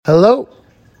Hello,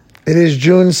 it is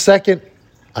June 2nd.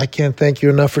 I can't thank you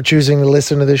enough for choosing to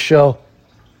listen to this show.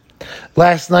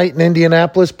 Last night in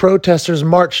Indianapolis, protesters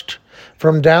marched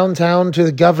from downtown to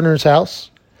the governor's house,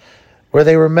 where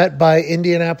they were met by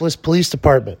Indianapolis Police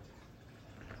Department.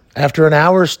 After an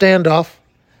hour standoff,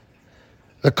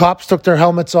 the cops took their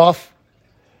helmets off,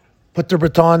 put their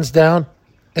batons down,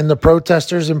 and the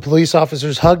protesters and police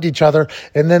officers hugged each other,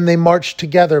 and then they marched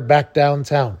together back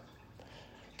downtown,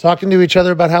 talking to each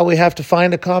other about how we have to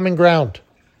find a common ground.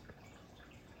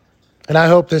 And I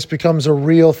hope this becomes a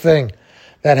real thing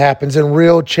that happens and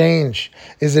real change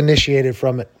is initiated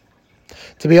from it.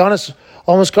 To be honest,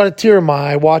 almost got a tear in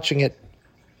my eye watching it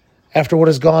after what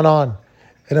has gone on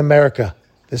in America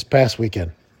this past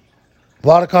weekend. A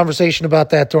lot of conversation about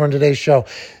that during today's show.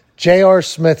 J.R.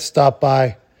 Smith stopped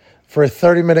by for a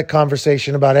 30-minute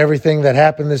conversation about everything that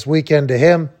happened this weekend to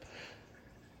him,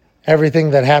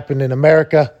 everything that happened in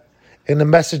America, and the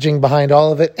messaging behind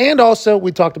all of it. And also,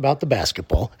 we talked about the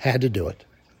basketball. Had to do it.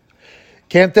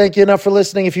 Can't thank you enough for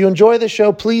listening. If you enjoy the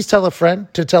show, please tell a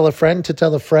friend to tell a friend to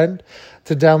tell a friend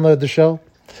to download the show.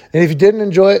 And if you didn't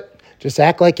enjoy it, just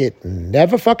act like it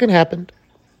never fucking happened.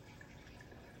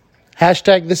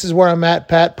 Hashtag this is where I'm at,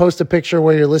 Pat. Post a picture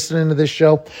where you're listening to this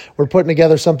show. We're putting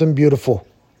together something beautiful.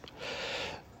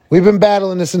 We've been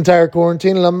battling this entire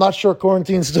quarantine, and I'm not sure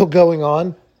quarantine's still going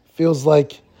on. Feels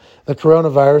like the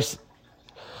coronavirus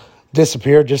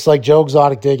disappeared, just like Joe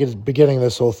Exotic did at the beginning of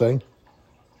this whole thing.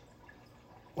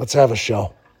 Let's have a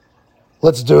show.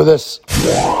 Let's do this.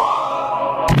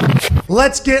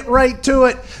 Let's get right to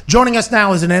it. Joining us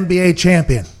now is an NBA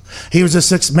champion. He was a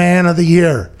sixth man of the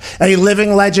year, a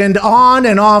living legend on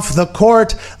and off the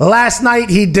court. Last night,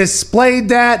 he displayed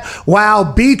that while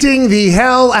beating the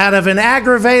hell out of an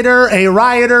aggravator, a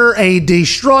rioter, a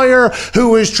destroyer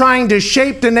who was trying to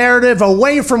shape the narrative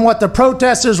away from what the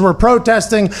protesters were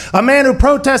protesting. A man who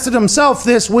protested himself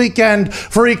this weekend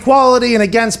for equality and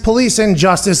against police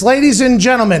injustice. Ladies and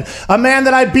gentlemen, a man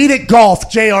that I beat at golf,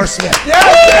 J.R. Smith. Yeah,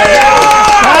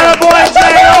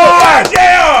 Attaboy,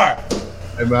 J.R.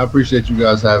 Hey man, I appreciate you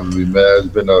guys having me, man. It's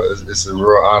been it's a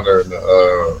real honor and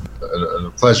a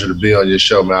pleasure to be on your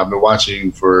show, man. I've been watching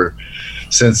you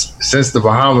since the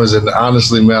Bahamas, and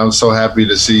honestly, man, I'm so happy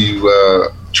to see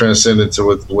you transcend into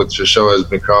what your show has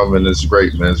become, and it's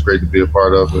great, man. It's great to be a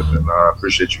part of it, and I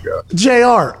appreciate you guys.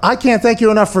 JR, I can't thank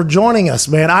you enough for joining us,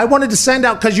 man. I wanted to send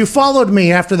out, because you followed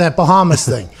me after that Bahamas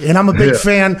thing, and I'm a big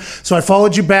fan, so I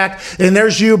followed you back, and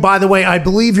there's you, by the way. I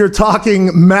believe you're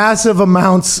talking massive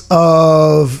amounts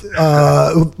of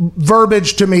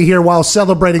verbiage to me here while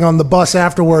celebrating on the bus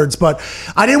afterwards, but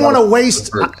I didn't want to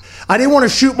waste... I didn't want to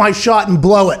shoot my shot and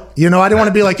blow it. You know, I didn't want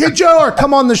to be like, hey, Joe,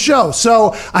 come on the show.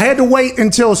 So I had to wait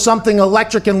until something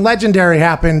electric and legendary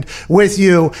happened with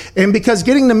you. And because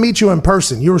getting to meet you in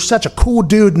person, you were such a cool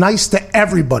dude, nice to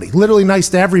everybody, literally nice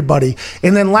to everybody.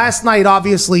 And then last night,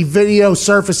 obviously, video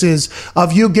surfaces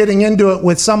of you getting into it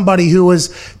with somebody who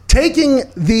was taking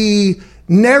the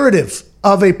narrative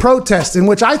of a protest, in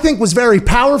which I think was very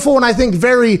powerful and I think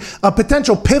a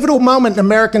potential pivotal moment in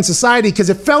American society, because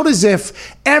it felt as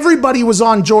if everybody was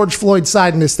on George Floyd's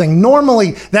side in this thing.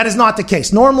 Normally, that is not the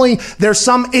case. Normally, there's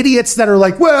some idiots that are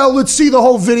like, well, let's see the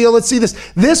whole video, let's see this.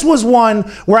 This was one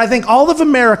where I think all of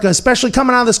America, especially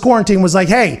coming out of this quarantine, was like,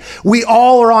 hey, we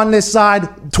all are on this side.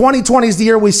 2020 is the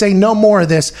year we say no more of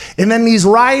this. And then these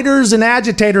rioters and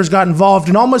agitators got involved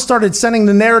and almost started sending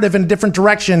the narrative in a different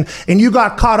direction, and you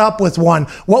got caught up with one.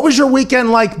 What was your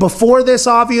weekend like before this,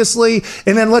 obviously?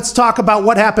 And then let's talk about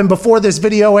what happened before this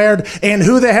video aired, and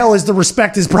who the hell is the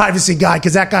respect his privacy guy,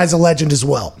 because that guy's a legend as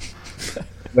well.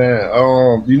 Man,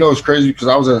 you know, it's crazy because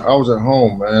I was at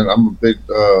home, man. I'm a big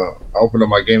I opened up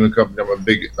my gaming company. I'm a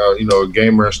big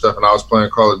gamer and stuff, and I was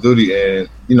playing Call of Duty, and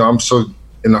I'm so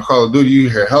in the Call of Duty, you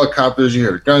hear helicopters, you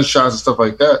hear gunshots and stuff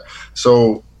like that.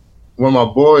 So one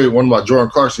of my Jordan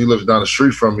Clarkson, he lives down the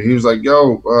street from me. He was like,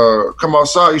 yo, come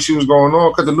outside. You see what's going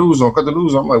on? Cut the news on.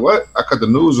 I'm like, what? I cut the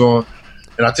news on,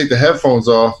 and I take the headphones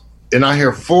off, and I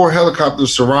hear 4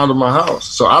 helicopters surrounding my house.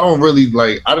 So I don't really,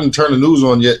 I didn't turn the news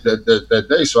on yet that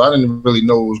day, so I didn't really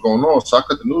know what was going on. So I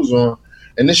cut the news on,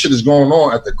 and this shit is going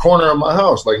on at the corner of my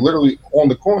house, like literally on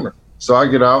the corner. So I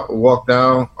get out, walk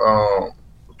down,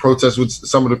 protest with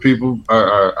some of the people.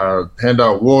 I hand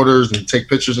out waters and take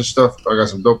pictures and stuff. I got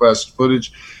some dope ass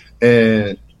footage,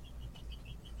 and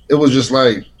it was just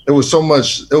like it was so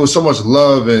much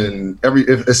love, and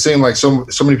it seemed like so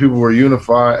many people were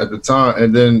unified at the time.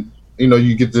 And then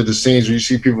you get to the scenes where you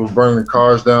see people burning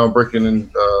cars down, breaking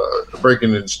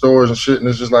in stores and shit, and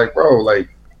it's just like, bro, like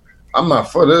I'm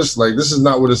not for this. Like this is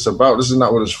not what it's about. This is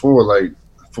not what it's for. Like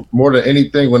more than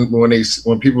anything,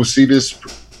 when people see this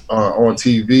on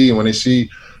TV, and when they see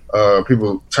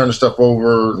people turning stuff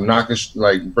over, knocking,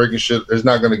 like breaking shit, it's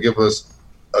not going to give us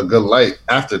a good light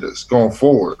after this going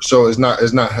forward. So it's not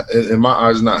in my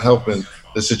eyes, not helping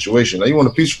the situation. Now, you want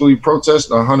to peacefully protest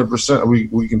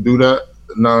 100%, we can do that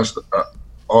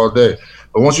all day.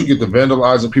 But once you get to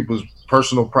vandalizing people's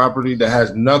personal property that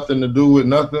has nothing to do with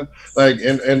nothing, like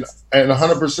and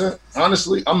 100%,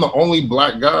 honestly, I'm the only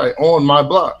black guy on my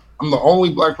block. I'm the only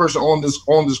black person on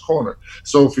this corner.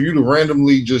 So for you to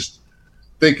randomly just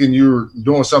thinking you're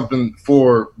doing something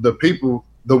for the people,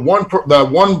 the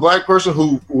one black person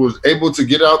who was able to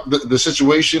get out the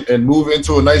situation and move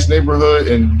into a nice neighborhood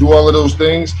and do all of those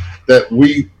things that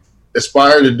we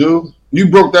aspire to do, you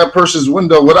broke that person's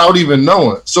window without even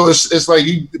knowing. So it's like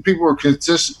people are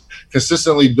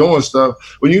consistently doing stuff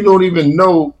when you don't even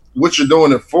know what you're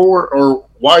doing it for or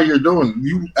why you're doing it.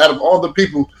 You, out of all the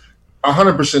people,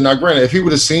 100%. Now, granted, if he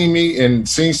would have seen me and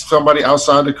seen somebody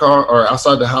outside the car or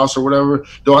outside the house or whatever,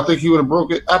 do I think he would have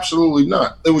broke it? Absolutely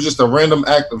not. It was just a random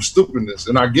act of stupidness,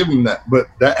 and I give him that. But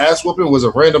that ass whooping was a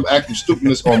random act of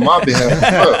stupidness on my behalf as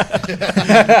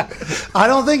well. I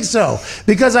don't think so,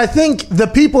 because I think the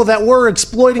people that were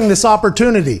exploiting this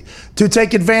opportunity to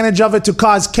take advantage of it to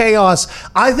cause chaos,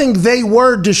 I think they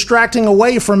were distracting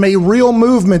away from a real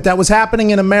movement that was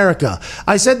happening in America.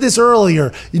 I said this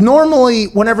earlier. Normally,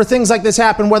 whenever things like this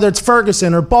happen, whether it's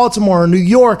Ferguson or Baltimore or New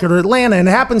York or Atlanta, and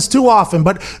it happens too often,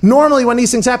 but normally when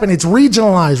these things happen, it's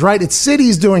regionalized, right? It's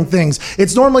cities doing things.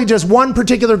 It's normally just one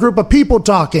particular group of people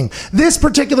talking. This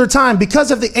particular time,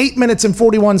 because of the 8 minutes and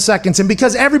 41 seconds, and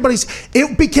because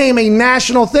it became a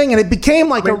national thing, and it became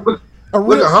like look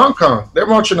at Hong Kong. They're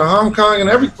marching to Hong Kong and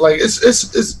everything. Like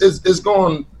it's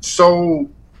going so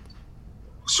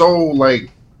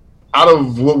like out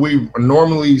of what we've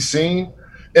normally seen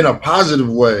in a positive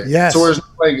way. Yes. So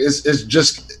it's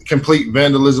just complete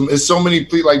vandalism. It's so many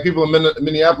like people in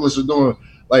Minneapolis are doing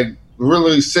like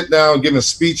really sit down, giving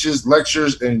speeches,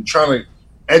 lectures, and trying to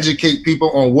educate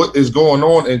people on what is going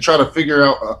on and try to figure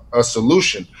out a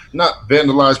solution, not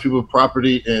vandalize people's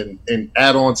property and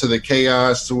add on to the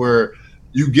chaos to where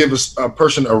you give a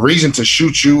person a reason to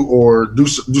shoot you or do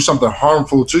something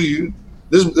harmful to you.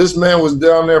 This man was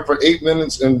down there for 8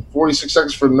 minutes and 46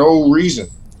 seconds for no reason.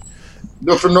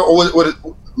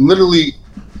 Literally,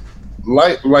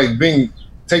 like being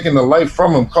taking the life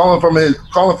from him, calling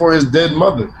for his dead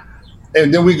mother,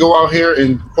 and then we go out here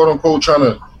and quote unquote trying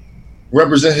to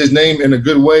represent his name in a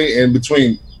good way, and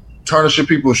between tarnishing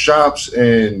people's shops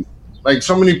and like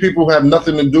so many people have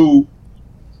nothing to do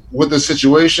with the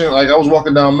situation. Like I was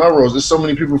walking down Melrose, there's so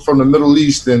many people from the Middle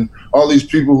East and all these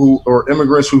people who are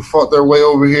immigrants who fought their way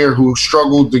over here, who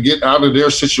struggled to get out of their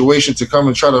situation to come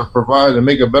and try to provide and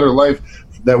make a better life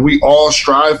that we all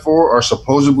strive for, or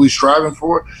supposedly striving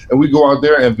for, and we go out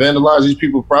there and vandalize these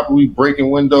people properly,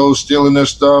 breaking windows, stealing their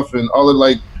stuff, and all of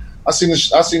like. I seen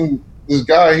this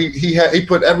guy. He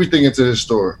put everything into his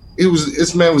store.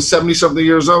 This man was 70-something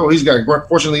years old.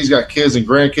 Fortunately he's got kids and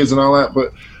grandkids and all that,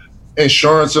 but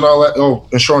insurance and all that. Oh,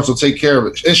 insurance will take care of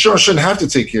it. Insurance shouldn't have to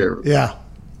take care of it. Yeah,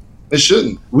 it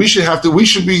shouldn't. We should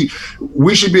be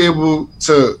able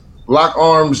to lock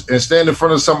arms and stand in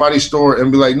front of somebody's store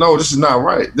and be like, no, this is not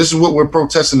right. This is what we're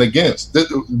protesting against.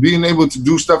 Being able to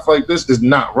do stuff like this is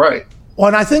not right. Well,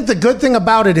 and I think the good thing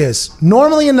about it is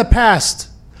normally in the past,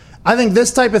 I think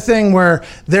this type of thing where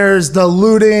there's the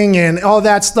looting and all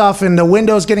that stuff and the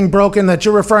windows getting broken that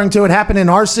you're referring to, it happened in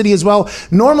our city as well.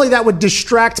 Normally that would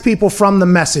distract people from the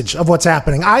message of what's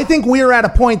happening. I think we are at a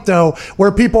point though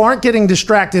where people aren't getting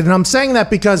distracted. And I'm saying that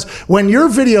because when your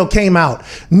video came out,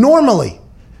 normally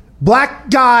black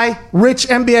guy, rich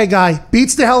NBA guy,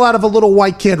 beats the hell out of a little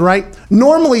white kid, right?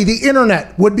 Normally, the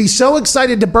internet would be so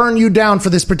excited to burn you down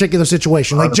for this particular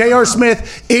situation. Like J.R.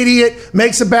 Smith, idiot,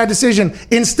 makes a bad decision.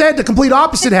 Instead, the complete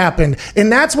opposite happened.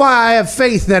 And that's why I have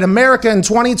faith that America in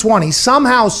 2020,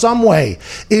 somehow, some way,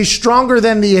 is stronger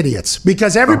than the idiots.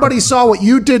 Because everybody saw what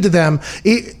you did to them.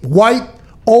 White,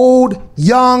 old,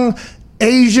 young,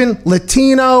 Asian,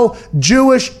 Latino,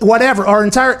 Jewish, whatever,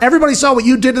 everybody saw what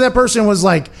you did to that person and was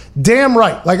like, damn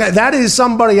right. Like that is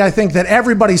somebody I think that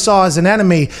everybody saw as an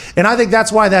enemy. And I think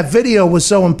that's why that video was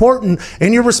so important.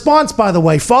 And your response, by the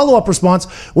way, follow-up response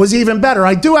was even better.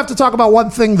 I do have to talk about one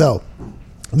thing though.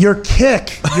 Your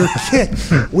kick.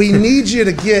 We need you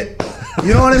to get,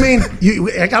 you know what I mean?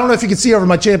 I don't know if you can see over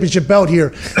my championship belt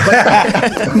here,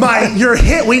 but your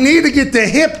hip, we need to get the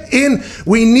hip in.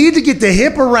 We need to get the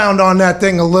hip around on that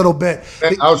thing a little bit.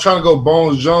 I was trying to go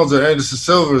Bones Jones or Anderson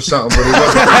Silva or something, but it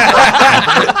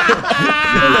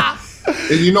wasn't.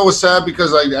 And you know what's sad,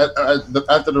 because like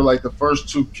after the first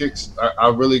 2 kicks, I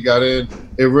really got in.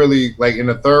 It really, like in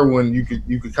the third one, you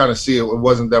could kind of see it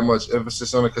wasn't that much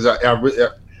emphasis on it, because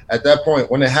at that point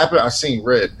when it happened, I seen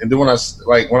red, and then when I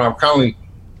finally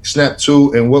snapped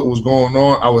to and what was going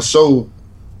on,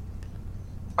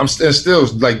 I'm still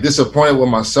like disappointed with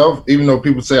myself, even though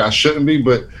people say I shouldn't be.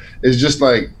 But it's just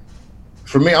like,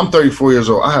 for me, I'm 34 years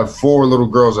old. I have 4 little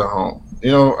girls at home.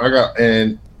 You know, I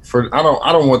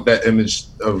don't want that image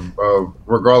of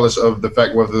regardless of the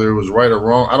fact whether it was right or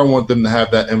wrong. I don't want them to have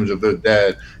that image of their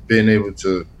dad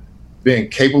being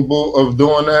capable of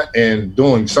doing that and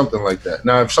doing something like that.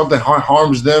 Now, if something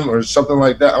harms them or something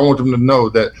like that, I want them to know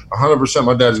that 100%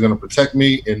 my dad is going to protect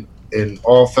me in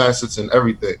all facets and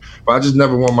everything. But I just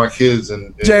never want my kids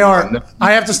and JR,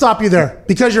 I have to stop you there,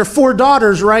 because your 4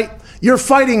 daughters, right? You're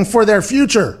fighting for their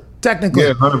future. Technically.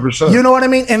 Yeah, 100%. You know what I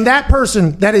mean? And that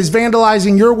person that is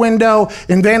vandalizing your window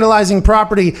and vandalizing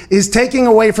property is taking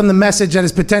away from the message that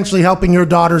is potentially helping your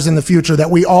daughters in the future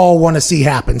that we all want to see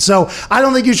happen. So I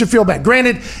don't think you should feel bad.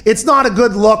 Granted, it's not a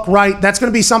good look, right? That's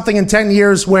going to be something in 10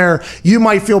 years where you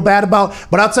might feel bad about.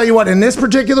 But I'll tell you what, in this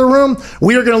particular room,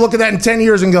 we are going to look at that in 10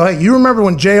 years and go, hey, you remember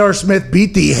when J.R. Smith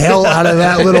beat the hell out of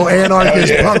that little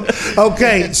anarchist punk?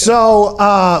 Okay, so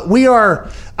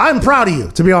I'm proud of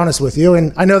you, to be honest with you.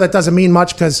 And I know that doesn't mean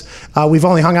much because we've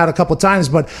only hung out a couple times,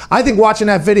 but I think watching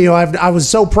that video, I was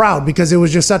so proud because it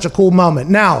was just such a cool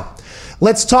moment. Now,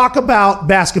 let's talk about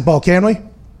basketball, can we?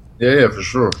 Yeah, for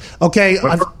sure. Okay.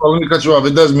 Let me cut you off.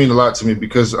 It does mean a lot to me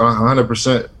because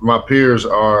 100% my peers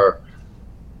are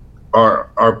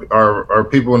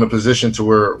people in a position to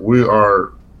where we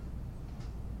are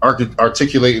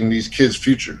articulating these kids'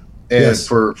 future. And yes,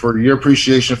 for your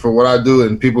appreciation for what I do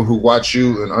and people who watch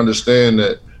you and understand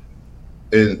that,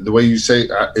 and the way you say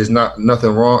is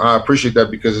nothing wrong, I appreciate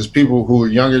that, because it's people who are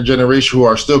younger generation who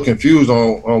are still confused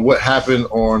on what happened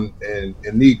and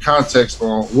need context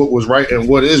on what was right and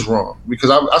what is wrong. Because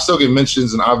I still get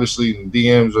mentions and obviously in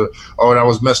DMs of, oh, that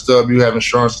was messed up, you have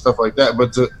insurance, stuff like that.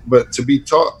 But to be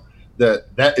taught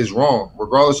that is wrong,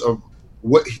 regardless of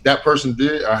what that person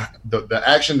did, the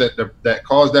action that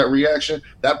caused that reaction,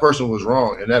 that person was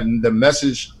wrong. And that the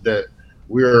message that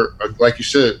we're, like you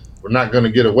said, we're not going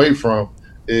to get away from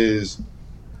is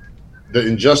the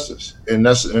injustice. And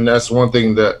that's one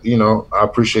thing that, you know, I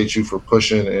appreciate you for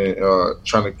pushing and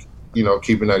trying to, you know,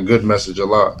 keeping that good message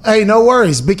alive. Hey, no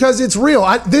worries, because it's real.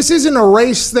 This isn't a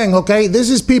race thing, okay?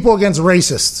 This is people against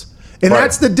racists. And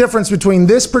that's the difference between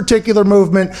this particular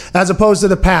movement as opposed to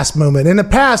the past movement. In the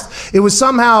past, it was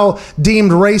somehow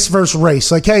deemed race versus race.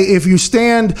 Like, hey, if you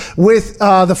stand with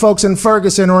the folks in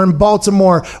Ferguson or in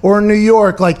Baltimore or in New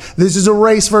York, like, this is a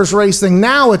race versus race thing.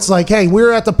 Now it's like, hey,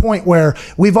 we're at the point where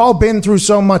we've all been through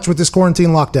so much with this quarantine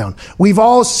lockdown. We've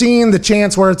all seen the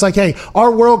chance where it's like, hey, our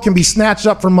world can be snatched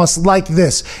up from us like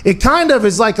this. It kind of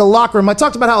is like a locker room. I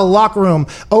talked about how a locker room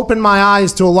opened my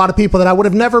eyes to a lot of people that I would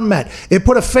have never met. It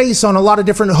put a face on a lot of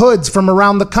different hoods from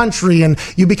around the country, and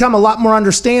you become a lot more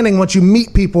understanding once you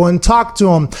meet people and talk to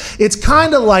them. It's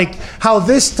kind of like how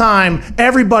this time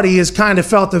everybody has kind of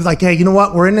felt of like, hey, you know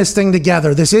what? We're in this thing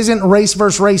together. This isn't race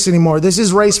versus race anymore. This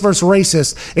is race versus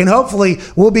racist. And hopefully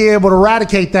we'll be able to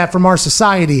eradicate that from our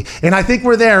society. And I think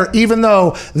we're there, even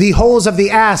though the holes of the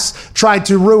ass tried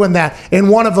to ruin that. And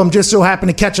one of them just so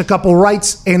happened to catch a couple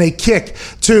rights and a kick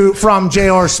from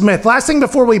J.R. Smith. Last thing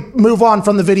before we move on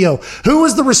from the video, who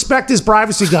was the respect his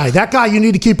privacy guy? That guy you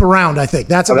need to keep around, I think.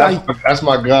 That's my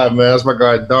guy, man. That's my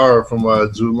guy, Dara from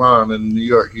Julan in New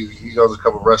York. He owns a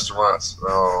couple restaurants.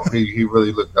 He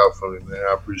really looked out for me, man.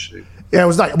 I appreciate it. Yeah, it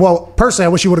was nice. Well, personally, I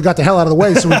wish you would have got the hell out of the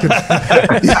way so we could.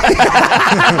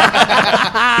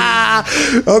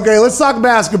 Okay, let's talk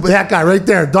basketball. That guy right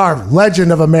there, Darvin,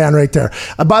 legend of a man right there.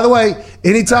 By the way,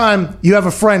 anytime you have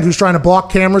a friend who's trying to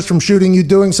block cameras from shooting you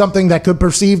doing something that could be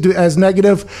perceived as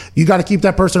negative, you got to keep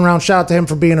that person around. Shout out to him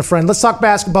for being a friend. Let's talk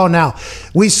basketball now.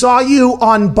 We saw you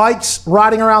on bikes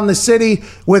riding around the city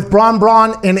with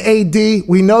Bron and AD.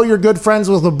 We know you're good friends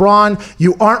with LeBron.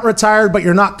 You aren't retired, but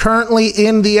you're not currently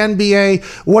in the NBA.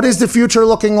 What is the future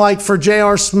looking like for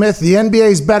J.R. Smith? The NBA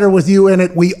is better with you in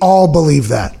it. We all believe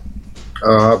that.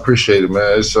 I appreciate it,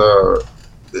 man.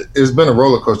 It's been a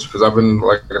roller coaster because I've been,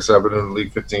 like I said, I've been in the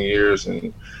league 15 years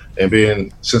and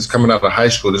being, since coming out of high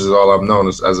school, this is all I've known.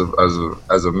 As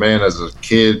a man, as a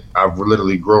kid, I've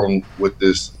literally grown with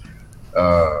this.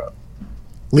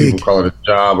 People call it a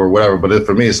job or whatever, but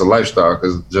for me, it's a lifestyle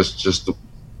because just the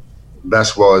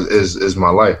basketball is my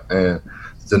life, and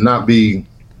to not be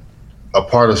a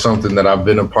part of something that I've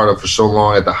been a part of for so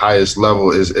long at the highest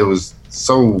level it was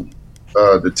so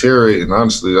deteriorating.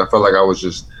 Honestly, I felt like I was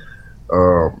just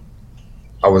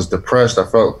I was depressed. I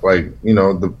felt like,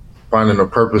 finding a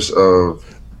purpose of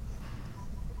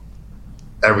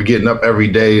getting up every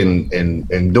day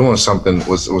and doing something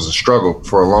was a struggle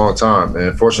for a long time.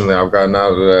 And fortunately, I've gotten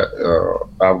out of that.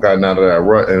 I've gotten out of that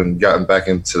rut and gotten back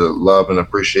into the love and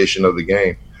appreciation of the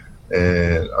game.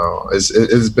 And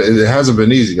it hasn't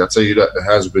been easy. I'll tell you that it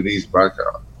hasn't been easy. But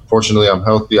fortunately, I'm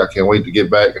healthy. I can't wait to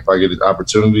get back if I get an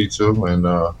opportunity to, and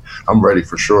I'm ready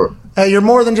for sure. Hey, you're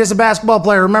more than just a basketball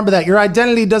player. Remember that. Your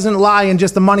identity doesn't lie in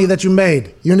just the money that you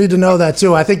made. You need to know that,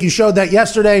 too. I think you showed that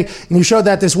yesterday, and you showed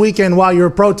that this weekend while you were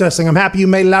protesting. I'm happy you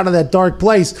made it out of that dark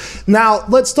place. Now,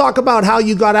 let's talk about how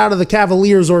you got out of the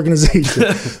Cavaliers organization.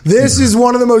 This is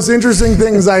one of the most interesting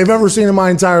things I've ever seen in my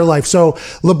entire life. So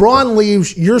LeBron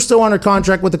leaves. You're still under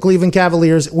contract with the Cleveland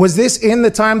Cavaliers. Was this in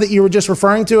the time that you were just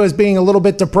referring to as being a little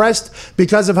bit depressed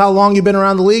because of how long you've been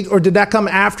around the league, or did that come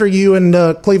after you and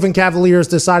the Cleveland Cavaliers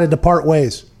decided to part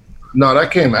ways? No,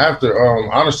 that came after.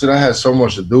 Honestly, that had so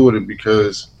much to do with it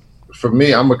because for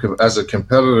me, as a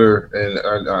competitor,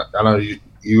 and I know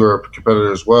you are a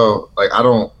competitor as well. Like I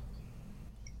don't,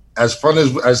 as fun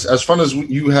as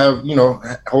you have,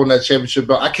 holding that championship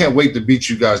belt. I can't wait to beat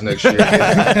you guys next year.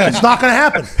 It's not going to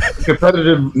happen.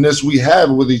 Competitiveness we have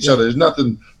with each other. There's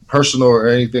nothing personal or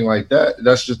anything like that.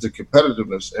 That's just the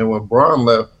competitiveness. And when Bron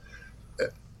left,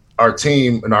 our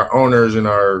team and our owners and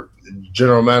our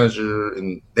general manager,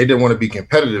 and they didn't want to be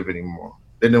competitive anymore.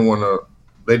 They didn't want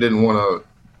to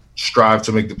strive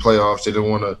to make the playoffs. They didn't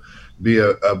want to be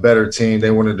a better team.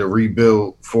 They wanted to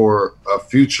rebuild for a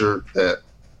future that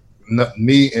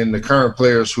me and the current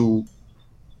players who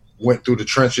went through the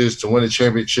trenches to win a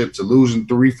championship, to losing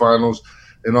 3 finals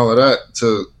and all of that,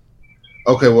 to,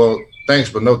 okay, well, thanks,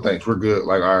 but no thanks. We're good.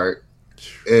 Like, all right.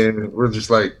 And we're just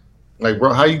like,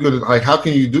 bro, how you gonna, like, how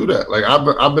can you do that? Like,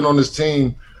 I've been on this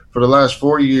team for the last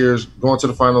 4 years, going to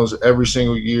the finals every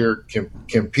single year,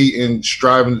 competing,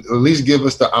 striving, at least give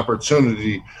us the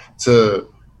opportunity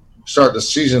to start the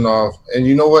season off. And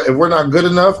you know what? If we're not good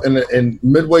enough and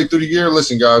midway through the year,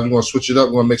 listen, guys, we're going to switch it up.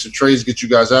 We're going to make some trades, get you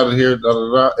guys out of here, da,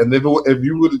 da, da. And if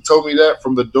you would have told me that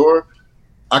from the door,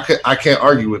 I can't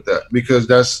argue with that because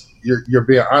that's you're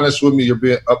being honest with me. You're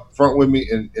being upfront with me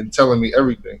and telling me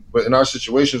everything. But in our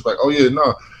situation, it's like, oh, yeah,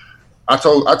 no. I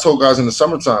told guys in the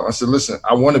summertime, I said, listen,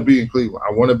 I want to be in Cleveland.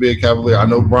 I want to be a Cavalier. I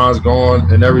know Bron's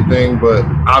gone and everything, but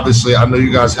obviously I know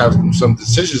you guys have some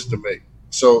decisions to make.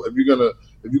 So if you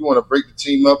want to break the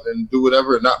team up and do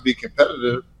whatever and not be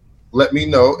competitive, let me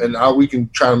know, and how we can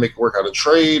try to make it work out, a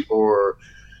trade or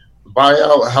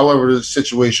buyout, however the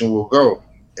situation will go.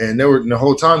 And the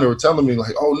whole time they were telling me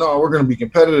like, oh no, we're going to be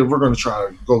competitive. We're going to try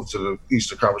to go to the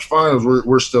Eastern Conference Finals.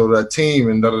 We're still that team,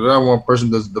 and one person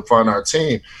doesn't define our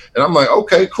team. And I'm like,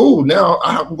 okay, cool. Now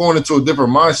I'm going into a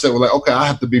different mindset. We're like, okay, I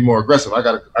have to be more aggressive. I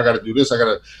gotta do this. I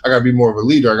gotta be more of a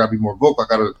leader. I gotta be more vocal. I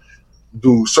gotta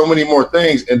do so many more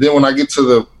things. And then when I get to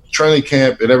the training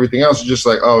camp and everything else, it's just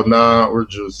like, oh nah,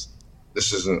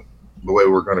 this isn't the way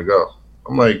we're gonna go.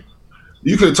 I'm like,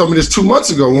 you could have told me this 2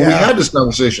 months ago when we had this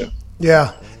conversation.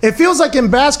 Yeah. It feels like in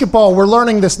basketball, we're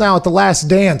learning this now at The Last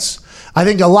Dance. I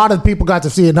think a lot of people got to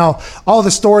see it now. All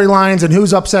the storylines and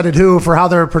who's upset at who for how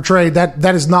they're portrayed,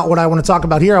 that is not what I want to talk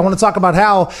about here. I want to talk about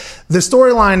how the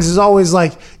storylines is always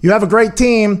like, you have a great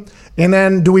team, and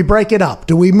then do we break it up?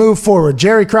 Do we move forward?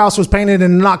 Jerry Krause was painted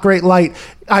in a not great light.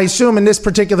 I assume in this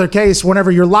particular case, whenever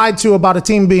you're lied to about a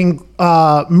team being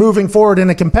moving forward in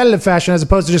a competitive fashion as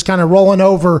opposed to just kind of rolling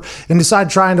over and decide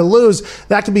trying to lose,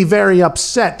 that can be very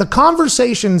upset. The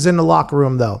conversations in the locker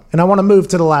room, though, and I want to move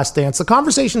to The Last Dance. The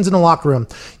conversations in the locker room,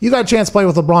 you got a chance to play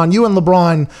with LeBron. You and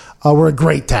LeBron were a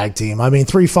great tag team. I mean,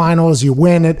 3 finals, you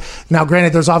win it. Now,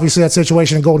 granted, there's obviously that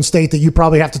situation in Golden State that you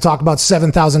probably have to talk about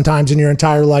 7,000 times in your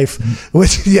entire life,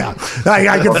 which, yeah.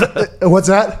 What's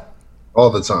that? All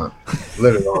the time.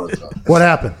 Literally all the time. What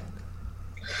happened?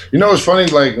 You know, it's funny,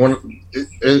 like, when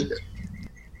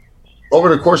over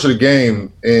the course of the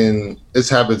game, and it's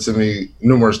happened to me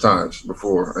numerous times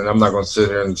before, and I'm not going to sit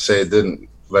here and say it didn't.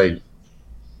 Like,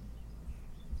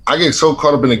 I get so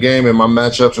caught up in the game and my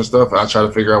matchups and stuff, I try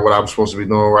to figure out what I'm supposed to be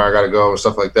doing, where I got to go, and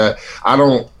stuff like that.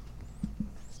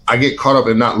 I get caught up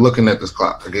in not looking at this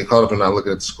clock. I get caught up in not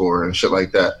looking at the score and shit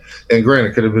like that. And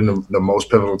granted, it could have been the most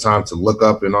pivotal time to look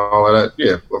up and all of that.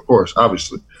 Yeah, of course,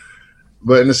 obviously.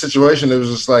 But in the situation, it was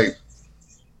just like,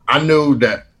 I knew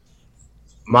that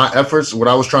my efforts, what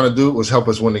I was trying to do was help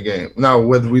us win the game. Now,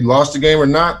 whether we lost the game or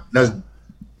not, that's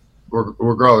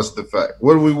regardless of the fact.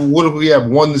 Would we have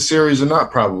won the series or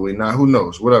not? Probably not. Who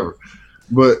knows? Whatever.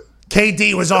 But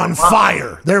KD was on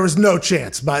fire. There was no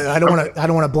chance. But I don't want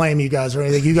to blame you guys or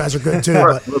anything. You guys are good too.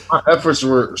 Right. But my efforts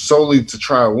were solely to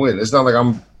try and win. It's not like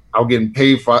I'm I'm getting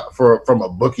paid from a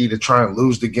bookie to try and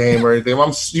lose the game or anything.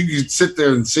 You can sit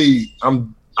there and see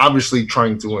I'm obviously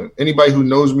trying to win. Anybody who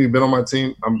knows me, been on my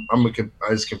team, I'm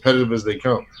as competitive as they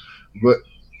come. But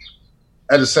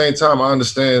at the same time, I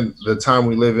understand the time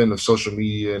we live in of social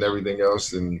media and everything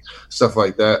else and stuff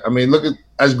like that. I mean, look at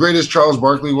as great as Charles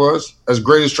Barkley was,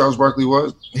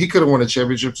 he could have won a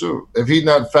championship too. If he'd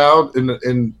not fouled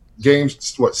in games,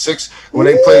 6 when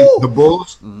they played the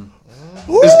Bulls.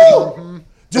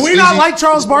 Do we not like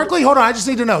Charles Barkley? Hold on, I just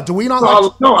need to know. Do we not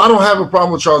like? No, I don't have a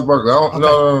problem with Charles Barkley. No. It's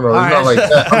not like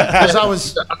that.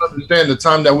 I understand the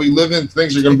time that we live in.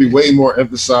 Things are going to be way more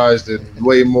emphasized and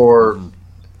way more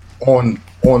on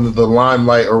the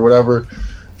limelight or whatever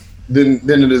than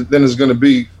it's going to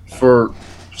be for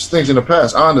things in the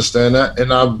past. I understand that,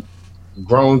 and I've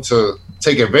grown to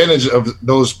take advantage of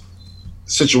those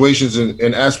situations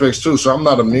and aspects too. So I'm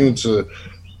not immune to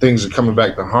things are coming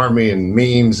back to harm me and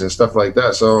memes and stuff like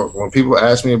that. So when people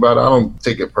ask me about it, I don't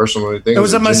take it personally. It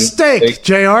was a mistake,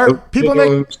 JR. People make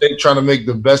a mistake trying to make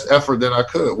the best effort that I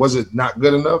could. Was it not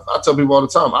good enough? I tell people all the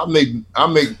time, I make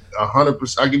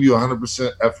 100%. I give you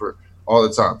 100% effort all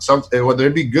the time. And whether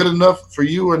it be good enough for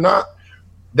you or not,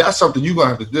 that's something you're going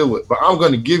to have to deal with. But I'm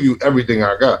going to give you everything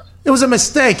I got. It was a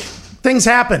mistake. Things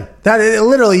happen.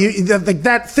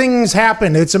 Things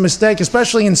happen. It's a mistake,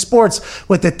 especially in sports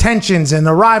with the tensions and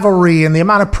the rivalry and the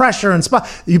amount of pressure and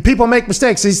people make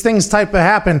mistakes. These things type of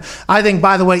happen. I think,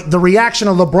 by the way, the reaction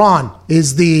of LeBron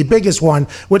is the biggest one,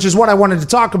 which is what I wanted to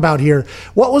talk about here.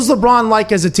 What was LeBron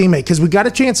like as a teammate? Because we got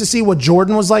a chance to see what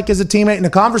Jordan was like as a teammate, and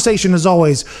the conversation is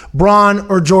always Bron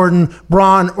or Jordan.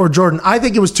 I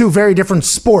think it was two very different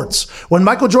sports. When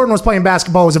Michael Jordan was playing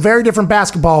basketball, it was a very different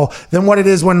basketball than what it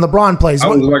is when LeBron plays. I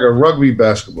was like a rugby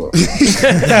basketball.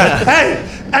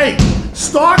 hey,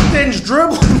 Stockton's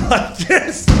dribbling like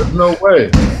this. There's no way.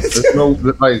 There's no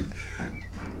like.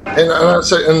 And I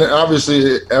say, and obviously,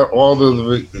 it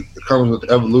comes with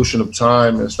evolution of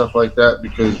time and stuff like that.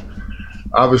 Because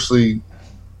obviously,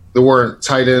 there weren't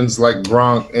tight ends like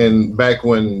Gronk and back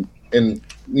when in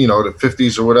the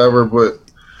 50s or whatever. But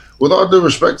with all due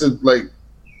respect to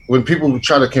when people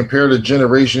try to compare the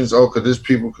generations, could this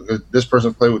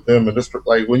person play with them and this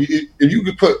if you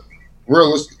could put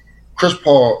realistic Chris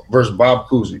Paul versus Bob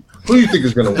Cousy, who do you think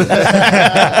is going to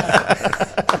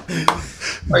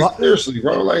win? Seriously,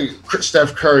 bro,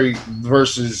 Steph Curry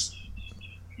versus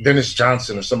Dennis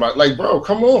Johnson or somebody. Bro,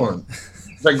 come on.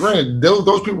 Granted,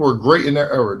 those people were great in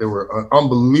their era. They were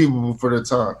unbelievable for their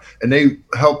time, and they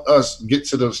helped us get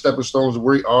to the stepping stones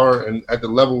where we are and at the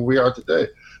level we are today.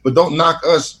 But don't knock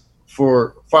us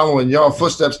for following y'all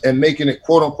footsteps and making it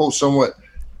quote unquote somewhat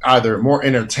either more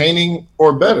entertaining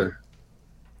or better.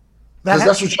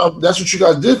 That's what you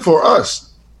guys did for us.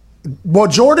 Well,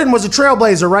 Jordan was a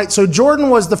trailblazer, right? So Jordan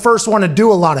was the first one to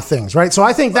do a lot of things, right? So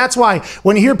I think that's why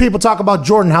when you hear people talk about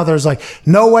Jordan, how there's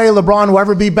no way LeBron will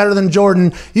ever be better than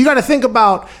Jordan, you got to think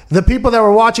about the people that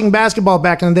were watching basketball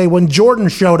back in the day when Jordan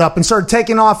showed up and started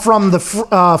taking off from the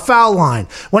foul line,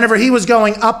 whenever he was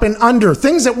going up and under.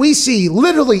 Things that we see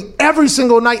literally every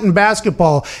single night in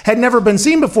basketball had never been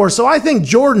seen before. So I think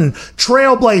Jordan,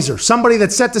 trailblazer, somebody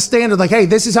that set the standard, hey,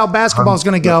 this is how basketball is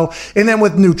going to go. And then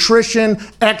with nutrition,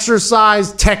 exercise,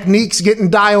 techniques getting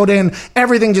dialed in,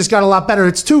 everything just got a lot better.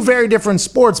 It's two very different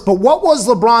sports. But what was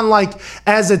LeBron like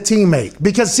as a teammate?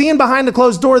 Because seeing behind the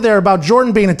closed door there about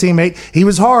Jordan being a teammate, he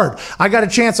was hard. I got a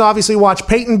chance to obviously watch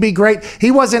Peyton be great.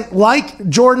 He wasn't like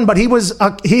Jordan, but he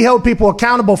held people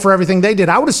accountable for everything they did.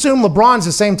 I would assume LeBron's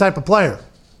the same type of player.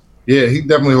 Yeah, he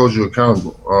definitely holds you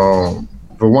accountable.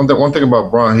 But one thing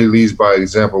about Bron, he leads by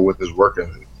example with his work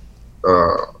ethic.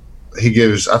 He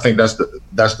gives. I think that's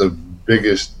the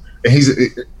biggest. And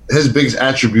his biggest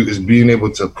attribute is being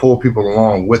able to pull people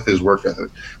along with his work ethic.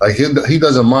 He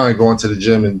doesn't mind going to the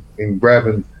gym and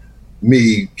grabbing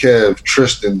me, Kev,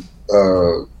 Tristan,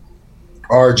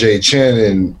 RJ,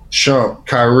 Channing, Shump,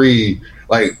 Kyrie,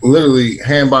 literally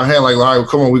hand by hand. All right,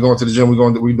 come on, we're going to the gym.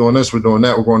 We're doing this. We're doing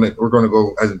that. We're going to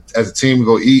go as a team. We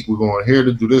go eat. We're going here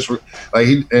to do this.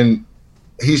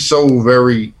 He's so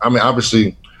very. I mean,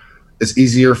 obviously, it's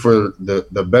easier for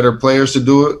the better players to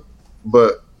do it,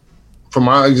 but for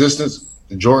my existence,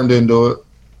 Jordan didn't do it.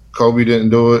 Kobe didn't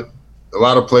do it. A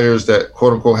lot of players that,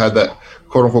 quote unquote, had that,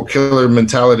 quote unquote, killer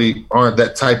mentality aren't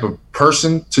that type of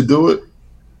person to do it.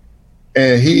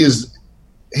 And he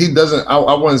doesn't,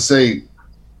 I wouldn't say,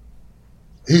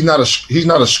 he's not a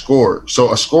scorer.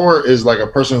 So a scorer is like a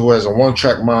person who has a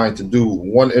one-track mind to do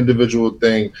one individual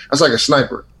thing. That's like a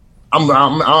sniper. I'm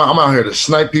out here to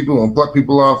snipe people and pluck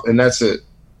people off, and that's it.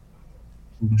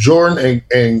 Jordan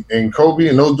and Kobe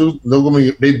and those dudes,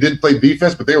 they did play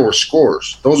defense, but they were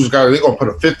scorers. Those guys, they're going to put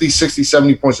up 50, 60,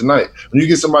 70 points a night. When you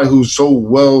get somebody who's so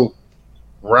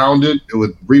well-rounded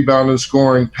with rebounding,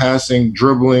 scoring, passing,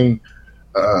 dribbling,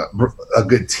 a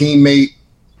good teammate,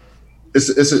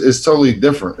 it's totally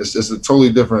different. It's a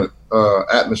totally different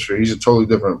atmosphere. He's a totally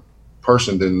different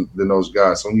person than those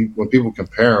guys. So when people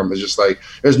compare them, it's just like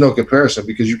there's no comparison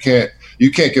because you can't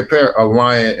compare a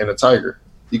lion and a tiger.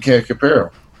 You can't compare them.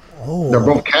 Oh. They're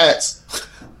both cats,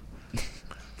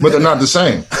 but they're not the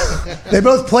same. They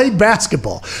both played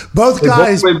basketball. Both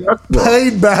guys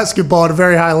played basketball at a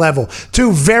very high level.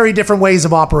 Two very different ways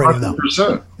of operating, 100%.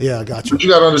 Though. Yeah, I got you. But you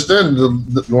got to understand,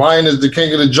 the lion is the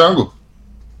king of the jungle.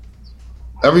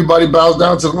 Everybody bows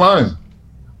down to the lion.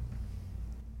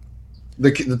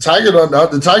 The tiger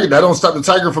that don't stop the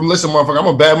tiger from listening, motherfucker. I'm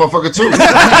a bad motherfucker too.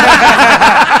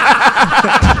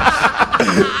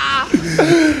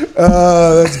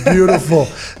 That's beautiful.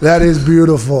 That is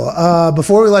beautiful.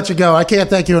 Before we let you go, I can't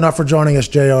thank you enough for joining us,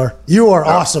 JR. You are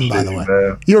awesome, by the way.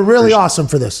 Man. You're really awesome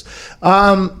for this.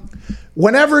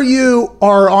 Whenever you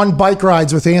are on bike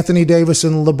rides with Anthony Davis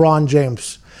and LeBron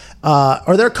James,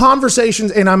 are there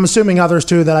conversations, and I'm assuming others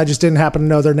too, that I just didn't happen to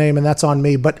know their name, and that's on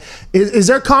me, but is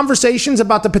there conversations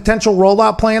about the potential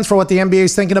rollout plans for what the NBA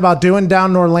is thinking about doing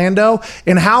down in Orlando?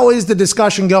 And how is the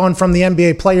discussion going from the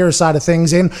NBA player side of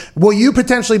things? And will you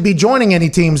potentially be joining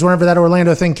any teams whenever that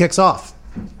Orlando thing kicks off?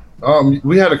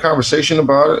 We had a conversation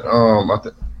about it.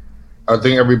 I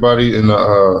think everybody in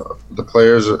the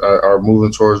players are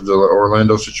moving towards the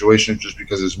Orlando situation just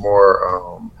because it's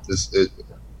more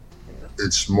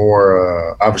it's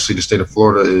more obviously the state of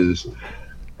Florida is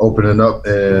opening up,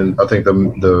 and I think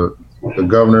the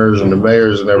governors and the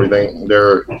mayors and everything,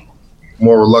 they're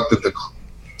more reluctant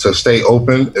to stay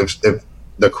open if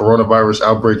the coronavirus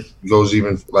outbreak goes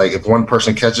even, like, if one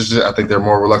person catches it, I think they're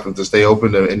more reluctant to stay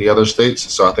open than any other states.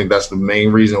 So I think that's the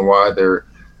main reason why they're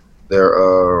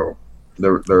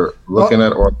looking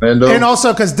at Orlando, and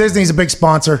also because Disney's a big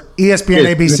sponsor,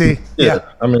 ESPN, ABC. Yeah.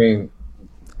 I mean,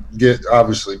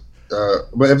 obviously.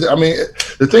 But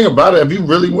the thing about it,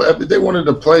 if they wanted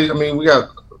to play, I mean, we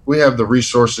have the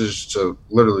resources to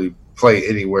literally play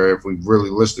anywhere if we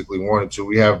realistically wanted to.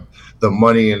 We have the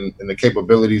money and the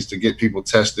capabilities to get people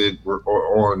tested or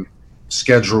on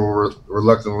schedule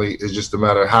reluctantly. It's just a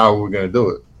matter of how we're going to do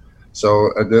it.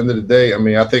 So at the end of the day, I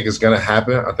mean, I think it's going to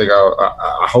happen. I think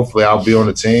hopefully I'll be on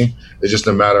the team. It's just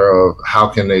a matter of how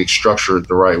can they structure it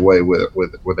the right way with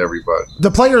everybody.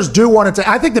 The players do want it to.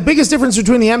 I think the biggest difference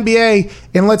between the NBA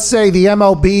and, let's say, the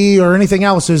MLB or anything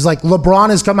else is, like, LeBron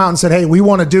has come out and said, hey, we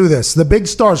want to do this. The big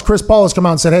stars, Chris Paul, has come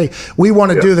out and said, hey, we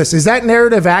want to do this. Is that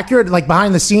narrative accurate? Like,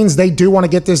 behind the scenes, they do want to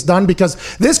get this done? Because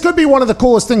this could be one of the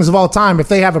coolest things of all time. If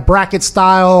they have a bracket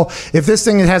style, if this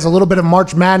thing has a little bit of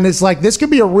March Madness, like, this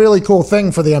could be a really cool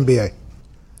thing for the NBA.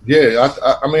 Yeah, I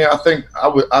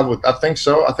think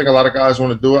so. I think a lot of guys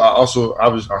want to do it. I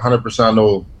was 100%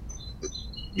 know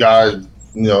guys,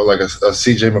 like a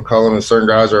CJ McCollum and certain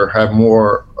guys have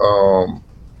more.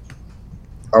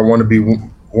 I want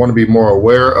to be more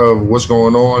aware of what's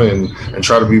going on and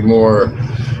try to be more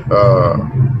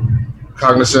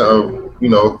cognizant of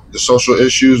the social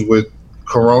issues with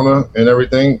Corona and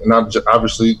everything, not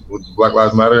obviously with Black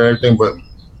Lives Matter and everything, but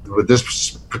with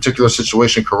this particular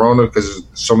situation, Corona, because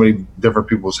so many different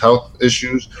people's health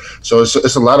issues. So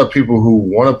it's a lot of people who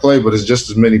want to play, but it's just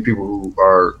as many people who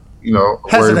are,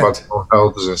 worried about their own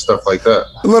health and stuff like that.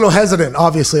 A little hesitant,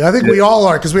 obviously. I think we all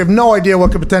are, because we have no idea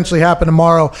what could potentially happen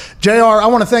tomorrow. JR, I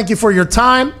want to thank you for your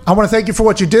time. I want to thank you for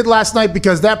what you did last night,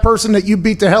 because that person that you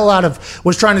beat the hell out of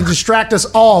was trying to distract us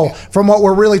all from what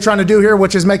we're really trying to do here,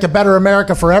 which is make a better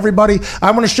America for everybody.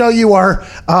 I want to show you our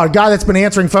guy that's been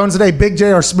answering phones today, big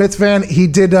J.R. Smith fan. He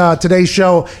did today's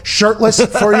show shirtless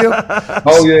for you.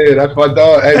 Oh, yeah, that's my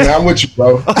dog. Hey, man, I'm with you,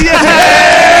 bro.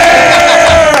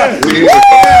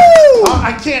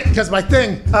 I can't, because my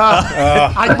thing.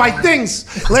 My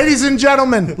things. Ladies and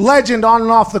gentlemen, legend on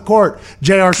and off the court,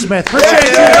 J.R. Smith.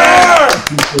 Appreciate you.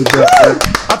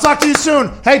 I'll talk to you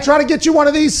soon. Hey, try to get you one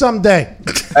of these someday.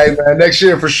 Hey, man, next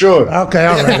year for sure. Okay,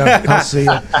 all right. I'll see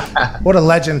you. What a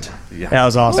legend. Yeah. That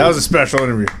was awesome. That was a special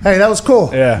interview. Hey, that was cool.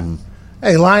 Yeah.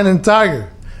 Hey, Lion and Tiger.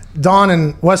 Don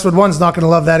and Westwood One's not going to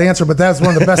love that answer, but that's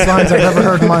one of the best lines I've ever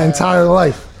heard in my entire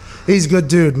life. He's a good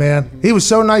dude, man. He was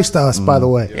so nice to us, by the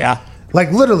way. Yeah.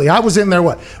 Like, literally, I was in there,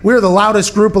 we were the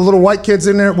loudest group of little white kids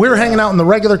in there. We were hanging out in the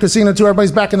regular casino, too.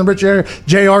 Everybody's back in the rich area.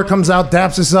 JR comes out,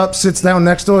 daps us up, sits down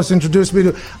next to us, introduced me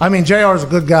to... I mean, JR's a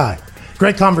good guy.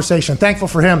 Great conversation. Thankful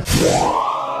for him.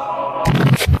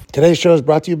 Today's show is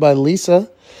brought to you by Lisa.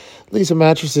 Lisa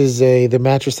mattress is the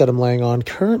mattress that I'm laying on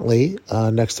currently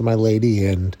next to my lady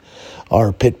and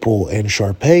our pit bull and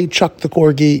Shar-Pei. Chuck the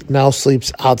corgi now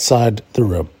sleeps outside the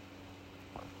room.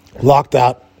 Locked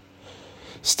out.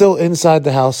 Still inside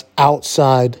the house,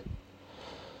 outside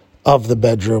of the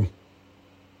bedroom.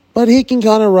 But he can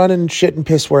kind of run and shit and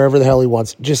piss wherever the hell he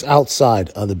wants, just outside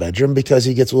of the bedroom because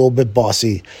he gets a little bit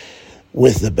bossy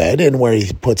with the bed and where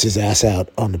he puts his ass out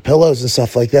on the pillows and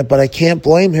stuff like that. But I can't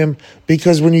blame him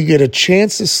because when you get a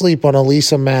chance to sleep on a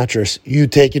Lisa mattress, you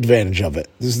take advantage of it.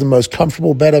 This is the most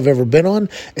comfortable bed I've ever been on.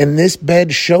 And this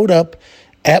bed showed up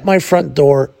at my front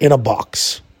door in a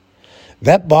box.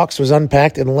 That box was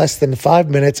unpacked in less than 5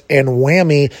 minutes, and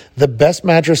whammy, the best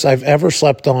mattress I've ever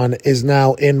slept on is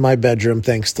now in my bedroom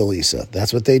thanks to Lisa.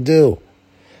 That's what they do.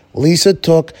 Lisa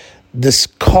took this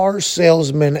car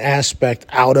salesman aspect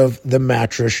out of the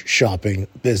mattress shopping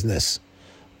business.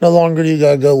 No longer do you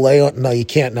got to go lay on. No, you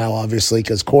can't now, obviously,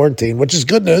 because quarantine, which is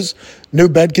good news. New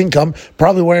bed can come.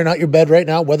 Probably wearing out your bed right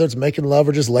now, whether it's making love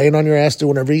or just laying on your ass, doing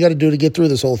whatever you got to do to get through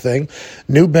this whole thing.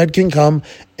 New bed can come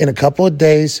in a couple of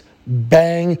days.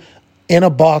 Bang, in a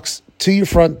box to your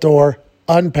front door.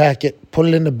 Unpack it. Put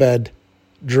it in the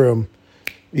bedroom.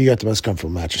 You got the most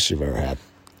comfortable mattress you've ever had.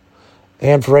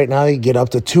 And for right now, you get up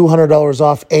to $200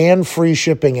 off and free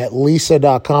shipping at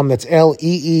leesa.com. That's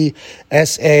LEESA.com.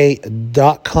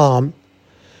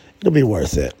 It'll be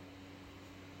worth it.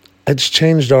 It's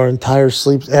changed our entire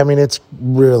sleep. I mean, it's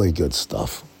really good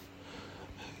stuff.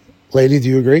 Lady, do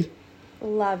you agree?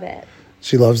 Love it.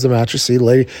 She loves the mattress. See,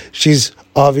 lady, she's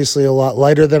obviously a lot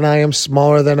lighter than I am,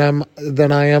 smaller than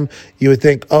I am. You would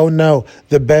think, oh no,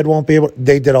 the bed won't be able.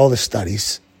 They did all the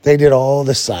studies. They did all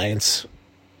the science.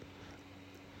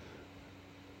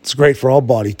 It's great for all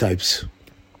body types.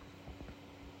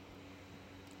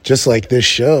 Just like this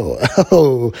show.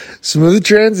 Oh, smooth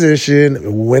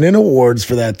transition, winning awards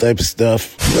for that type of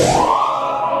stuff.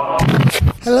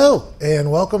 Hello,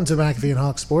 and welcome to McAfee and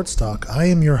Hawk Sports Talk. I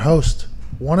am your host,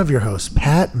 one of your hosts,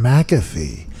 Pat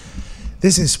McAfee.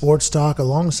 This is Sports Talk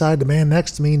alongside the man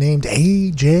next to me named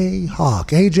AJ Hawk.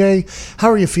 AJ, how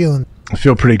are you feeling? I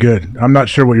feel pretty good. I'm not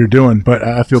sure what you're doing, but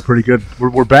I feel pretty good.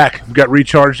 We're back. We got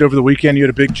recharged over the weekend. You had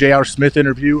a big J.R. Smith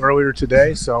interview earlier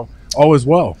today, so all is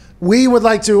well. We would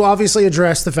like to obviously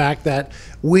address the fact that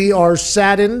we are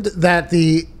saddened that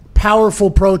the powerful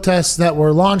protests that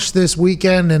were launched this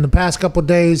weekend and the past couple of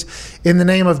days in the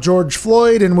name of George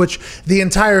Floyd, in which the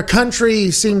entire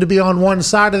country seemed to be on one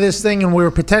side of this thing, and we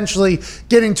were potentially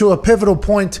getting to a pivotal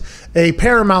point, a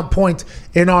paramount point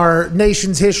in our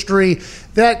nation's history.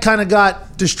 That kind of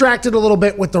got distracted a little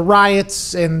bit with the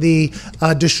riots and the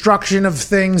destruction of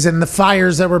things and the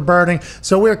fires that were burning.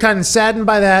 So we're kind of saddened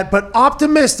by that, but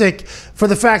optimistic for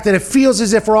the fact that it feels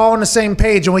as if we're all on the same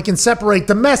page and we can separate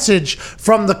the message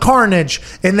from the carnage.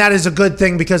 And that is a good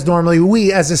thing because normally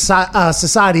we as a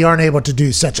society aren't able to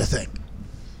do such a thing.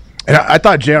 And I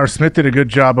thought J.R. Smith did a good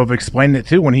job of explaining it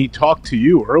too when he talked to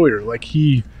you earlier. Like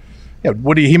he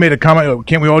made a comment,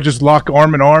 can't we all just lock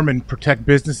arm in arm and protect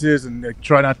businesses and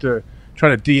try to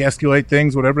de-escalate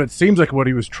things, whatever. It seems like what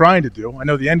he was trying to do. I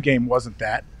know the end game wasn't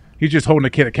that. He's just holding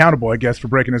a kid accountable, I guess, for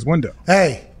breaking his window.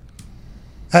 Hey,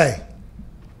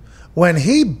 when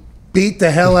he beat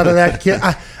the hell out of that kid,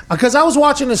 because I was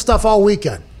watching this stuff all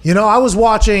weekend. You know, I was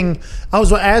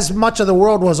as much of the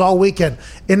world was all weekend.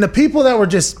 And the people that were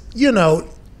just,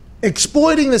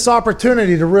 exploiting this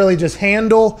opportunity to really just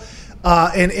handle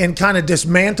and kind of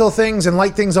dismantle things and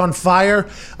light things on fire.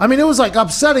 I mean, it was like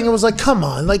upsetting. It was like, come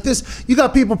on, like this, you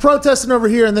got people protesting over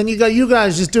here and then you got you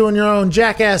guys just doing your own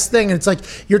jackass thing. And it's like,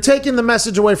 you're taking the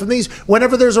message away from these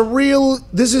whenever there's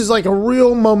this is like a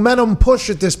real momentum push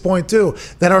at this point too,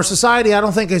 that our society, I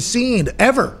don't think has seen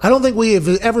ever. I don't think we have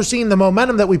ever seen the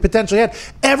momentum that we potentially had.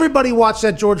 Everybody watched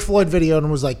that George Floyd video and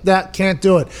was like, that can't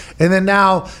do it. And then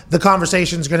now the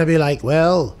conversation's going to be like,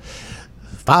 well,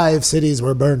 5 cities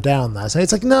were burnt down last night.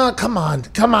 It's like, no, come on.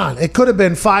 It could have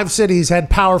been 5 cities had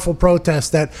powerful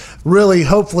protests that really,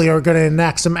 hopefully, are going to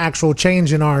enact some actual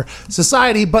change in our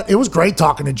society. But it was great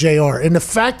talking to JR. And the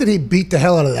fact that he beat the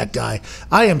hell out of that guy,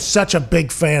 I am such a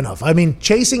big fan of. I mean,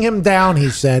 chasing him down, he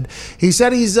said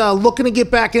he's looking to get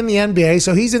back in the NBA,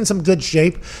 so he's in some good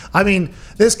shape. I mean,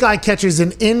 this guy catches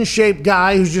an in-shape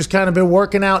guy who's just kind of been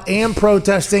working out and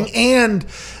protesting, and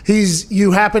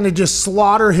you happen to just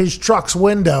slaughter his truck's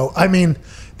window. I mean,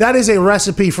 that is a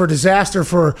recipe for disaster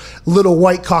for little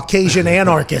white Caucasian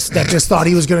anarchist that just thought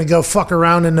he was going to go fuck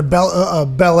around in the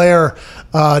Bel Air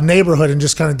neighborhood and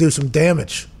just kind of do some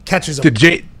damage. Catches him.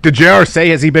 Did JR say,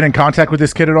 has he been in contact with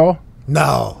this kid at all?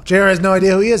 No, JR has no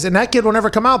idea who he is, and that kid will never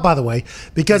come out, by the way,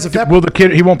 because if that will the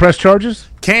kid, he won't press charges?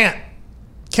 Can't.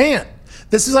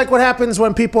 This is like what happens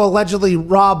when people allegedly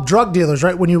rob drug dealers,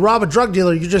 right? When you rob a drug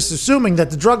dealer, you're just assuming that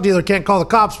the drug dealer can't call the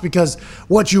cops because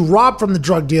what you robbed from the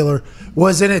drug dealer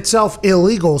was in itself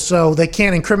illegal, so they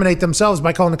can't incriminate themselves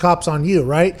by calling the cops on you,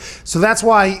 right? So that's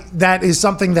why that is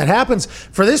something that happens.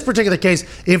 For this particular case,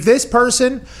 if this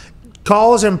person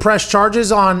calls and press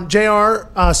charges on J.R.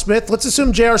 Smith, let's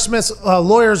assume J.R. Smith's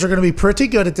lawyers are going to be pretty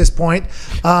good at this point.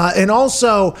 And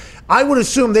also, I would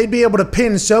assume they'd be able to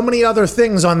pin so many other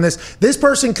things on this. This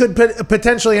person could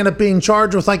potentially end up being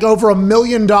charged with like over $1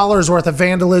 million worth of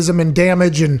vandalism and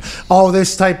damage and all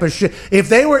this type of shit. If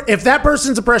that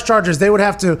person's to press charges, they would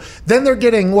have to, then they're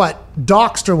getting what?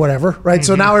 Doxed or whatever, right? Mm-hmm.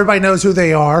 So now everybody knows who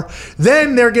they are.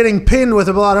 Then they're getting pinned with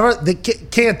a lot of, they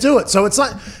can't do it. So it's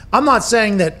like, I'm not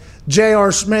saying that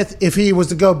J.R. Smith, if he was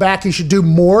to go back, he should do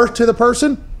more to the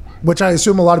person, which I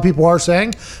assume a lot of people are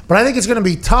saying. But I think it's going to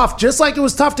be tough, just like it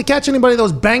was tough to catch anybody that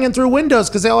was banging through windows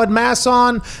because they all had masks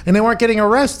on and they weren't getting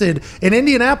arrested. In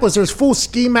Indianapolis, there's full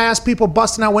ski mask people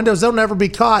busting out windows. They'll never be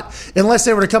caught unless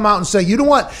they were to come out and say, you know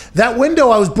what, that window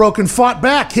I was broken, fought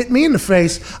back, hit me in the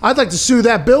face. I'd like to sue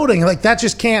that building. Like, that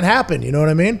just can't happen. You know what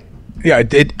I mean? Yeah,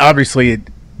 it obviously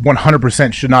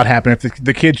 100% should not happen. If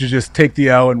the kid should just take the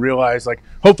L and realize, like,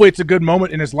 hopefully it's a good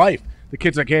moment in his life. The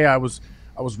kid's like, hey, I was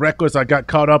reckless. I got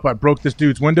caught up. I broke this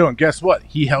dude's window, and guess what?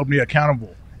 He held me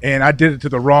accountable, and I did it to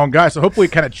the wrong guy. So hopefully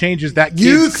it kind of changes that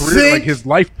kid's career, like his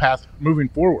life path moving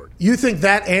forward. You think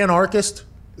that anarchist,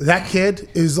 that kid,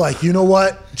 is like, you know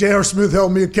what? J.R. Smith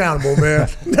held me accountable, man.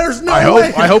 There's no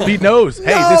way. I hope he knows. Hey,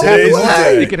 this happened once.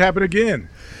 It could happen again.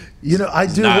 You know, I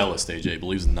do. Nihilist, AJ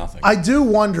believes in nothing. I do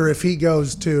wonder if he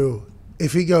goes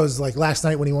like last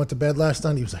night when he went to bed last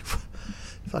night, he was like,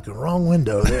 fucking wrong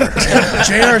window there.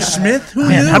 J.R. Smith? Who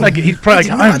Man, knew? he's probably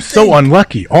like, I'm so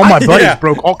unlucky. All my buddies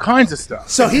broke all kinds of stuff.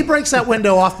 So he breaks that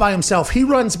window off by himself. He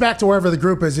runs back to wherever the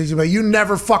group is. He's like, you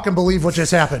never fucking believe what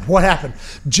just happened. What happened?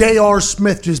 J.R.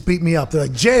 Smith just beat me up. They're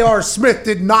like, J.R. Smith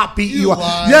did not beat you up.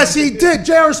 Yes, he did.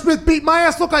 J.R. Smith beat my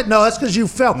ass. Look, no, that's because you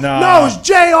fell. No, it's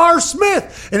J.R.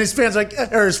 Smith. And his fans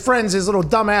or his friends, his little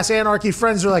dumbass anarchy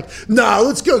friends are like, no,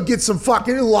 let's go get some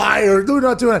fucking liar. We're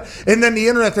not doing it. And then the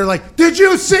internet, they're like, did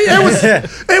you see?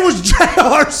 It was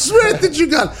J.R. Smith that you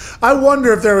got. I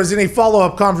wonder if there was any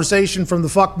follow-up conversation from the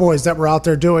fuckboys that were out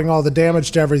there doing all the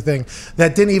damage to everything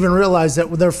that didn't even realize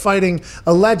that they're fighting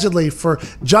allegedly for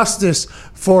justice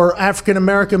for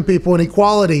African-American people and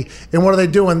equality. And what are they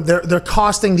doing? They're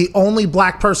costing the only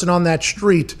black person on that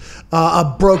street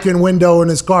a broken window in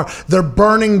his car. They're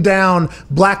burning down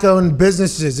black-owned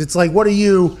businesses. It's like,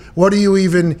 you don't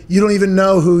even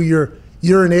know who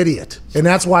you're an idiot. And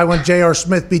that's why when J.R.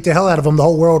 Smith beat the hell out of him, the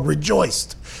whole world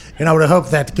rejoiced. And I would hope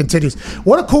that continues.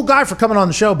 What a cool guy for coming on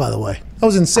the show, by the way. That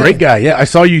was insane. Great guy, yeah. I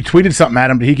saw you tweeted something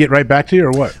at him. Did he get right back to you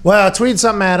or what? Well, I tweeted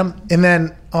something at him, and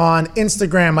then on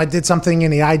Instagram, I did something in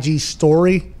the IG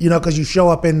story, because you show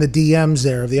up in the DMs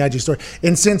there of the IG story.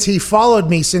 And since he followed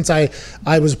me, since I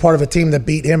was part of a team that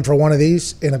beat him for one of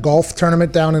these in a golf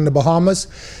tournament down in the Bahamas,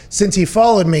 since he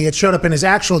followed me, it showed up in his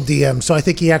actual DM. So I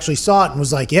think he actually saw it and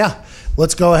was like, yeah,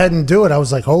 let's go ahead and do it. I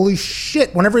was like, holy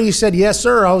shit. Whenever he said yes,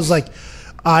 sir, I was like,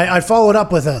 I followed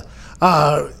up with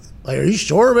are you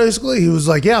sure, basically? He was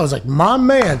like, yeah. I was like, my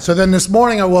man. So then this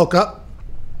morning I woke up.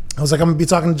 I was like, I'm going to be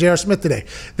talking to J.R. Smith today.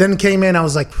 Then came in. I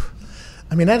was like,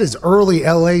 that is early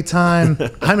LA time.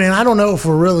 I don't know if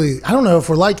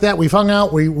we're like that. We've hung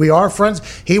out. We are friends.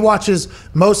 He watches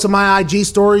most of my IG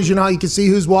stories. You can see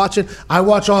who's watching. I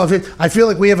watch all of it. I feel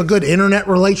like we have a good internet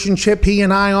relationship, he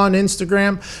and I, on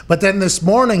Instagram. But then this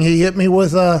morning he hit me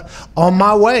with, on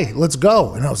my way, let's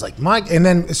go. And I was like, Mike. And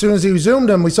then as soon as he zoomed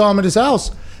him, we saw him at his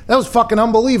house. That was fucking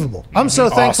unbelievable. I'm so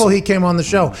thankful he came on the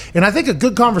show. And I think a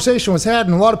good conversation was had,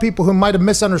 and a lot of people who might have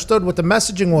misunderstood what the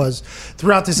messaging was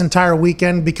throughout this entire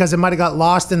weekend because it might have got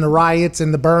lost in the riots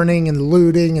and the burning and the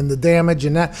looting and the damage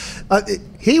and that.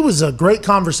 He was a great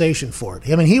conversation for it.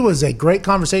 He was a great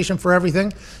conversation for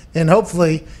everything. And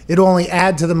hopefully it'll only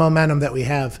add to the momentum that we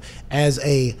have as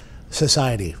a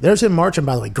society. There's him marching,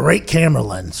 by the way. Great camera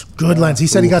lens. Good lens. He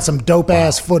said he got some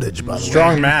dope-ass footage, by the way.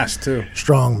 Strong mask, too.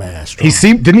 Strong mask.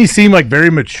 Didn't he seem like very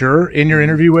mature in your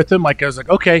interview with him? Like, I was like,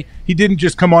 okay, he didn't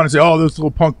just come on and say, oh, this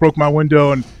little punk broke my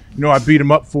window and, I beat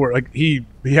him up for it. Like, he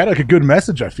had like a good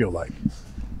message, I feel like.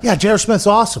 Yeah, J.R. Smith's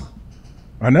awesome.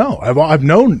 I know. I've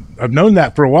known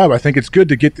that for a while. But I think it's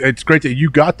good it's great that you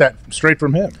got that straight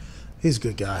from him. He's a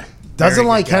good guy. Doesn't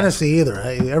like Hennessy either.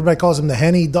 Everybody calls him the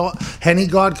Henny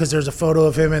God because there's a photo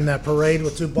of him in that parade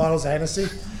with 2 bottles of Hennessy.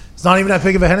 He's not even that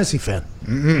big of a Hennessy fan.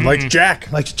 Like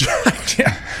Jack. Likes Jack.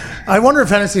 Yeah. I wonder if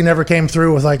Hennessy never came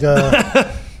through with like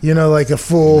a like a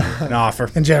full An offer.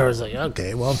 And Jared was like,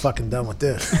 okay, well, I'm fucking done with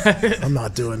this. I'm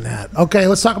not doing that. Okay,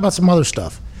 let's talk about some other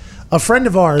stuff. A friend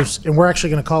of ours, and we're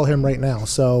actually going to call him right now,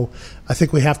 so I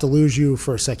think we have to lose you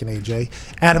for a second, AJ.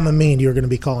 Adam Amin, you're going to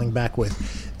be calling back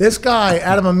with. This guy,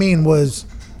 Adam Amin, was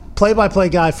play-by-play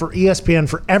guy for ESPN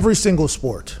for every single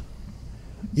sport.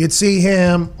 You'd see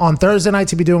him on Thursday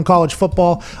nights, he'd be doing college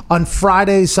football. On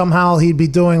Fridays, somehow he'd be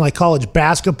doing like college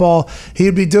basketball.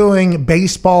 He'd be doing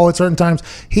baseball at certain times.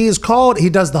 He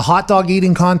does the hot dog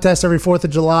eating contest every 4th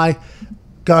of July.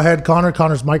 Go ahead, Connor.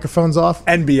 Connor's microphone's off.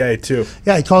 NBA, too.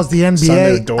 Yeah, he calls the NBA.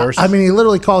 Sunday doors. I mean, he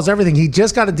literally calls everything. He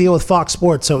just got a deal with Fox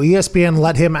Sports, so ESPN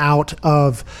let him out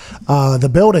of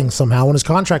the building somehow when his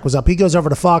contract was up. He goes over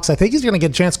to Fox. I think he's going to get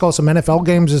a chance to call some NFL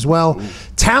games as well. Ooh.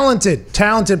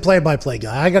 Talented play-by-play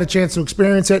guy. I got a chance to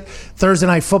experience it. Thursday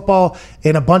Night Football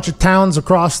in a bunch of towns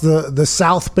across the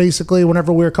South, basically,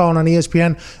 whenever we were calling on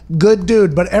ESPN. Good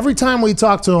dude, but every time we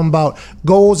talk to him about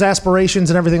goals,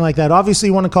 aspirations, and everything like that, obviously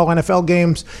you want to call NFL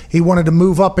games. He wanted to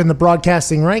move up in the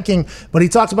broadcasting ranking, but he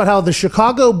talked about how the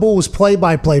Chicago Bulls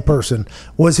play-by-play person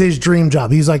was his dream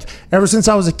job. He's like, ever since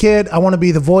I was a kid, I want to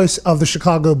be the voice of the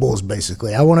Chicago Bulls,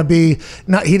 basically. I want to be,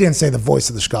 he didn't say the voice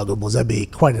of the Chicago Bulls. That'd be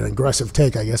quite an aggressive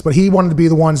take, I guess, but he wanted to be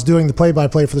the ones doing the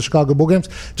play-by-play for the Chicago Bull games.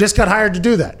 Just got hired to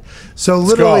do that. So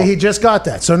literally, he just got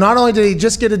that. So not only did he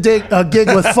just get a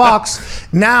gig with Fox,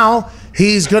 now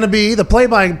he's going to be the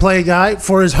play-by-play guy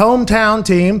for his hometown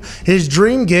team, his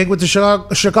dream gig with the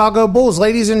Chicago Bulls.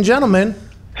 Ladies and gentlemen,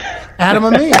 Adam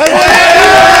Amin. Oh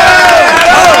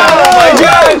my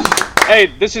gosh!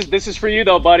 Hey, this is for you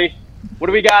though, buddy. What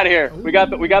do we got here? We got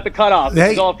the cutoff.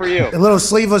 This is all for you. A little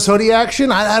sleeveless hoodie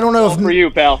action. I don't know all for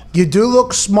you, pal. You do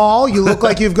look small. You look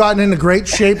like you've gotten into great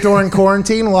shape during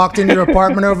quarantine, locked into your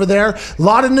apartment over there. A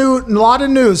lot of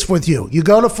news with you. You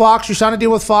go to Fox. You sign a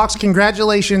deal with Fox.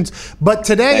 Congratulations. But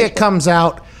today it comes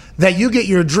out that you get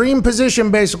your dream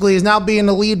position basically is now being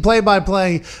the lead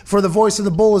play-by-play for the voice of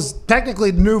the Bulls.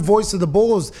 Technically, the new voice of the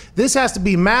Bulls. This has to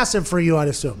be massive for you, I'd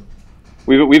assume.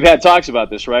 We've had talks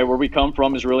about this, right? Where we come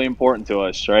from is really important to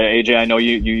us, right? AJ, I know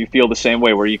you feel the same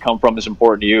way. Where you come from is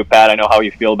important to you. Pat, I know how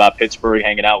you feel about Pittsburgh,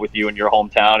 hanging out with you in your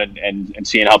hometown and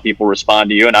seeing how people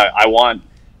respond to you. And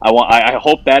I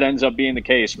hope that ends up being the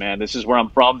case, man. This is where I'm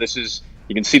from.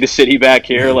 You can see the city back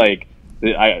here. Like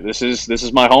this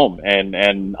is my home,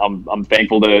 and I'm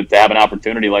thankful to have an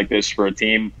opportunity like this for a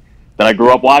team that I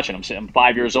grew up watching. I'm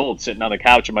 5 years old, sitting on the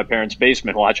couch in my parents'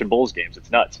 basement watching Bulls games. It's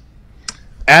nuts.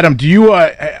 Adam, do you?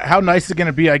 How nice is it going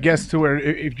to be? I guess to where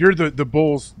if you're the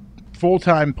Bulls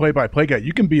full-time play-by-play guy,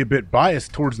 you can be a bit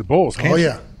biased towards the Bulls. Can't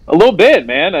you? A little bit,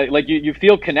 man. Like you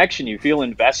feel connection, you feel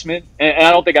investment, and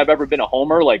I don't think I've ever been a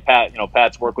homer. Like Pat,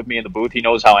 Pat's worked with me in the booth. He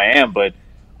knows how I am, but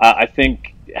I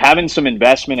think having some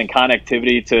investment and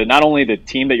connectivity to not only the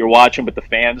team that you're watching, but the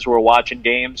fans who are watching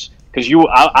games. Because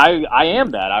I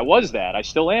am that. I was that. I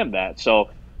still am that.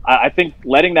 So I think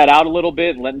letting that out a little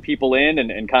bit and letting people in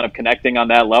and kind of connecting on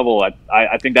that level,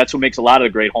 I think that's what makes a lot of the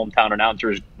great hometown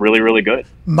announcers really, really good.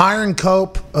 Myron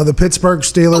Cope of the Pittsburgh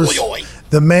Steelers,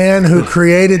 the man who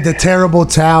created the terrible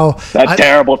towel. That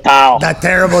terrible towel,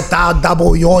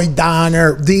 double yoy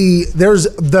diner. There's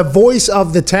the voice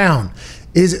of the town.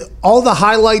 Is all the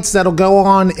highlights that'll go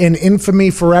on in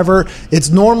infamy forever. It's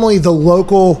normally the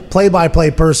local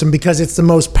play-by-play person because it's the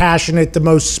most passionate, the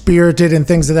most spirited, and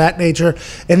things of that nature.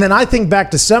 And then I think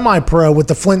back to semi-pro with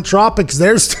the Flint Tropics.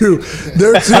 There's two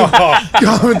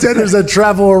commentators that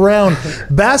travel around.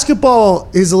 Basketball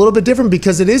is a little bit different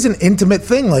because it is an intimate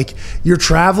thing. Like, you're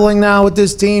traveling now with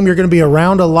this team. You're going to be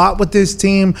around a lot with this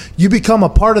team. You become a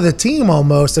part of the team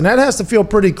almost, and that has to feel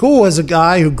pretty cool as a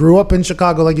guy who grew up in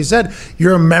Chicago. Like you said,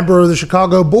 you're a member of the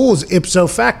Chicago Bulls ipso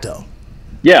facto.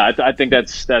 Yeah, I think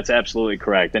that's absolutely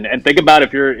correct. And think about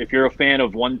if you're a fan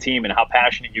of one team and how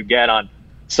passionate you get on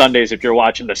Sundays. If you're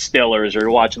watching the Steelers or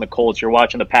you're watching the Colts, you're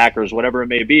watching the Packers, whatever it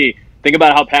may be. Think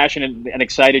about how passionate and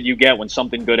excited you get when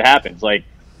something good happens. Like,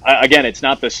 again, it's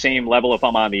not the same level if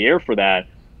I'm on the air for that.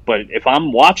 But if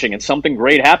I'm watching and something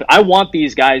great happens, I want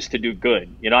these guys to do good.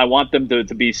 I want them to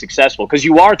be successful because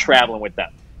you are traveling with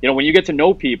them. When you get to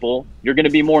know people, you're going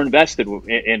to be more invested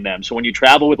in them. So when you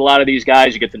travel with a lot of these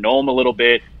guys, you get to know them a little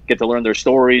bit, get to learn their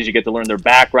stories, you get to learn their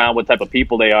background, what type of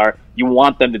people they are. You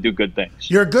want them to do good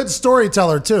things. You're a good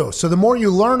storyteller, too. So the more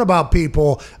you learn about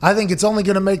people, I think it's only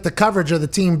going to make the coverage of the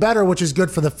team better, which is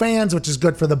good for the fans, which is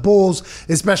good for the Bulls,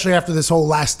 especially after this whole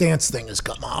Last Dance thing has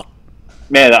come out.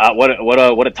 Man,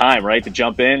 what a time, right, to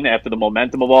jump in after the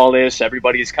momentum of all this.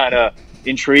 Everybody's kind of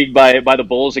intrigued by the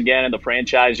Bulls again and the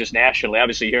franchise just nationally.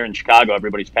 Obviously here in Chicago,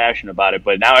 everybody's passionate about it,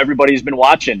 but now everybody's been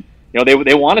watching.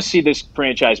 They want to see this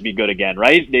franchise be good again,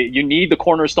 right? You need the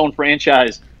cornerstone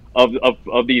franchise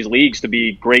of these leagues to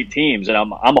be great teams. And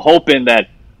I'm hoping that,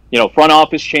 front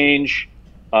office change,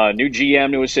 new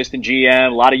GM, new assistant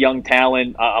GM, a lot of young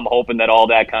talent. I'm hoping that all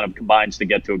that kind of combines to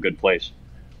get to a good place.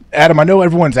 Adam, I know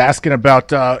everyone's asking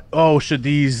about, should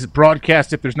these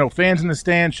broadcasts, if there's no fans in the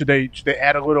stands, should they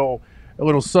add a little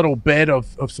subtle bed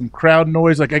of some crowd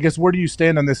noise? Like, I guess, where do you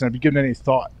stand on this, and have you given any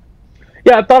thought?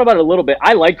 Yeah, I've thought about it a little bit.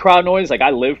 I like crowd noise. Like, I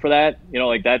live for that.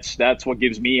 That's what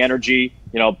gives me energy.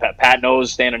 Pat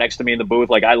knows, standing next to me in the booth.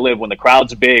 Like, I live when the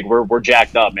crowd's big. We're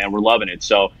jacked up, man. We're loving it.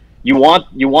 So you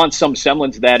want some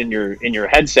semblance of that in your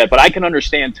headset. But I can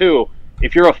understand too,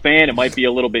 if you're a fan, it might be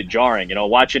a little bit jarring.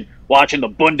 Watching the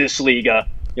Bundesliga,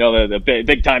 the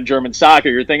big time German soccer.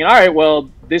 You're thinking, all right, well,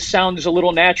 this sounds a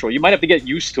little natural. You might have to get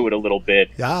used to it a little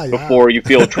bit before you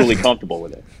feel truly comfortable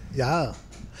with it. Yeah.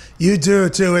 You do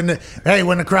too, and hey,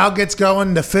 when the crowd gets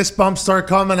going, the fist bumps start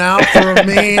coming out for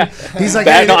Amin. He's like,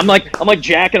 hey, I'm like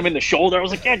jacking him in the shoulder. I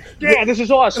was like, yeah, this is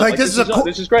awesome. Like this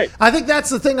is great. I think that's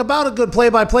the thing about a good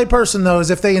play-by-play person, though, is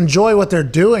if they enjoy what they're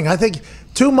doing. I think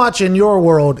too much in your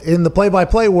world, in the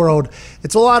play-by-play world,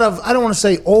 it's a lot of, I don't want to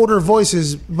say older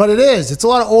voices, but it is. It's a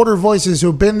lot of older voices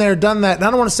who've been there, done that. And I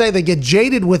don't want to say they get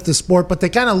jaded with the sport, but they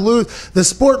kind of lose. The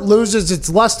sport loses its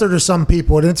luster to some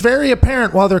people, and it's very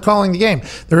apparent while they're calling the game.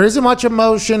 There isn't much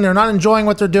emotion. They're not enjoying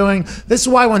what they're doing. This is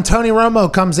why when Tony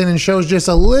Romo comes in and shows just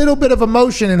a little bit of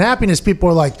emotion and happiness, people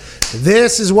are like,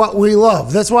 this is what we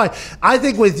love. That's why I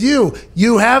think with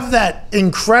you have that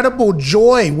incredible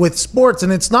joy with sports,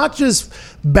 and it's not just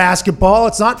basketball,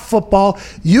 it's not football.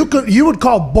 You would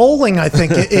call bowling, I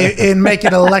think, and make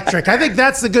it electric. I think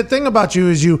that's the good thing about you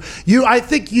is I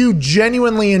think you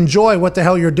genuinely enjoy what the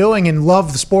hell you're doing and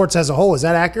love the sports as a whole. Is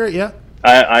that accurate? Yeah.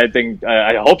 I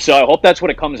hope so. I hope that's what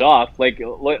it comes off. Like,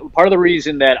 part of the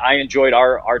reason that I enjoyed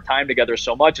our time together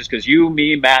so much is because you,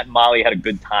 me, Matt, and Molly had a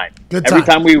good time. Every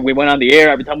time we went on the air,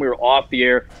 every time we were off the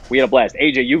air, we had a blast.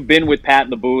 AJ, you've been with Pat in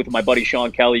the booth, my buddy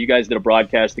Sean Kelly. You guys did a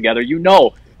broadcast together. You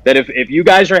know that if you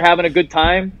guys are having a good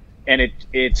time and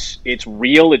it's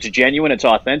real, it's genuine, it's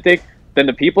authentic, then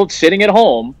the people sitting at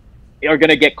home are going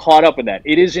to get caught up in that.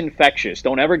 It is infectious.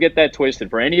 Don't ever get that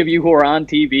twisted. For any of you who are on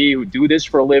TV, who do this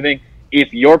for a living,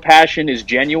 if your passion is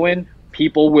genuine,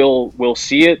 people will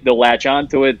see it. They'll latch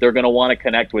onto it. They're going to want to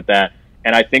connect with that.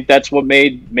 And I think that's what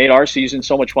made our season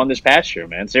so much fun this past year,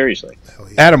 man. Seriously.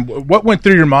 Adam, what went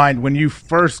through your mind when you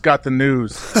first got the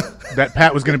news that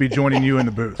Pat was going to be joining you in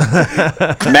the booth?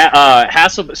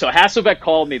 Hasselbeck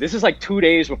called me. This is like 2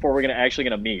 days before we're actually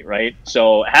going to meet, right?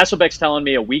 So Hasselbeck's telling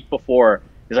me a week before,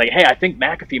 he's like, hey, I think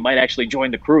McAfee might actually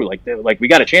join the crew. Like we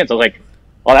got a chance. I was like,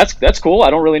 oh, that's cool. I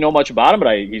don't really know much about him,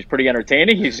 but he's pretty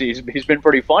entertaining. He's been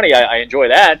pretty funny. I enjoy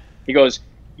that. He goes,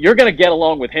 you're going to get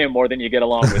along with him more than you get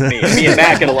along with me. And me and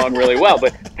Matt get along really well,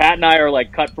 but Pat and I are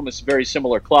like cut from a very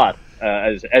similar cloth,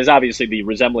 as obviously the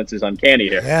resemblance is uncanny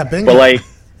here. Yeah, bingo. But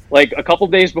like a couple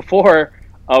days before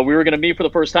we were going to meet for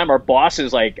the first time, our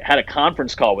bosses had a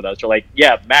conference call with us. They're like,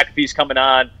 yeah, McAfee's coming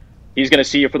on. He's going to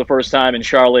see you for the first time in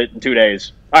Charlotte in 2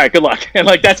 days. All right, good luck. And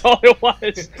that's all it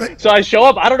was. So I show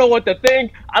up. I don't know what to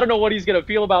think. I don't know what he's going to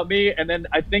feel about me. And then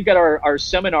I think at our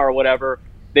seminar or whatever,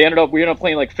 we ended up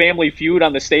playing like Family Feud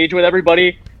on the stage with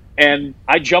everybody. And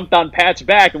I jumped on Pat's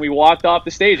back and we walked off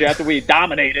the stage after we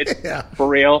dominated for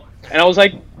real. And I was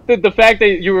like, the fact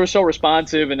that you were so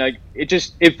responsive and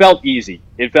it felt easy.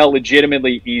 It felt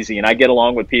legitimately easy. And I get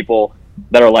along with people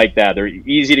that are like that. They're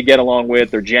easy to get along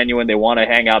with. They're genuine. They want to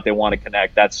hang out. They want to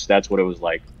connect. That's what it was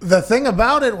like. The thing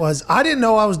about it was I didn't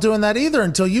know I was doing that either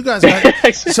until you guys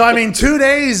got So, I mean, 2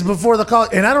 days before the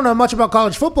college, and I don't know much about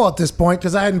college football at this point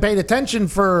because I hadn't paid attention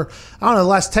for, I don't know, the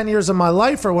last 10 years of my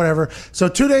life or whatever. So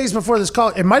 2 days before this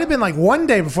college, it might have been like 1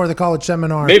 day before the college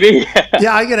seminar. Maybe.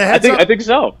 Yeah, I get a heads up. I think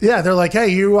so. Yeah, they're like, hey,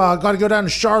 you got to go down to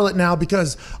Charlotte now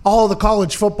because all the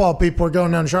college football people are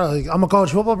going down to Charlotte. Like, I'm a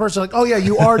college football person. Like, oh, yeah,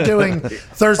 you are doing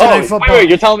Thursday night football. Wait,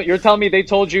 you're telling me they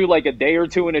told you like a day or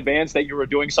two in advance that you were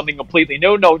doing something completely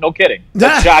new? No kidding.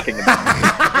 That's shocking.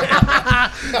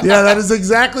 Yeah, that is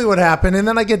exactly what happened. And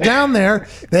then I get down there.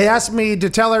 They asked me to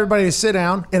tell everybody to sit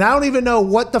down, and I don't even know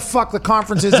what the fuck the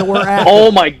conference is that we're at.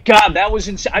 Oh my God, that was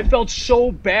insane. I felt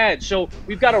so bad. So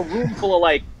we've got a room full of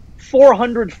like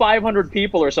 400, 500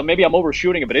 people or so. Maybe I'm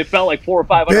overshooting it, but it felt like 400 or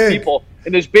 500 people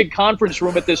in this big conference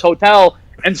room at this hotel.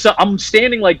 And so I'm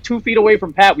standing like 2 feet away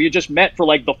from Pat. We had just met for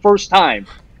like the first time.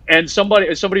 And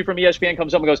somebody from ESPN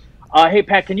comes up and goes, hey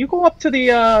Pat, can you go up to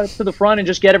the front and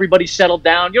just get everybody settled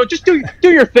down? Just do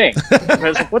your thing. And I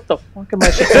was like, what the fuck am I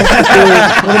supposed to do?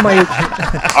 What am I?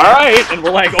 All right, and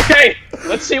we're like, okay,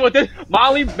 let's see what this.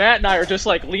 Molly, Matt, and I are just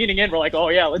like leaning in. We're like, oh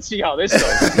yeah, let's see how this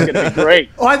goes. This is gonna be great.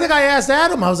 Oh, I think I asked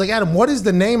Adam. I was like, Adam, what is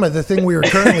the name of the thing we were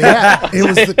currently at? It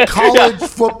was the college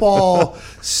football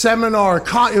seminar.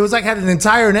 It was like had an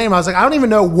entire name. I was like, I don't even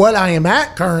know what I am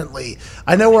at currently.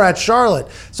 I know we're at Charlotte.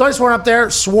 So I just went up there,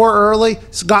 swore early,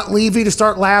 got Levy to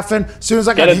start laughing. As soon as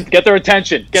I get their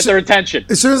attention. Get their attention.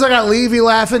 As soon as I got Levy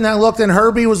laughing, I looked and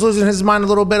Herbie was losing his mind a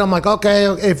little bit. I'm like, okay,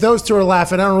 if those two are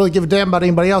laughing, I don't really give a damn about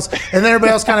anybody else. And then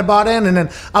everybody else kind of bought in. And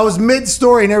then I was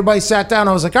mid-story and everybody sat down.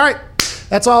 I was like, all right.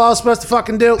 That's all I was supposed to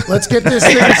fucking do. Let's get this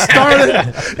thing started.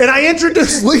 And I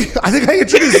introduced Lee. I think I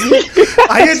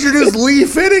introduced Lee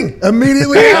Fitting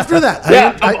immediately after that.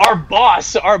 Yeah, our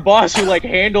boss who like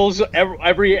handles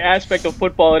every aspect of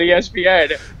football at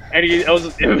ESPN.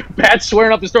 And Pat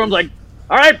swearing up the storm. Was like,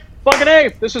 all right, fucking A,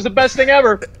 this was the best thing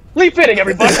ever. Lee Fitting,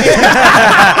 everybody. It's like,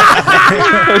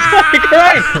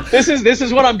 right, this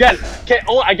is what I'm getting.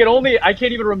 I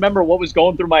can't even remember what was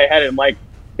going through my head. And like,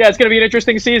 yeah, it's going to be an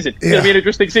interesting season. It's going to be an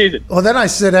interesting season. Well, then I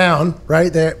sit down,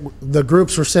 right? The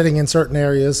groups were sitting in certain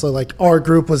areas. So, like, our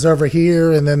group was over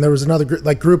here, and then there was another group.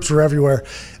 Like, groups were everywhere.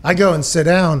 I go and sit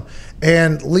down,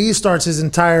 and Lee starts his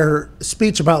entire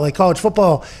speech about, like, college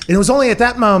football. And it was only at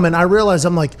that moment I realized,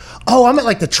 I'm like, oh, I'm at,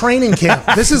 like, the training camp.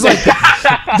 This is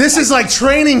like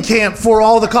training camp for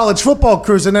all the college football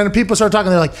crews. And then people start talking.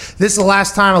 They're like, this is the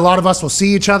last time a lot of us will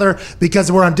see each other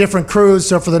because we're on different crews.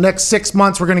 So for the next 6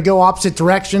 months, we're going to go opposite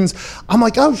directions. I'm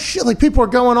like, oh shit! Like people are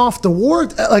going off the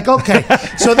ward. Like, okay,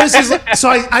 so this is so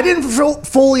I didn't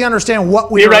fully understand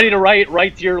what we. You're ready to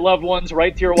write to your loved ones,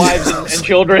 write to your wives and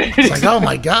children. It's like, oh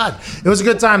my god, it was a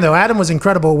good time though. Adam was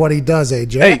incredible at what he does.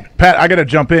 AJ. Hey Pat, I got to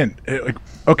jump in.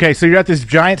 Okay, so you're at this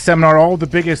giant seminar. All the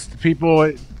biggest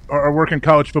people are working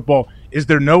college football. Is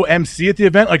there no MC at the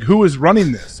event? Like, who is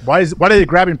running this? Why are they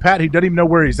grabbing Pat? He doesn't even know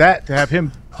where he's at to have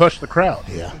him push the crowd.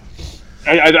 Yeah.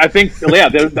 I think,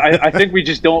 yeah, I think we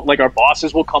just don't, like, our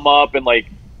bosses will come up and, like,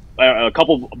 a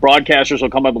couple broadcasters will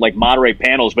come up and, like, moderate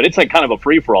panels, but it's, like, kind of a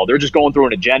free-for-all. They're just going through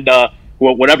an agenda,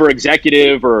 whatever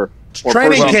executive or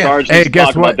person in charge needs to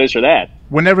talk about this or that.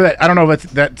 Whenever I don't know if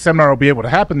that seminar will be able to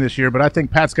happen this year, but I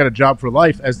think Pat's got a job for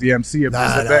life as the MC of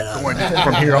this event going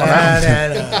from here on out.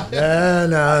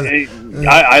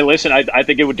 I listen, I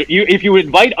think it would, if you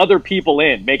invite other people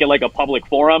in, make it like a public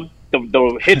forum,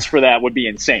 the hits for that would be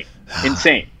insane.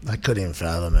 Insane. I couldn't even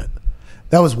fathom it.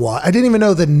 That was why. I didn't even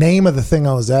know the name of the thing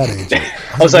I was at,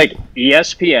 AJ. I was like,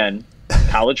 ESPN,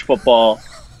 college football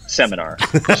seminar.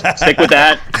 Just stick with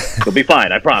that. You'll be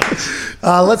fine, I promise.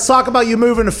 Let's talk about you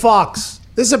moving to Fox.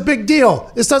 This is a big deal.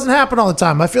 This doesn't happen all the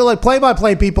time. I feel like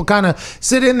play-by-play people kind of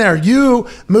sit in there. You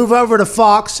move over to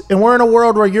Fox, and we're in a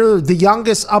world where you're the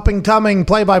youngest up-and-coming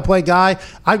play-by-play guy.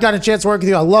 I've got a chance to work with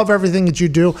you. I love everything that you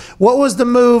do. What was the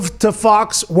move to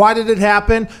Fox? Why did it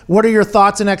happen? What are your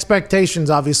thoughts and expectations,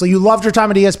 obviously? You loved your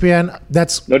time at ESPN.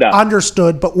 That's no doubt.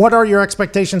 Understood. But what are your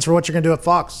expectations for what you're going to do at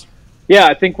Fox? Yeah,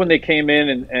 I think when they came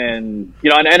in and you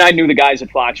know, and I knew the guys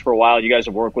at Fox for a while. You guys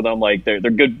have worked with them. Like they're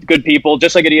good people.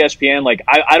 Just like at ESPN, like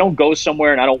I don't go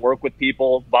somewhere and I don't work with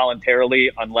people voluntarily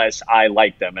unless I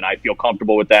like them and I feel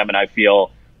comfortable with them and I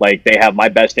feel like they have my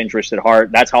best interest at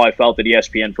heart. That's how I felt at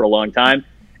ESPN for a long time.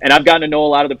 And I've gotten to know a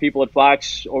lot of the people at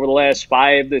Fox over the last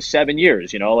 5 to 7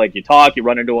 years. You know, like you talk, you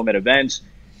run into them at events.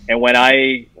 And when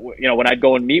I'd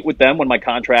go and meet with them, when my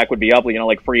contract would be up, you know,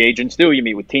 like free agents do, you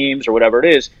meet with teams or whatever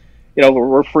it is. You know,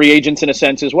 we're free agents in a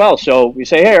sense as well. So we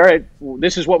say, hey, all right,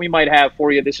 this is what we might have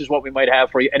for you. This is what we might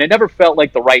have for you. And it never felt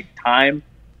like the right time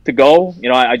to go. You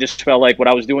know, I just felt like what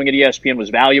I was doing at ESPN was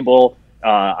valuable.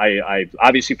 I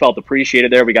obviously felt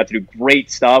appreciated there. We got to do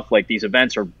great stuff. Like these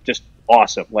events are just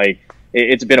awesome. Like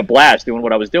it's been a blast doing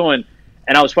what I was doing.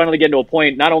 And I was finally getting to a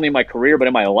point, not only in my career, but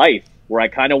in my life, where I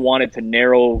kind of wanted to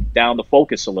narrow down the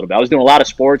focus a little bit. I was doing a lot of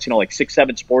sports, you know, like 6,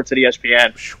 7 sports at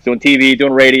ESPN, doing TV,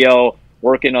 doing radio,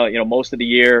 working, you know, most of the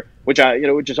year, which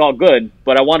is all good,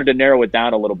 but I wanted to narrow it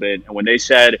down a little bit. And when they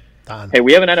said, hey,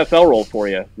 we have an NFL role for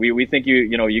you. We think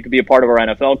you could be a part of our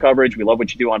NFL coverage. We love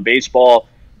what you do on baseball.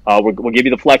 We'll give you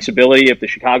the flexibility. If the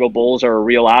Chicago Bulls are a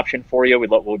real option for you,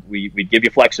 we'd give you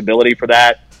flexibility for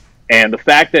that. And the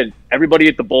fact that everybody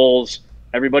at the Bulls,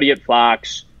 everybody at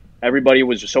Fox, everybody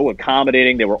was so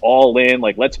accommodating. They were all in,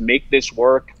 like, let's make this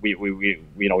work. We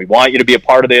want you to be a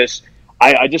part of this.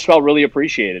 I just felt really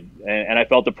appreciated, and I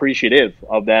felt appreciative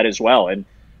of that as well. And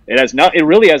it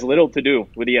really has little to do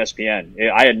with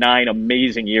ESPN. I had 9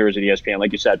 amazing years at ESPN.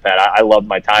 Like you said, Pat, I loved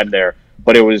my time there.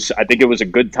 But I think it was a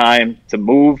good time to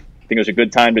move. I think it was a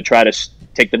good time to try to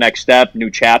take the next step, new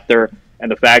chapter. And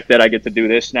the fact that I get to do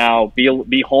this now,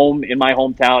 be home in my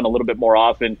hometown a little bit more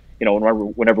often,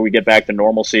 whenever we get back to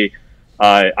normalcy,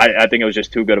 I think it was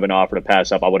just too good of an offer to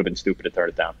pass up. I would have been stupid to turn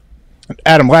it down.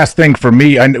 Adam, last thing for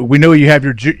me, we know you have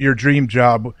your dream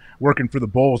job working for the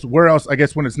Bulls. Where else, I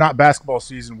guess when it's not basketball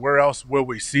season, where else will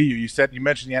we see you? You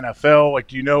mentioned the NFL. Like,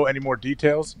 do you know any more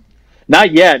details?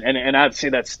 Not yet, and I'd say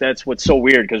that's what's so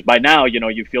weird, because by now,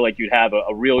 you feel like you'd have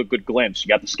a real good glimpse. You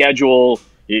got the schedule.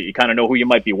 You kind of know who you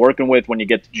might be working with when you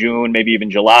get to June, maybe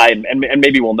even July, and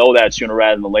maybe we'll know that sooner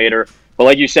rather than later. But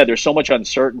like you said, there's so much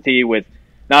uncertainty with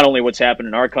not only what's happened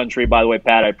in our country. By the way,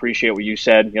 Pat, I appreciate what you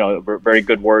said. Very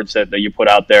good words that you put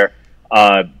out there.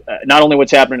 Not only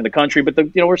what's happening in the country, but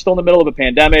we're still in the middle of a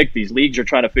pandemic. These leagues are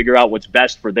trying to figure out what's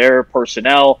best for their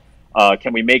personnel.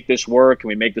 Can we make this work? Can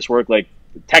we make this work like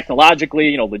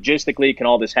technologically, logistically? Can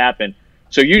all this happen?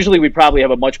 So usually we probably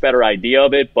have a much better idea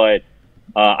of it, but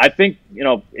I think,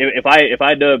 if I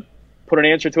had to put an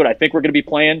answer to it, I think we're going to be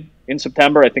playing in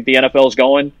September. I think the NFL is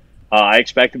going. I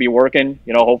expect to be working.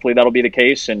 Hopefully that'll be the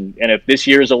case. And if this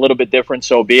year is a little bit different,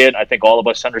 so be it. I think all of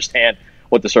us understand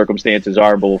what the circumstances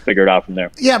are, but we'll figure it out from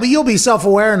there. Yeah, but you'll be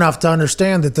self-aware enough to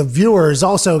understand that the viewer is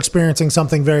also experiencing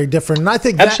something very different. And I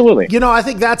think absolutely, I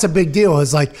think that's a big deal.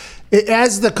 Is like,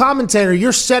 as the commentator,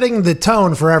 you're setting the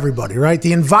tone for everybody, right?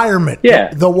 The environment,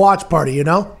 the watch party,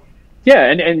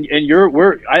 Yeah, and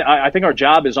I think our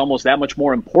job is almost that much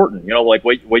more important. Like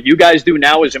what you guys do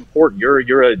now is important.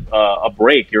 You're a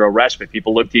break. You're a respite.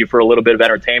 People look to you for a little bit of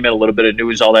entertainment, a little bit of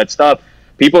news, all that stuff.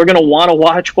 People are going to want to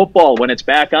watch football when it's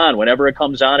back on, whenever it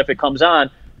comes on. If it comes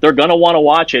on, they're going to want to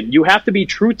watch it. You have to be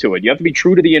true to it. You have to be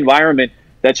true to the environment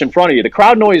that's in front of you. The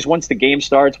crowd noise once the game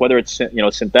starts, whether it's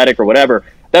synthetic or whatever,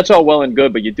 that's all well and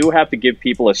good. But you do have to give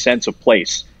people a sense of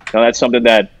place. Now, that's something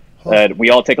that we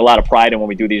all take a lot of pride in when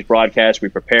we do these broadcasts. We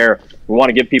prepare. We want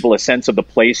to give people a sense of the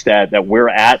place that we're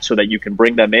at, so that you can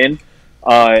bring them in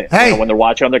when they're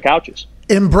watching on their couches.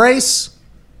 Embrace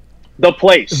the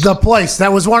place. The place.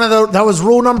 That was that was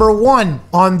rule number 1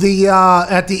 on the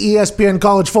at the ESPN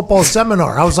college football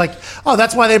seminar. I was like, oh,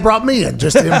 that's why they brought me in.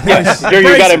 Just to embrace.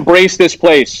 You got to embrace this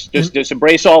place. Just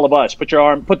embrace all of us. Put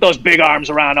those big arms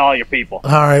around all your people.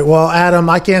 All right. Well, Adam,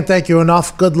 I can't thank you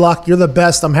enough. Good luck. You're the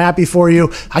best. I'm happy for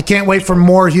you. I can't wait for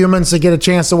more humans to get a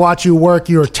chance to watch you work.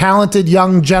 You're a talented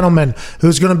young gentleman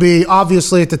who's going to be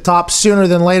obviously at the top sooner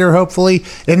than later, hopefully.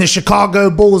 And the Chicago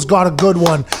Bulls got a good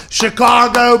one.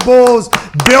 Chicago Bulls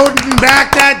building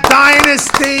back that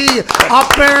dynasty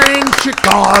up there in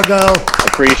Chicago.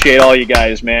 Appreciate all you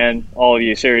guys, man. All of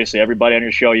you, seriously. Everybody on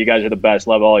your show, you guys are the best.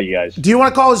 Love all you guys. Do you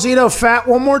want to call Zito fat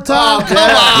one more time?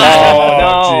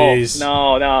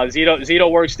 No. Zito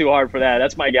works too hard for that.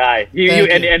 That's my guy.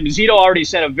 And Zito already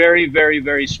sent a very, very,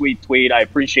 very sweet tweet. I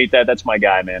appreciate that. That's my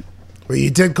guy, man. Well,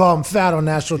 you did call him fat on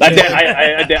national TV.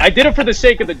 I did it for the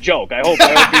sake of the joke. I hope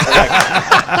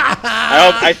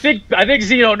I think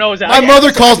Zito knows that. My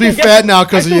mother calls me fat now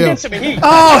because of you.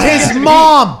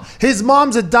 His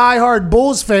mom's a diehard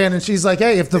Bulls fan, and she's like,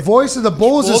 hey, if the voice of the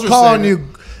Bulls is calling you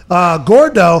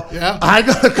Gordo, I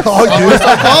gotta call you.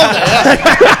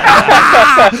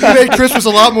 You made Christmas a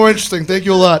lot more interesting. Thank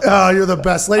you a lot. Oh, you're the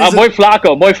best. Muy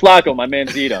Flaco, my man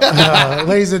Zito.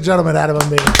 Ladies and gentlemen, Adam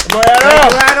Amin.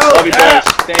 Love you, boys.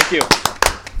 Thank you.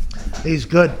 He's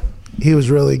good. He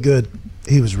was really good.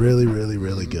 He was really, really,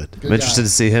 really good. I'm interested to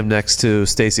see him next to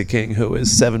Stacey King, who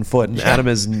is 7 foot, and Adam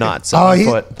is not 7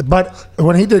 foot. But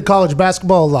when he did college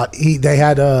basketball a lot, they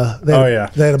had a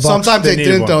box. Sometimes they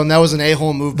didn't, though, and that was an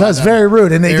a-hole move. That was very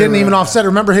rude, and they didn't even offset.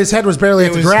 Remember, his head was barely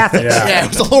at the graphics. Yeah, it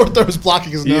was the lower third was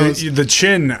blocking his nose. The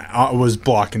chin was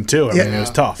blocking, too. I mean, it was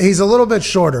tough. He's a little bit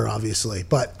shorter, obviously,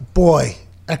 but boy,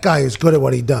 that guy is good at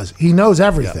what he does. He knows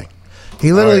everything.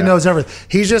 He literally knows everything.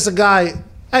 He's just a guy.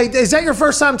 Hey, is that your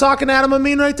first time talking to Adam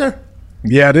Amin right there?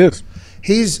 Yeah, it is.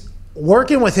 He's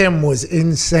working with him was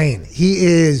insane.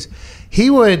 He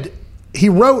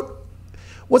wrote,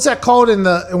 what's that called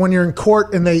when you're in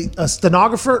court and a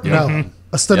stenographer? No,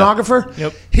 a stenographer.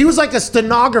 Yep. He was like a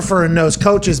stenographer in those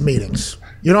coaches meetings.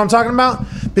 You know what I'm talking about?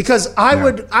 Because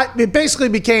it basically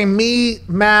became me,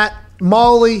 Matt,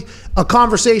 Molly, a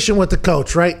conversation with the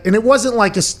coach, right? And it wasn't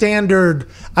like a standard,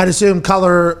 I'd assume,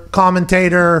 color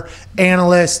commentator,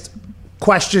 analyst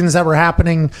questions that were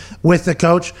happening with the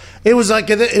coach. It was like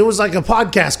a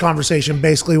podcast conversation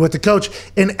basically with the coach.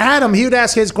 And Adam, he would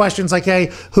ask his questions like,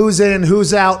 hey, who's in,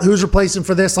 who's out, who's replacing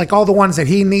for this, like all the ones that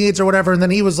he needs or whatever. And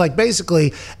then he was like,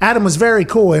 basically, Adam was very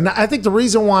cool. And I think the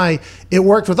reason why it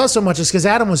worked with us so much is because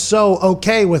Adam was so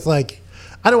okay with, like,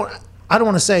 I don't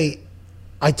want to say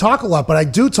I talk a lot, but I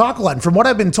do talk a lot. And from what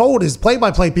I've been told is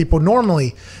play-by-play people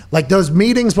normally, like those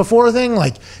meetings before thing,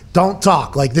 like don't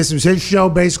talk. Like this was his show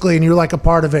basically, and you're like a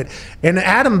part of it. And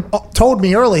Adam told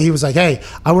me early, he was like, hey,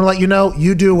 I want to let you know,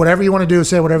 you do whatever you want to do,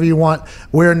 say whatever you want.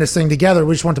 We're in this thing together.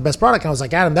 We just want the best product. And I was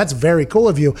like, Adam, that's very cool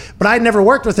of you. But I'd never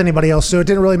worked with anybody else, so it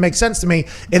didn't really make sense to me.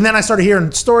 And then I started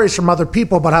hearing stories from other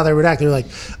people about how they would act. They're like,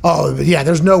 oh, yeah,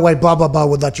 there's no way blah, blah, blah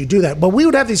would let you do that. But we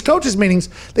would have these coaches meetings.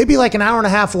 They'd be like an hour and a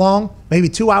half long, maybe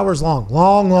 2 hours long,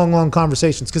 long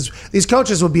conversations, because these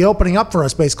coaches would be opening up for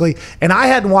us basically, and I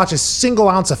hadn't watched a single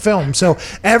ounce of film, so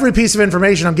every piece of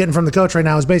information I'm getting from the coach right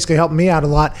now is basically helping me out a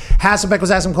lot. Hasselbeck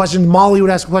was asking questions, Molly would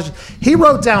ask questions. He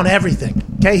wrote down everything,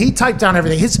 okay? He typed down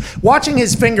everything. Watching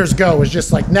his fingers go was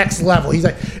just like next level. He's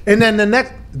like, and then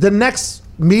the next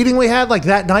meeting we had, like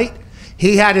that night,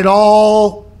 he had it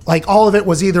all. Like all of it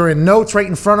was either in notes right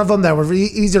in front of him that were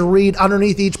easy to read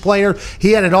underneath each player.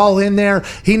 He had it all in there.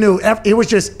 He knew it was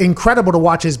just incredible to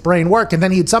watch his brain work. And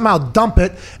then he'd somehow dump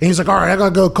it. And he's like, all right, I got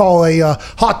to go call a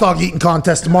hot dog eating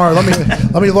contest tomorrow.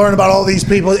 Let me learn about all these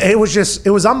people. It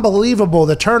was unbelievable,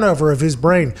 the turnover of his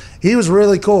brain. He was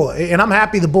really cool. And I'm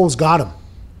happy the Bulls got him.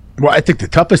 Well, I think the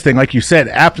toughest thing, like you said,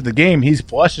 after the game, he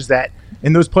flushes that.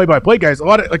 And those play-by-play guys, a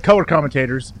lot of like color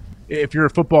commentators, if you're a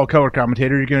football color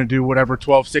commentator, you're going to do whatever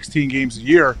 12, 16 games a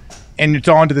year, and it's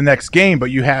on to the next game,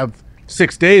 but you have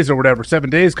 6 days or whatever, 7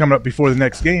 days coming up before the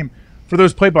next game. For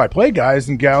those play-by-play guys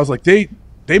and gals, like they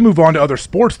move on to other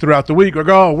sports throughout the week. Like,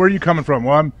 oh, where are you coming from?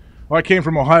 Well, I came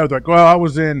from Ohio. They're like, well, I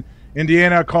was in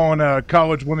Indiana calling a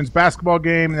college women's basketball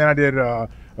game, and then I did a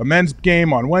men's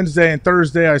game on Wednesday, and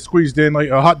Thursday I squeezed in like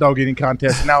a hot dog eating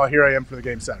contest, and now here I am for the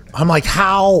game Saturday. I'm like,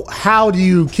 how do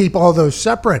you keep all those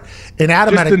separate? And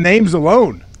Adam, just the names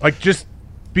alone, like just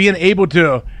being able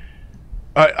to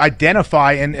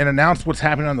identify and announce what's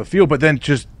happening on the field, but then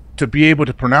just to be able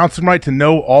to pronounce them right, to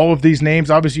know all of these names.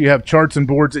 Obviously, you have charts and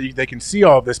boards that they can see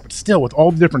all of this, but still, with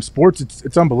all the different sports,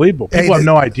 it's unbelievable. People have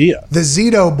no idea. The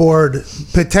Zito board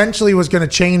potentially was going to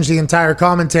change the entire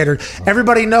commentator.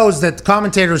 Everybody knows that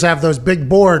commentators have those big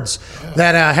boards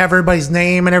that have everybody's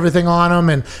name and everything on them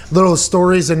and little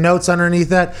stories and notes underneath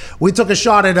that. We took a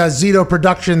shot at a Zito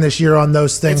production this year on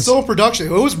those things. It's still a production.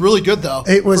 It was really good, though,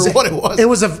 for what it was. It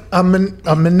was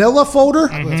a manila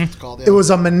folder. I believe that's what it's called, yeah. It was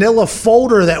a manila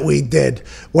folder that we did,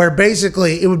 where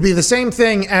basically it would be the same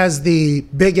thing as the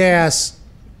big ass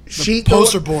sheet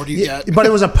poster board you get. But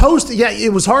it was a post. Yeah,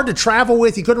 it was hard to travel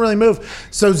with. You couldn't really move.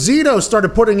 So Zito started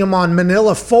putting them on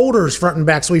manila folders front and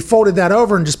back. So we folded that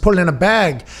over and just put it in a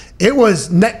bag. It was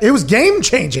game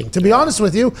changing, to be honest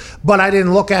with you. But I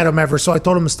didn't look at them ever, so I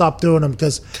told him to stop doing them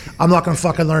because I'm not going to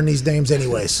fucking learn these names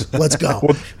anyways. Let's go.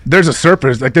 Well, there's a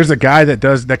surface, like there's a guy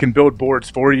that can build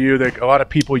boards for you. That a lot of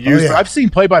people use. I've seen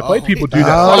play-by-play people do that.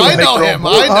 I know him.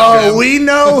 We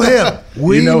know him.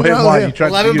 We know him. Why?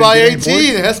 11 by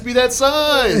 18. It has to be that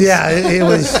size. Yeah, it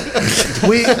was.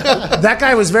 That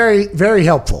guy was very, very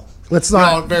helpful. Let's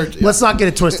not get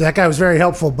it twisted. That guy was very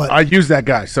helpful, but I use that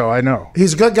guy, so I know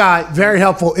he's a good guy. Very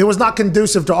helpful. It was not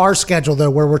conducive to our schedule though,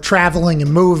 where we're traveling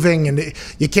and moving, and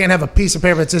you can't have a piece of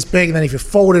paper that's this big, and then if you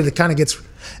fold it, it kind of gets.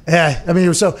 I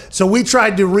mean, so we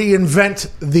tried to reinvent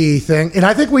the thing, and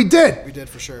I think we did. We did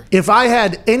for sure. If I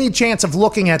had any chance of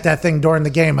looking at that thing during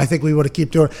the game, I think we would have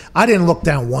kept doing it. I didn't look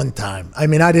down one time. I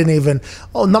mean, I didn't even.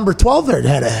 Oh, number 12 there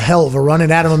had a hell of a run,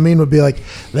 and Adam Amin would be like,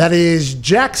 "That is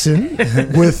Jackson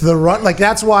with the run." Like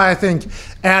that's why I think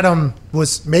Adam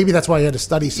was. Maybe that's why he had to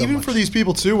study so much. Even for these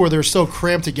people too, where they're so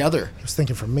cramped together. I was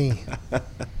thinking for me,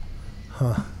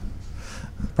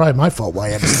 Probably my fault why I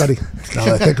had to study. Now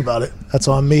that I think about it, that's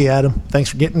on me, Adam.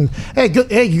 Thanks for getting. Hey,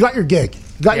 good. Hey, you got your gig.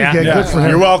 Your gig. Good for him.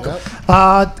 You're welcome.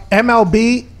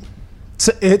 MLB.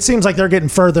 It seems like they're getting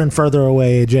further and further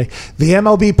away, AJ. The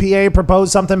MLBPA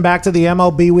proposed something back to the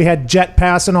MLB. We had Jet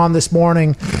Passan on this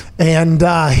morning, and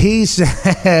he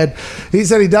said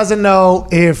he doesn't know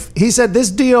if – he said this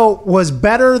deal was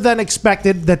better than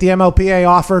expected that the MLBPA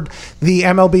offered the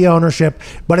MLB ownership,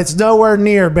 but it's nowhere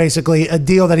near basically a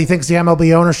deal that he thinks the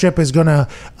MLB ownership is going to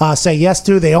say yes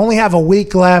to. They only have a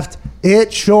week left.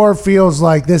 It sure feels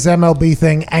like this MLB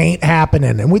thing ain't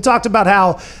happening. And we talked about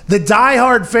how the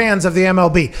diehard fans of the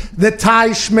MLB, the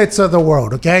Ty Schmitz of the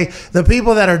world, okay? The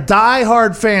people that are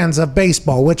diehard fans of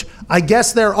baseball, which I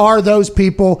guess there are those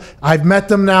people. I've met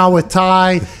them now with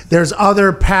Ty. There's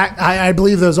other I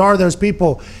believe those are those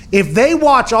people. If they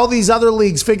watch all these other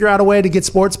leagues figure out a way to get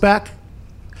sports back,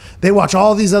 they watch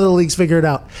all these other leagues figure it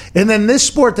out. And then this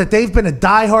sport that they've been a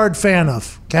diehard fan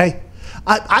of, okay?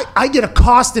 I get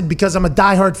accosted because I'm a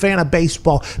diehard fan of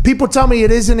baseball. People tell me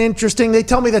it isn't interesting. They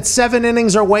tell me that 7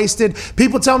 innings are wasted.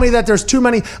 People tell me that there's too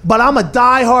many. But I'm a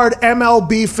diehard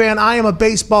MLB fan. I am a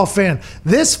baseball fan.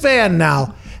 This fan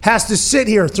now has to sit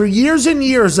here through years and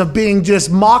years of being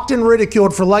just mocked and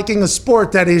ridiculed for liking a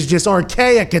sport that is just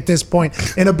archaic at this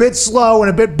point and a bit slow and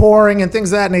a bit boring and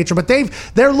things of that nature. But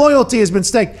their loyalty has been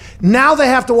staked. Now they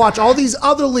have to watch all these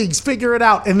other leagues figure it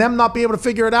out and them not be able to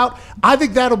figure it out. I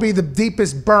think that'll be the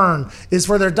deepest burn, is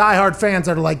for their diehard fans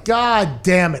that are like, God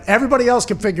damn it, everybody else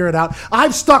can figure it out.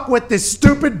 I've stuck with this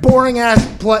stupid, boring ass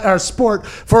sport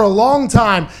for a long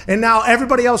time, and now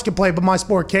everybody else can play, but my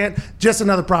sport can't. Just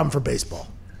another problem for baseball.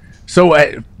 So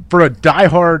for a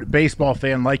diehard baseball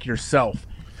fan like yourself,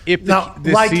 if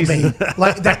season,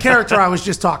 like that character I was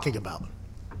just talking about.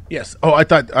 Yes. Oh,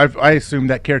 I assumed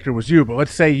that character was you, but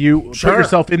let's say you put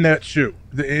yourself in those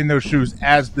shoes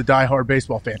as the diehard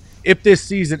baseball fan. If this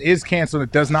season is canceled,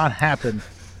 it does not happen,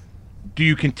 do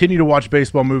you continue to watch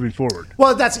baseball moving forward?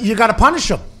 Well, you got to punish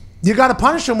them. You got to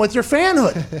punish them with your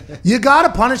fanhood. You got to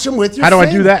punish them with your. How do I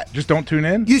do that? Just don't tune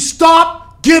in? You stop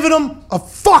giving them a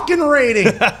fucking rating.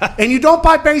 And you don't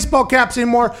buy baseball caps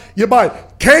anymore. You buy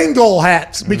Kangol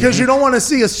hats because you don't want to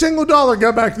see a single dollar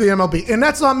go back to the MLB. And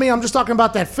that's not me. I'm just talking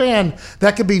about that fan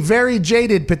that could be very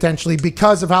jaded potentially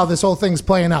because of how this whole thing's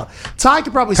playing out. Ty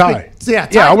could probably speak. Yeah,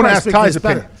 I want to ask Ty's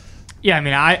opinion. Yeah, I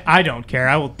mean, I don't care.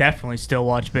 I will definitely still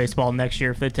watch baseball next year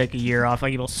if they take a year off.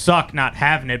 Like, it'll suck not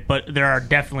having it, but there are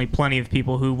definitely plenty of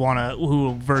people who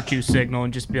will virtue signal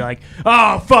and just be like,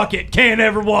 oh, fuck it, can't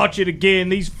ever watch it again,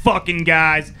 these fucking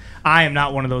guys. I am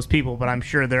not one of those people, but I'm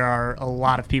sure there are a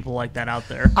lot of people like that out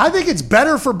there. I think it's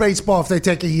better for baseball if they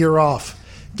take a year off.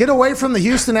 Get away from the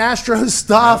Houston Astros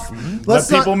stuff. Let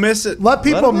people miss it. Let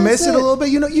people miss it a little bit.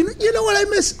 You know what I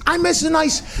miss? I miss a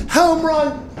nice home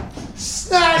run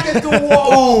snag at the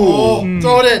wall.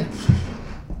 Throw it in.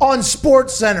 On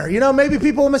Sports Center. Maybe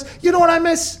people will miss. You know what I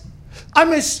miss? I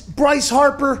miss Bryce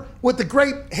Harper with the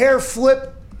great hair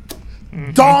flip,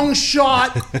 dong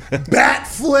shot, bat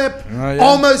flip,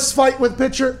 almost fight with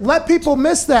pitcher. Let people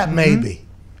miss that maybe.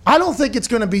 I don't think it's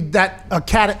going to be that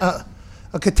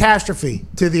a catastrophe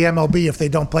to the MLB if they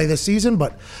don't play this season,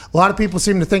 but a lot of people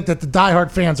seem to think that the diehard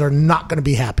fans are not going to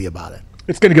be happy about it.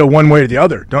 It's going to go one way or the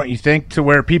other, don't you think, to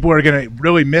where people are going to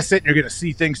really miss it and you're going to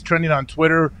see things trending on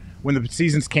Twitter when the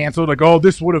season's canceled, like, oh,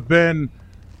 this would have been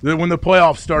when the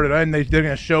playoffs started, and they're going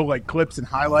to show like clips and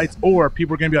highlights, or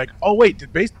people are going to be like, oh, wait,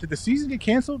 did the season get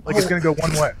canceled? Like, it's going to go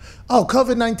one way. Oh,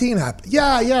 COVID-19 happened.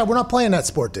 Yeah, we're not playing that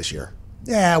sport this year.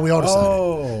 Yeah, we all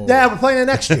decided. Yeah, we're playing it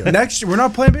next year. Next year? We're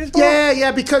not playing baseball?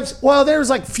 Yeah, because, there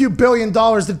was like a few $1 billion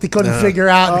that they couldn't figure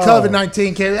out, and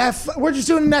COVID-19 came. We're just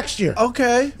doing it next year.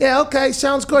 Okay. Yeah, okay,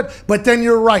 sounds good. But then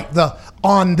you're right.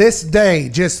 On this day,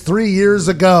 just 3 years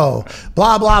ago,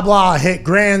 blah, blah, blah, hit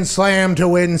grand slam to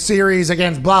win series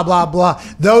against blah, blah, blah.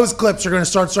 Those clips are going to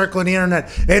start circling the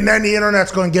internet, and then the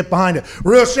internet's going to get behind it.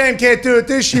 Real shame can't do it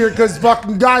this year because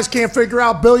fucking guys can't figure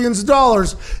out billions of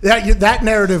dollars. That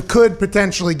narrative could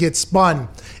potentially get spun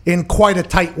in quite a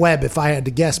tight web, if I had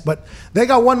to guess. But they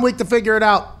got 1 week to figure it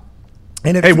out.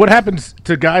 And what happens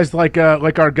to guys like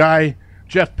our guy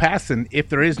Jeff Passan if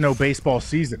there is no baseball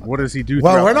season? What does he do?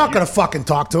 Well, we're not going to fucking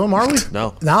talk to him, are we?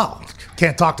 No.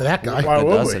 Can't talk to that guy. Why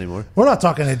would we? Anymore. We're not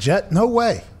talking to Jet. No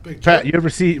way. Pat, you ever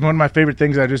see one of my favorite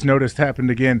things I just noticed happened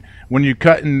again? When you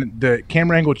cut and the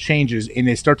camera angle changes and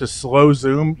they start to slow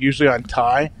zoom, usually on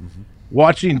Ty,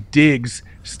 watching Diggs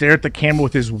stare at the camera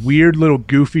with his weird little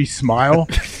goofy smile.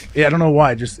 Yeah, I don't know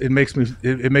why. It makes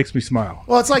me smile.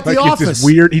 Well, it's like The Office. It's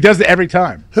weird. He does it every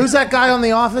time. Who's that guy on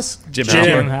The Office? Jim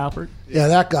Halpert. Yeah,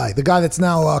 that guy. The guy that's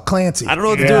now Clancy. I don't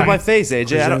know what to do with my face,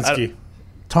 AJ. Krasinski.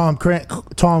 Tom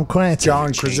Clancy.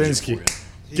 John Krasinski.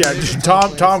 Yeah,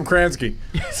 Tom Kransky.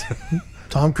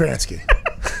 Tom Kransky.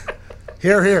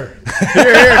 Here. Here,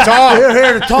 Tom.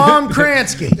 Here, Tom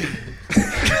Kransky.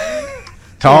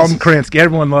 Tom Kransky.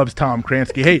 Everyone loves Tom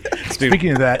Kransky. Hey,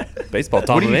 speaking of that, baseball.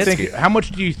 Tom what do you think? How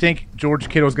much do you think George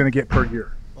Kittle is going to get per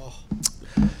year?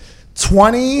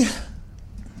 20.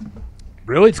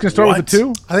 Really? It's going to start with a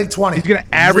 2? I think 20. He's going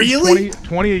to average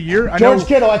 20 a year? George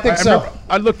Kittle, I think so.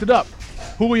 I looked it up.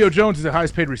 Julio Jones is the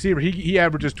highest paid receiver. He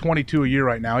averages 22 a year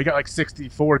right now. He got like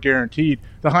 64 guaranteed.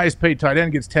 The highest paid tight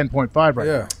end gets 10.5 right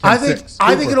now. I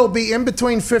think it'll be in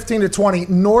between 15 to 20.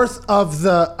 North of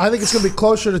I think it's going to be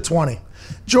closer to 20.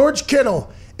 George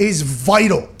Kittle is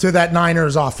vital to that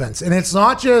Niners offense. And it's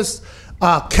not just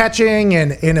catching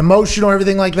and emotional or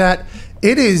everything like that.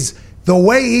 It is the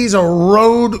way he's a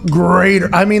road grader.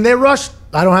 I mean, they rushed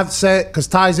I don't have to say it because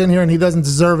Ty's in here and he doesn't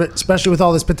deserve it, especially with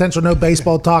all this potential no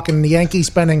baseball talk and the Yankees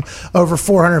spending over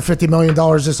 $450 million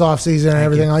this offseason and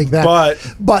everything like that.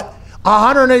 But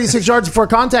 186 yards before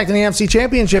contact in the AFC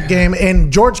Championship game,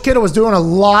 and George Kittle was doing a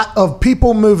lot of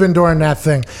people moving during that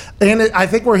thing. And I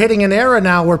think we're hitting an era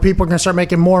now where people are going to start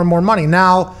making more and more money.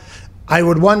 Now, I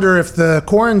would wonder if the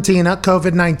quarantine,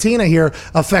 COVID-19 here,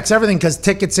 affects everything because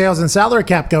ticket sales and salary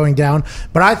cap going down.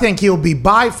 But I think he'll be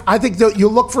I think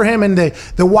you'll look for him in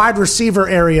the wide receiver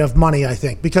area of money, I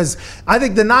think. Because I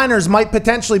think the Niners might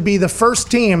potentially be the first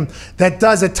team that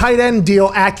does a tight end deal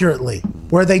accurately,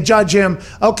 where they judge him,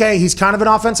 okay, he's kind of an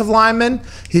offensive lineman.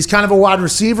 He's kind of a wide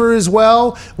receiver as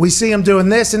well. We see him doing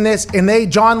this and this. And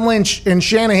John Lynch and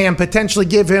Shanahan potentially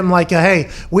give him like a,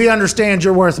 hey, we understand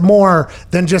you're worth more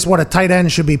than just what a tight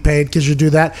end should be paid because you do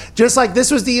that. Just like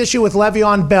this was the issue with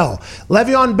Le'Veon Bell.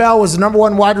 Le'Veon Bell was the number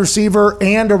one wide receiver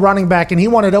and a running back, and he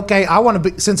wanted, okay, I want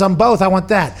to be, since I'm both, I want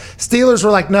that. Steelers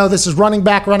were like, no, this is running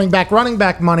back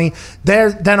money.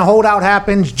 Then a holdout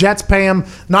happens. Jets pay him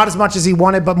not as much as he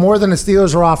wanted, but more than the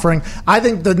Steelers are offering. I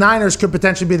think the Niners could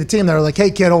potentially be the team that are like,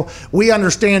 hey, Kittle, we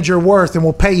understand your worth and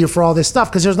we'll pay you for all this stuff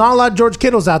because there's not a lot of George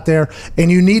Kittles out there, and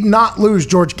you need not lose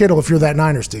George Kittle if you're that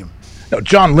Niners team. No,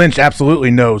 John Lynch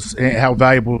absolutely knows how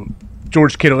valuable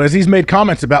George Kittle is. He's made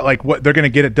comments about like what they're going to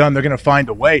get it done. They're going to find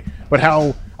a way. But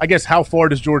how far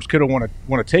does George Kittle want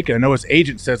to take it? I know his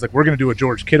agent says like we're going to do a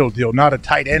George Kittle deal, not a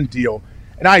tight end deal.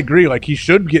 And I agree. Like he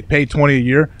should get paid $20 a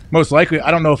year. Most likely, I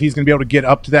don't know if he's going to be able to get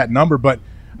up to that number, but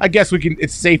I guess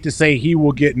it's safe to say he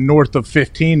will get north of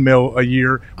 $15 million a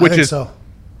year, which is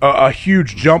a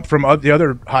huge jump from the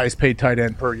other highest paid tight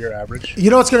end per year average. You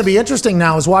know what's going to be interesting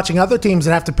now is watching other teams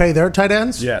that have to pay their tight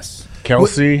ends. Yes.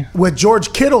 Kelsey. With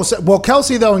George Kittle. Well,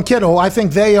 Kelsey, though, and Kittle, I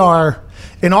think they are.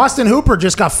 And Austin Hooper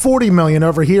just got $40 million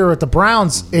over here at the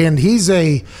Browns, and he's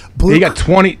a blue. He got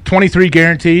 23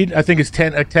 guaranteed. I think it's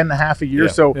 10 and a half a year.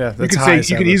 Yeah. So yeah,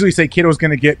 you could easily say Kittle's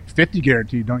going to get 50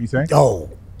 guaranteed, don't you think? Oh,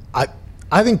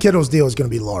 I think Kittle's deal is going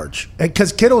to be large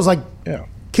because Kittle's like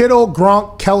Kittle,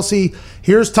 Gronk, Kelsey.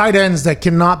 Here's tight ends that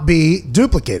cannot be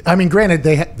duplicated. I mean, granted,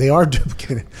 they are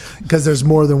duplicated because there's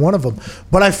more than one of them.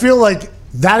 But I feel like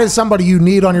that is somebody you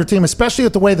need on your team, especially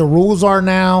with the way the rules are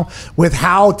now, with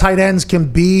how tight ends can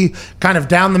be kind of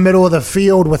down the middle of the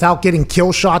field without getting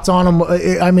kill shots on them.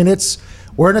 I mean,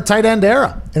 we're in a tight end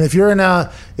era, and if you're on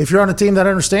a team that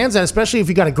understands that, especially if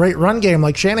you got a great run game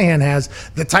like Shanahan has,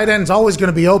 the tight end's always going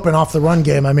to be open off the run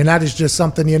game. I mean, that is just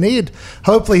something you need.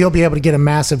 Hopefully, he'll be able to get a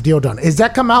massive deal done. Is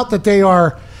that come out that they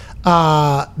are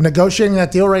negotiating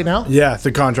that deal right now? Yeah,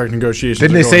 the contract negotiations.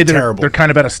 Didn't they say they're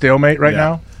kind of at a stalemate right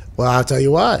now? Well, I'll tell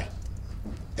you why.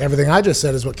 Everything I just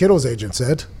said is what Kittle's agent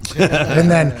said, and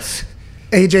then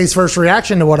AJ's first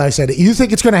reaction to what I said. You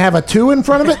think it's going to have a 2 in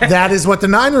front of it? That is what the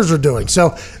Niners are doing.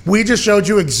 So we just showed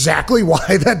you exactly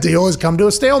why that deal has come to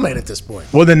a stalemate at this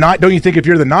point. Well, then don't you think if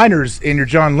you're the Niners and you're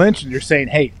John Lynch and you're saying,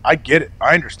 hey, I get it.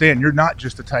 I understand. You're not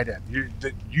just a tight end.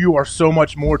 You are so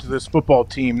much more to this football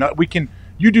team.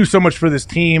 You do so much for this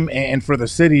team and for the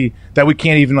city that we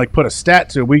can't even like put a stat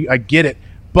to. I get it.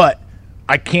 But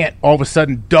I can't all of a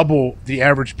sudden double the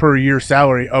average per year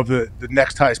salary of the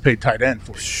next highest paid tight end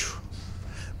for you.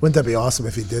 Wouldn't that be awesome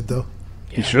if he did, though?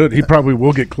 He should. He probably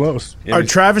will get close. Are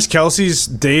Travis Kelce's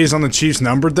days on the Chiefs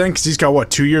numbered then? Because he's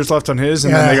got, 2 years left on his,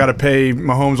 and then they got to pay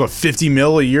Mahomes, $50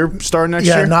 million a year starting next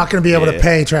year? Yeah, not going to be able to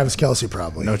pay Travis Kelce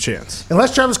probably. No chance.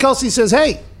 Unless Travis Kelce says,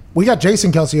 hey, we got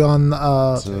Jason Kelce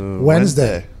on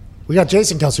Wednesday. We got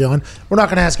Jason Kelce on. We're not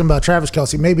going to ask him about Travis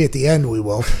Kelce. Maybe at the end we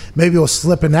will. Maybe we'll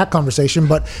slip in that conversation.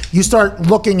 But you start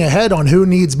looking ahead on who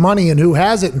needs money and who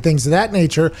has it and things of that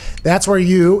nature. That's where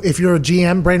if you're a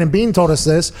GM, Brandon Beane told us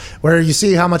this, where you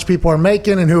see how much people are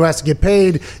making and who has to get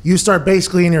paid. You start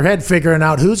basically in your head figuring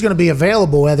out who's going to be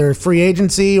available, whether free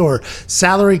agency or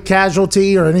salary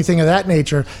casualty or anything of that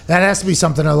nature. That has to be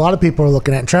something a lot of people are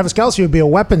looking at. And Travis Kelce would be a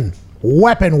weapon.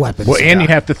 Well, and you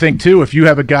have to think, too, if you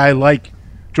have a guy like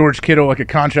George Kittle, like a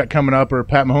contract coming up, or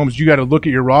Pat Mahomes, you got to look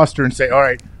at your roster and say, all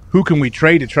right, who can we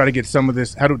trade to try to get some of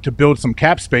this, to build some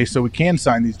cap space so we can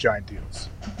sign these giant deals?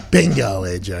 Bingo,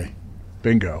 AJ.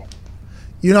 Bingo.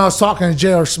 You know, I was talking to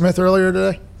J.R. Smith earlier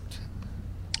today.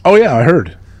 Oh, yeah, I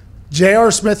heard.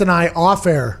 J.R. Smith and I off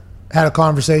air had a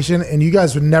conversation, and you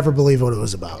guys would never believe what it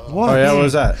was about. What? Oh, yeah, what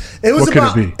was that? It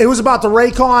was about the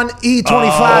Raycon E25.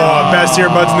 Oh, best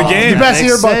earbuds in the game. The best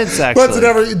earbuds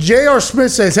ever. J.R.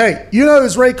 Smith says, hey, you know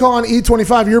those Raycon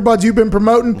E25 earbuds you've been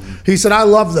promoting? He said, I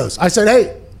love those. I said,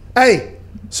 hey,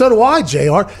 So do I,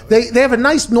 JR. They have a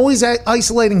nice noise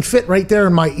isolating fit right there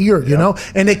in my ear, you know?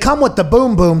 And they come with the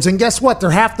boom booms, and guess what?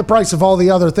 They're half the price of all the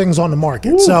other things on the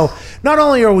market. Ooh. So not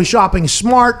only are we shopping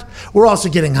smart, we're also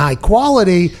getting high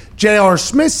quality. J.R.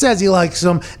 Smith says he likes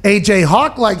them. A.J.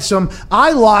 Hawk likes them.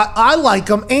 I like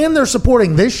them, and they're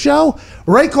supporting this show.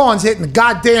 Raycon's hitting the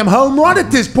goddamn home run at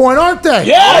this point, aren't they?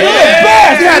 Yeah,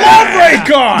 I love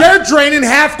Raycon. They're draining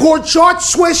half-court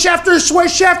shots, swish after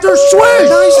swish after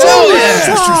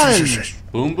swish.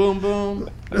 Boom, boom, boom.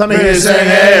 Let me hear you say,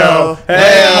 hey-oh,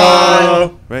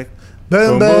 hey-oh. Right.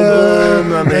 Boom,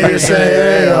 boom. Let me hear you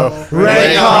say, hey-oh,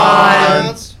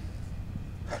 Raycon.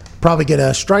 Probably get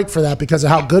a strike for that because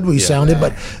of how good we sounded,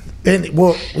 but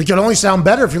we can only sound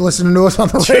better if you're listening to us on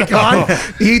the Raycon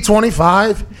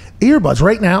E25 earbuds.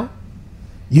 Right now,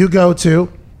 you go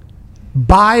to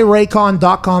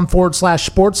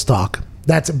buyraycon.com/sports talk.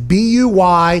 That's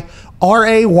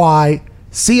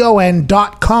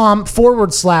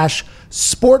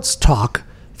BUYRAYCON.com/sports talk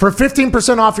for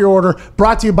 15% off your order.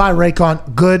 Brought to you by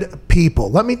Raycon. Good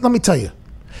people. Let me tell you,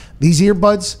 these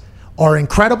earbuds are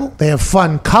incredible. They have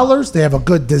fun colors. They have a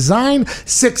good design.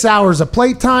 6 hours of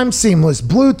playtime, seamless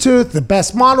Bluetooth, the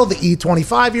best model, the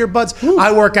E25 earbuds. Ooh.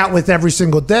 I work out with every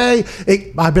single day.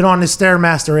 I've been on this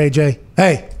Stairmaster, AJ.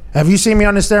 Hey, have you seen me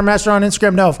on this Stairmaster on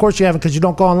Instagram? No, of course you haven't because you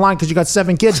don't go online because you got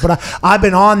 7 kids. But I've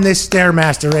been on this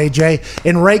Stairmaster, AJ.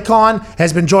 And Raycon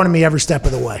has been joining me every step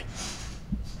of the way.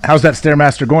 How's that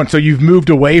Stairmaster going? So you've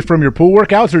moved away from your pool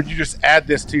workouts, or did you just add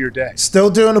this to your day? Still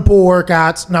doing the pool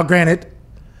workouts. Now, granted,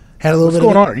 had a little What's bit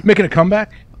going on? Are you making a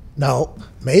comeback? No,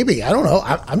 maybe. I don't know.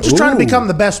 I'm just trying to become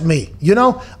the best me. You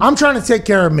know, I'm trying to take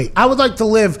care of me. I would like to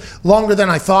live longer than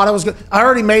I thought I was going to. I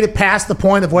already made it past the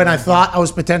point of when I thought I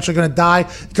was potentially going to die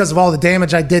because of all the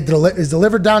damage I did. Is the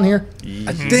liver down here?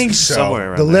 I think so.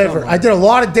 Somewhere around the liver. I did a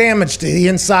lot of damage to the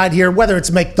inside here, whether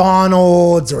it's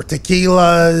McDonald's or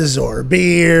tequilas or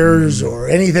beers or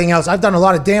anything else. I've done a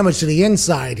lot of damage to the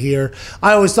inside here.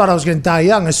 I always thought I was going to die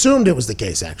young. Assumed it was the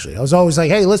case, actually. I was always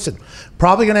like, hey, listen,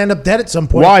 probably going to end up dead at some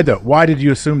point. Why, though? Why did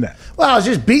you assume that? Well, I was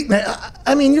just beating it.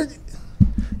 I mean, you're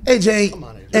AJ. Come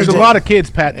on, AJ. There's a lot of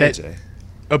kids, Pat, that AJ.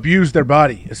 abuse their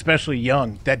body, especially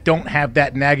young, that don't have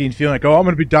that nagging feeling like, oh, I'm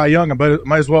going to die young. I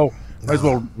might as well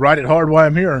ride it hard while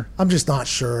I'm here. I'm just not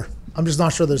sure.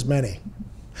 There's many.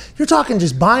 You're talking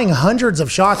just buying hundreds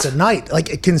of shots a night,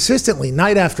 like consistently,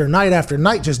 night after night after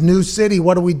night. Just new city.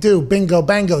 What do we do? Bingo,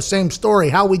 bango. Same story.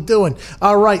 How we doing?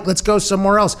 All right, let's go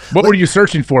somewhere else. What were you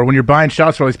searching for when you're buying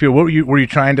shots for all these people? What were you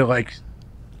trying to like?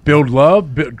 Build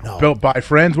love? Build by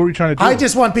friends? What were you trying to do? I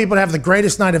just want people to have the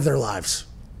greatest night of their lives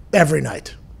every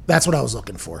night. That's what I was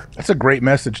looking for. That's a great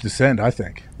message to send, I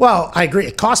think. Well, I agree.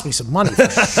 It cost me some money for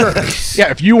sure. Yeah,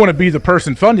 if you want to be the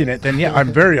person funding it, then yeah,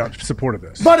 I'm very supportive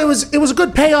of this. But it was a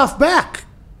good payoff back.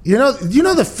 You know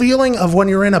the feeling of when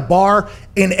you're in a bar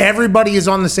and everybody is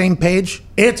on the same page?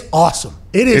 It's awesome.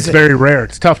 It's very rare.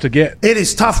 It's tough to get. It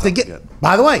is tough to get.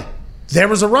 By the way, there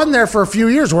was a run there for a few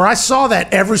years where I saw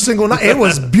that every single night. It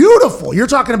was beautiful. You're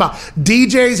talking about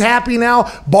DJs happy now,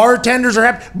 bartenders are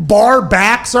happy, bar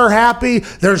backs are happy.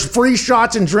 There's free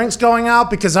shots and drinks going out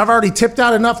because I've already tipped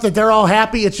out enough that they're all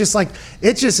happy. It's just like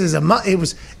and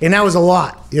that was a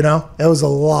lot. You know, it was a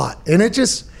lot, and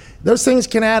those things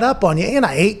can add up on you. And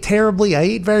I ate terribly. I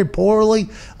ate very poorly.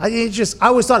 I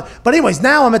always thought. But anyways,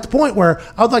 now I'm at the point where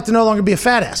I would like to no longer be a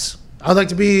fat ass. I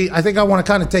think I want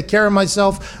to kind of take care of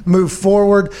myself, move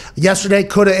forward. Yesterday,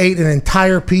 could have ate an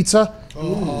entire pizza.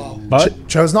 But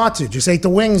chose not to. Just ate the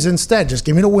wings instead. Just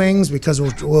give me the wings because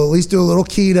we'll at least do a little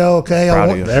keto, okay?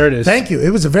 There it is. Thank you. It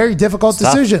was a very difficult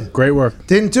decision. Great work.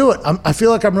 Didn't do it. I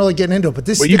feel like I'm really getting into it.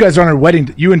 But you guys are on your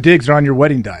wedding. You and Diggs are on your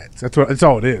wedding diets. That's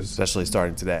all it is. Especially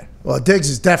starting today. Well, Diggs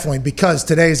is definitely, because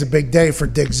today is a big day for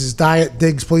Diggs' diet.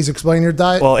 Diggs, please explain your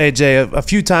diet. Well, AJ, a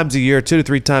few times a year, 2 to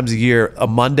 3 times a year, a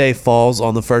Monday falls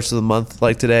on the first of the month.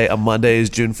 Like today, a Monday is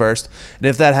June 1st. And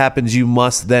if that happens, you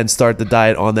must then start the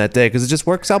diet on that day because it just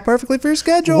works out perfectly for your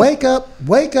schedule. Wake up.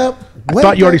 I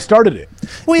thought you already started it.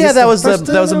 Well, yeah, that was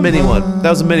a mini one. That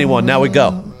was a mini one. Now we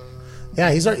go.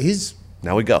 Yeah, he's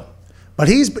Now we go. But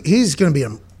he's going to be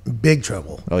in big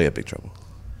trouble. Oh, yeah, big trouble.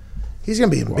 He's going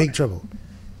to be in big trouble.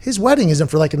 His wedding isn't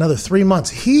for like another 3 months.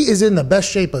 He is in the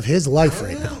best shape of his life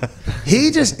right now.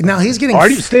 He's getting. Are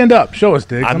you stand up? Show us,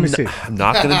 Diggs. Let me see. I'm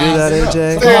not going to do that,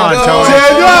 AJ. Come on,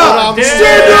 Tony.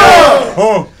 Stand up!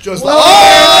 Oh, Just Look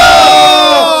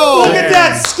at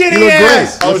that skinny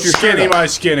ass. oh, skinny, my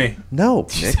skinny. No.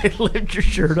 Lift your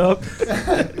shirt up.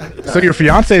 So your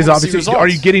fiance is obviously. Are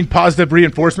you getting positive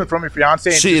reinforcement from your fiance?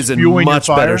 She is in much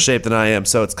better shape than I am,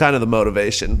 so it's kind of the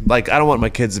motivation. Like, I don't want my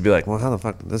kids to be like, well, how the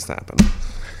fuck did this happen?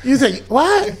 You think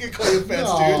what? You call you a fat No,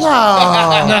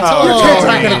 stooge. your kids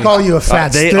aren't going to call you a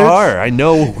fat They stooge. are. I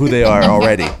know who they are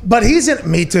already. But he's in.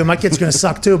 Me too. My kid's going to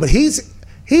suck too. But he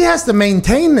has to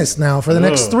maintain this now for the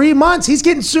next 3 months. He's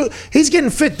getting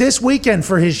fit this weekend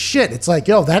for his shit. It's like,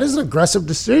 yo, that is an aggressive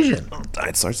decision.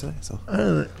 It starts today. So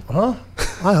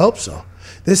I hope so.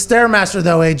 This Stairmaster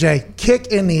though, AJ, kick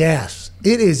in the ass.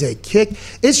 It is a kick.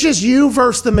 It's just you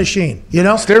versus the machine, you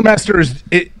know? Stairmaster is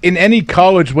in any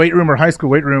college weight room or high school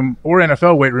weight room or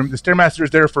NFL weight room. The Stairmaster is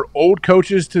there for old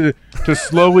coaches to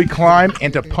slowly climb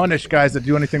and to punish guys that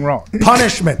do anything wrong.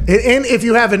 Punishment. And if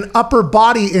you have an upper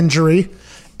body injury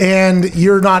and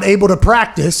you're not able to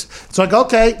practice, it's like,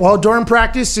 okay, well, during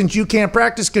practice, since you can't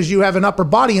practice because you have an upper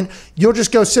body, and you'll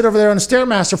just go sit over there on the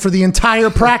Stairmaster for the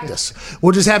entire practice.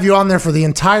 We'll just have you on there for the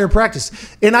entire practice.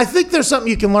 And I think there's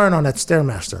something you can learn on that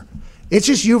Stairmaster. It's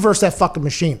just you versus that fucking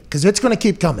machine, because it's going to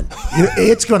keep coming.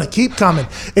 It's going to keep coming.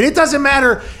 And it doesn't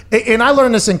matter, and I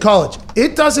learned this in college,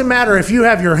 it doesn't matter if you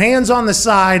have your hands on the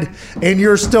side and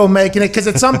you're still making it, because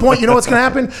at some point, you know what's going to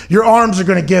happen? Your arms are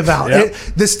going to give out. Yep.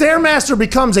 The Stairmaster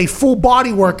becomes a full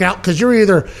body workout, because you're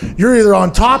either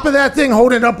on top of that thing,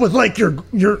 holding it up with like your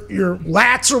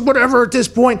lats or whatever at this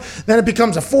point, then it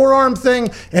becomes a forearm thing,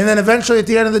 and then eventually at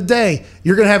the end of the day,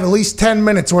 you're going to have at least 10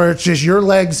 minutes where it's just your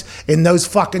legs in those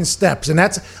fucking steps. And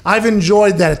I've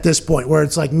enjoyed that at this point, where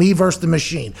it's like me versus the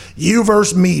machine. You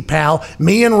versus me, pal.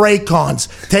 Me and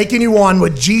Raycons taking you on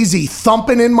with Jeezy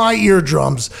thumping in my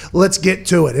eardrums. Let's get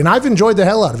to it. And I've enjoyed the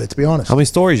hell out of it, to be honest. how many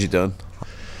stories you done?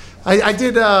 I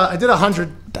did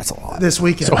 100 That's a lot. this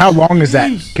weekend. So how long is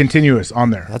that continuous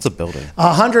on there? That's a building.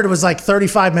 100 was like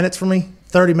 35 minutes for me,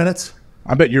 30 minutes.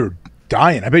 I bet you're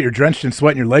dying. I bet you're drenched in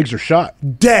sweat and your legs are shot.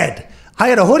 Dead. I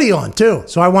had a hoodie on too,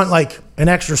 so I went like an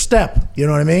extra step. You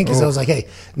know what I mean? Because I was like, "Hey,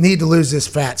 need to lose this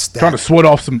fat step." Trying to sweat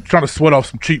off some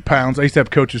cheap pounds. I used to have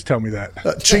coaches tell me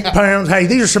that. Cheap pounds. Hey,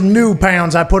 these are some new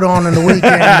pounds I put on in the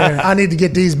weekend. I need to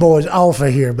get these boys off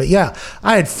of here. But yeah,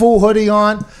 I had full hoodie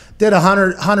on. Did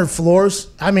 100 floors.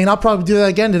 I mean, I'll probably do that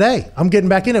again today. I'm getting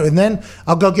back into it, and then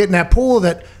I'll go get in that pool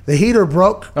that the heater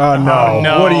broke. Oh no!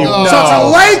 no. What are you? So it's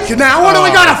a lake now. What do we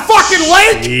got? A fucking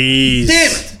lake? Jeez.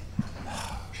 Damn it!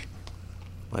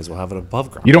 Might as well have it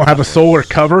above ground. You don't have a solar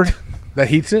cover that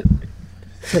heats it?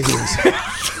 Take it easy.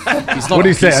 What did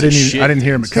he say? I didn't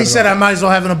hear him. He said I might as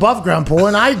well have an above ground pool,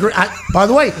 and I agree. By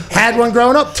the way, had one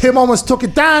growing up. Tim almost took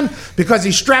it down because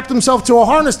he strapped himself to a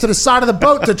harness to the side of the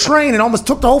boat to train and almost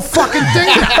took the whole fucking thing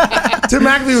down. Tim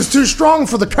McAfee was too strong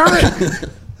for the current.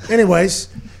 Anyways,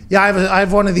 yeah, I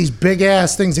have one of these big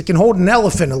ass things that can hold an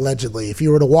elephant allegedly if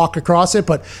you were to walk across it.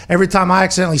 But every time I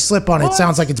accidentally slip on it, it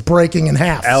sounds like it's breaking in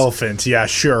half. Elephant, yeah,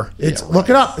 sure. Look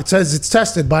it up. It says it's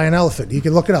tested by an elephant. You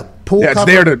can look it up. Pool Yeah, it's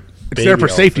cover. there for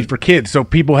safety for kids. So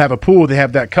people have a pool, they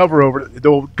have that cover over it.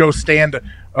 They'll go stand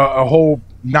a whole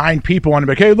 9 people on it.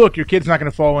 Like, hey, look, your kid's not going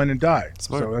to fall in and die.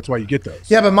 Smart. So that's why you get those.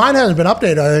 Yeah, but mine hasn't been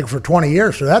updated, I think, for 20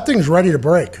 years. So that thing's ready to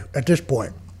break at this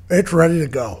point. It's ready to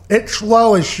go. It's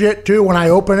slow as shit, too, when I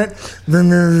open it.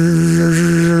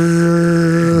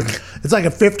 It's like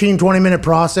a 15, 20-minute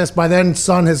process. By then,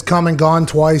 sun has come and gone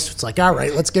twice. It's like, all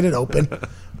right, let's get it open.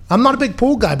 I'm not a big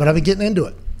pool guy, but I've been getting into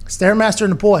it. Stairmaster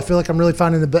in the pool, I feel like I'm really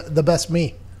finding the best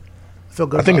me. I feel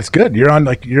good. I think it's good. You're on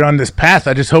this path.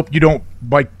 I just hope you don't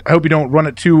run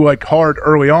it too hard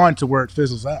early on to where it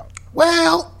fizzles out.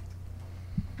 Well,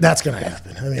 that's going to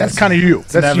happen. I mean, That's kind of you.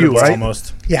 That's you, right?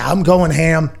 Almost. yeah, I'm going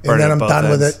ham, and then I'm both done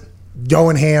with ends. it.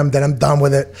 Going ham, then I'm done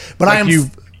with it. But I am.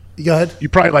 Go ahead. You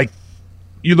probably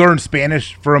you learned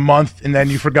Spanish for a month and then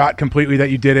you forgot completely that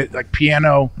you did it, like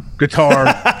piano, guitar,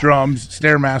 drums,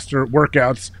 Stairmaster,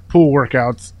 workouts, pool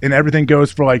workouts, and everything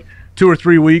goes for 2 or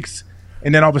 3 weeks,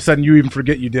 and then all of a sudden you even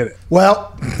forget you did it.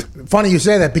 Well, funny you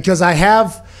say that, because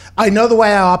I know the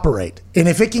way I operate, and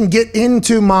if it can get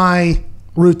into my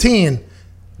routine,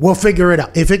 we'll figure it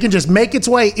out. If it can just make its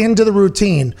way into the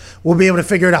routine, we'll be able to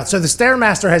figure it out. So the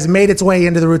Stairmaster has made its way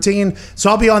into the routine.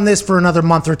 So I'll be on this for another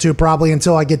month or two probably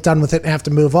until I get done with it and have to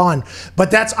move on.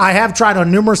 But I have tried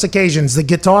on numerous occasions. The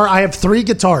guitar, I have 3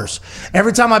 guitars.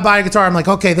 Every time I buy a guitar, I'm like,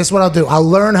 okay, this is what I'll do. I'll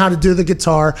learn how to do the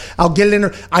guitar. I'll get it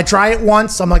in. I try it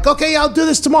once. I'm like, okay, I'll do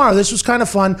this tomorrow. This was kind of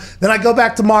fun. Then I go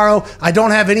back tomorrow. I don't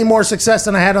have any more success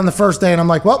than I had on the first day. And I'm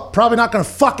like, well, probably not going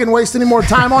to fucking waste any more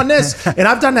time on this. And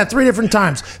I've done that 3 different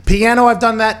times. Piano, I've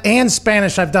done that, and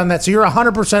Spanish, I've done that. So you're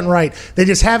 100% right. They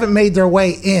just haven't made their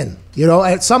way in.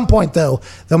 At some point, though,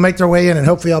 they'll make their way in, and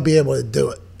hopefully I'll be able to do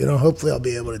it. Hopefully I'll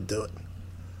be able to do it.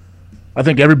 I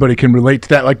think everybody can relate to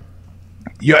that.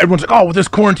 Everyone's like, oh, with this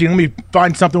quarantine, let me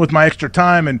find something with my extra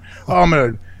time, and I'm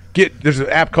going to there's an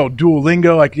app called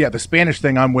Duolingo. The Spanish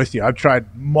thing, I'm with you. I've tried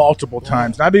multiple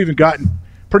times. And I've even gotten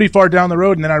pretty far down the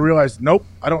road, and then I realized, nope,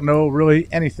 I don't know really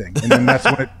anything, and then that's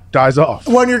when it dies off.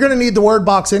 Well, you're going to need the word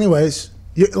box anyways.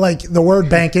 Like the word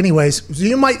bank anyways. So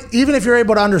you might, even if you're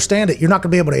able to understand it, you're not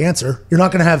going to be able to answer. You're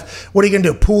not going to have, what are you going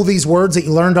to do, pull these words that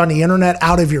you learned on the internet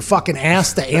out of your fucking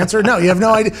ass to answer? No, you have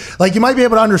no idea. Like, you might be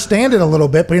able to understand it a little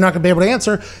bit, but you're not going to be able to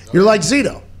answer. You're like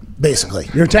Zito, basically.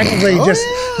 You're technically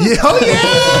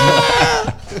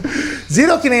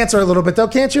Zito can answer a little bit though,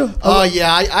 can't you?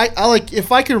 Yeah. I like,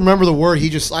 if I can remember the word,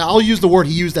 I'll use the word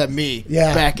he used at me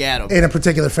back at him. In a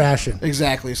particular fashion.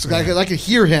 Exactly. So I could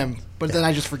hear him, but then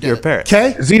I just forget. Your parent.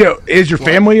 Okay? Zito, is your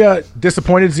family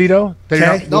disappointed, Zito?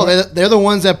 Okay. No, they're the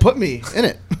ones that put me in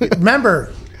it.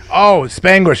 Remember. Oh,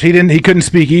 Spanglish. He couldn't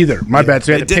speak either. My bad.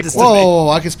 So you had to pick one. Whoa,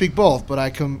 I can speak both, but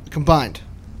I combined.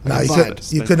 No,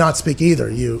 you could not speak either.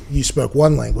 You spoke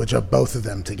one language of both of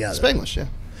them together. Spanglish, yeah.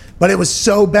 But it was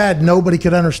so bad nobody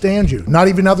could understand you. Not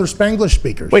even other Spanglish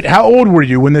speakers. Wait, how old were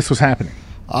you when this was happening?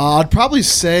 I'd probably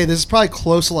say this is probably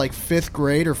close to like 5th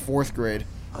grade or 4th grade.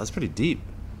 Oh, that's pretty deep.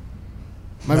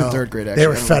 Might have been 3rd grade, actually. They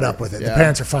were fed up with it. Yeah. The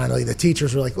parents are finally, the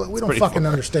teachers were like, "Look, we don't fucking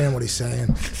understand what he's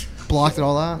saying." Blocked it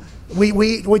all out. We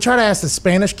try to ask the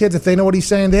Spanish kids if they know what he's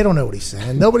saying. They don't know what he's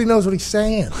saying. Nobody knows what he's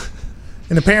saying.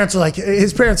 And the parents are like,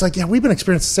 his parents are like, yeah, we've been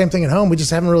experiencing the same thing at home. We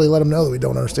just haven't really let him know that we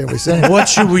don't understand what he's saying. What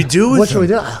should we do with What should we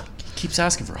do? Keeps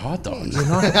asking for hot dogs.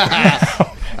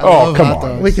 Oh, come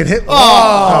on. We could hit.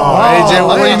 AJ,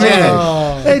 what do you mean?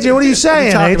 AJ, what are you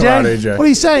saying, talking AJ? about, AJ? What are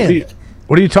you saying?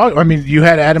 What are you talking? I mean, you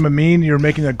had Adam Amin. You were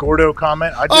making a Gordo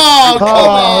comment. Gee,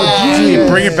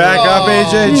 bring it back up,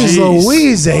 AJ. Jeez Jeez.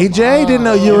 Louise, AJ. Didn't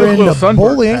know you were look a little into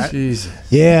sunburned, bullying. Pat. Jesus.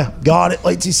 Yeah, got it.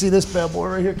 Wait till you see this bad boy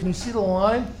right here. Can you see the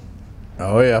line?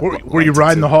 Oh, yeah. Were you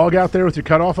riding the hog out there with your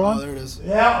cutoff on? There it is.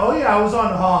 Yeah. Oh, yeah. I was on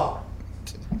the hog.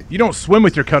 You don't swim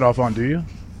with your cutoff on, do you?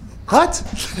 What?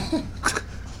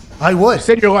 I would. You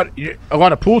said you're a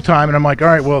lot of pool time, and I'm like, all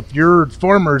right, well, if your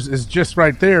Farmers is just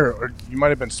right there, or you might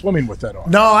have been swimming with that on.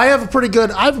 No, I have a pretty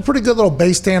good little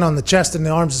base tan on the chest and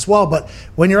the arms as well. But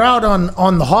when you're out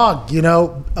on the hog,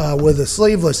 with a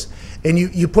sleeveless, and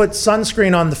you put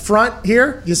sunscreen on the front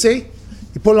here, you see,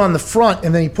 you put it on the front,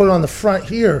 and then you put it on the front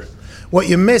here. What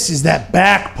you miss is that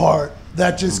back part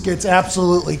that just gets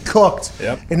absolutely cooked.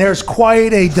 Yep. And there's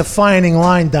quite a defining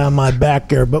line down my back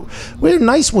there. But we had a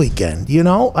nice weekend,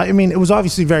 I mean, it was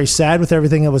obviously very sad with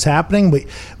everything that was happening.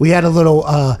 We had a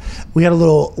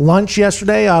little lunch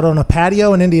yesterday out on a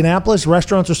patio in Indianapolis.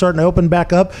 Restaurants are starting to open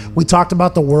back up. We talked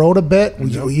about the world a bit.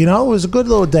 It was a good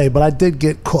little day, but I did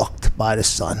get cooked by the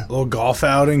sun. A little golf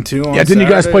outing, too, on Didn't you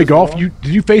guys Saturday play as golf? well?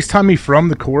 Did you FaceTime me from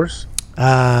the course?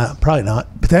 Probably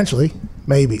not. Potentially.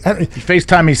 Maybe. You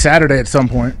FaceTime me Saturday at some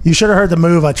point. You should have heard the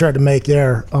move I tried to make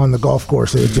there on the golf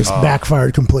course. It just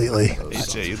backfired completely.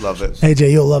 AJ, you'd love it.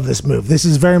 AJ, you'll love this move. This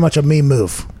is very much a me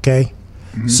move, okay?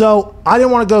 So I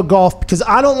didn't want to go golf because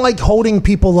I don't like holding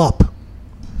people up.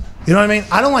 You know what I mean?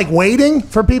 I don't like waiting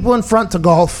for people in front to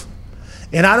golf.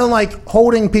 And I don't like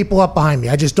holding people up behind me.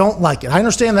 I just don't like it. I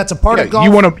understand that's a part of golf.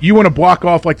 You want to block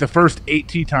off like the first 8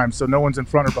 tee times so no one's in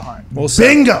front or behind. Well,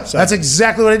 Bingo. seven. That's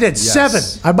exactly what I did.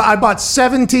 Yes. 7. I bought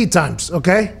 7 tee times,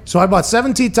 okay? So I bought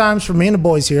 7 tee times for me and the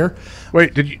boys here.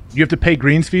 Wait, did you have to pay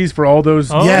greens fees for all those?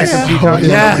 Yes. different tee times? Yeah. Is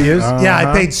that what it is? Yeah,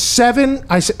 I paid 7.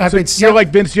 I paid 7. You're like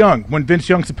Vince Young. When Vince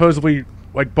Young supposedly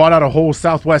bought out a whole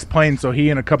Southwest plane so he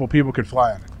and a couple people could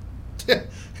fly on it.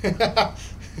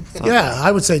 Yeah,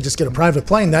 I would say just get a private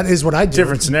plane. That is what I do.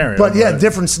 Different scenario, But yeah, right.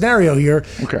 different scenario here.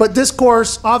 Okay. But this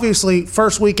course, obviously,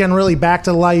 first weekend really back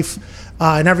to life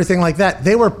and everything like that.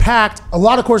 They were packed. A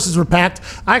lot of courses were packed.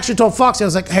 I actually told Foxy, I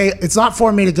was like, hey, it's not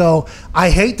for me to go. I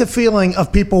hate the feeling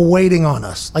of people waiting on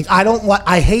us. Like,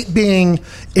 I hate being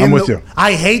in I'm with you.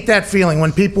 I hate that feeling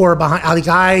when people are behind.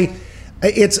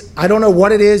 I don't know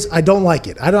what it is. I don't like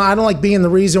it. I don't like being the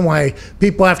reason why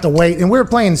people have to wait. And we were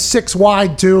playing 6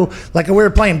 wide too. Like we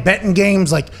were playing betting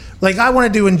games. Like I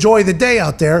wanted to enjoy the day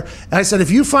out there. And I said, if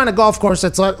you find a golf course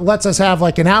that lets us have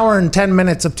like an hour and 10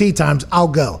 minutes of tee times, I'll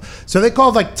go. So they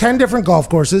called like 10 different golf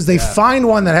courses. They find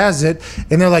one that has it,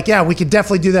 and they're like, yeah, we could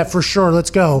definitely do that for sure. Let's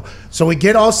go. So we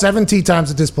get all 7 tee times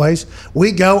at this place.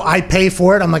 We go. I pay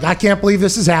for it. I'm like, I can't believe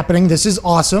this is happening. This is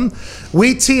awesome.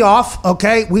 We tee off.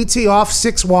 Okay, we tee off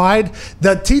 6 wide.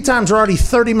 The tee times are already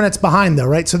 30 minutes behind though,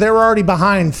 right? So they were already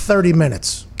behind 30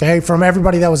 minutes. Okay, from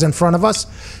everybody that was in front of us.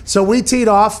 So we teed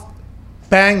off.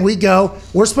 Bang, we go.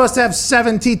 We're supposed to have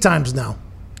 7 tee times now.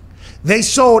 They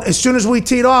sold as soon as we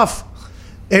teed off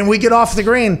and we get off the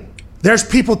green. There's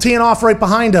people teeing off right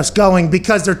behind us going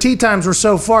because their tee times were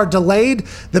so far delayed.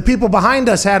 The people behind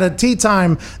us had a tee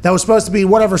time that was supposed to be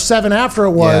whatever 7 after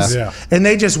it was, Yeah. and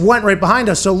they just went right behind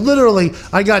us. So literally,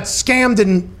 I got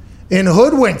scammed and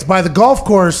hoodwinked by the golf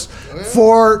course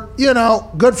for,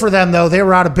 good for them, though. They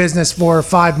were out of business for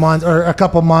 5 months or a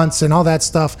couple months and all that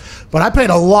stuff. But I paid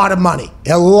a lot of money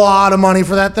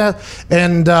for that.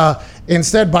 And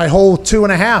instead, by hole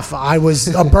 2.5, I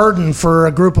was a burden for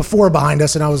a group of 4 behind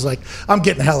us. And I was like, I'm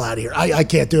getting the hell out of here. I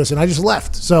can't do this. And I just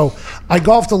left. So I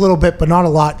golfed a little bit, but not a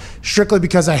lot, strictly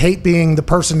because I hate being the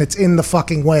person that's in the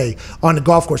fucking way on the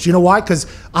golf course. You know why? Because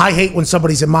I hate when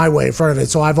somebody's in my way in front of it.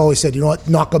 So I've always said, you know what,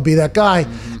 not going to be that guy.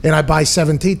 And I buy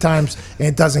 7 tee times and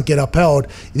it doesn't get upheld.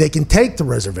 They can take the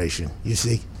reservation, you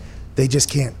see. They just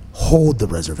can't hold the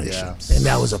reservation. Yeah. And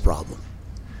that was a problem.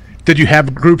 Did you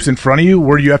have groups in front of you?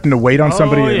 Were you having to wait on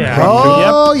somebody?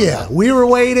 Yeah. We were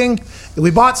waiting.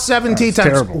 We bought 7 tee times.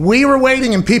 Terrible. We were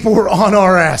waiting and people were on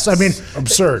our ass. I mean,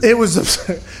 absurd. It was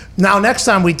absurd. Now, next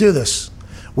time we do this,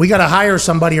 we got to hire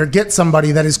somebody or get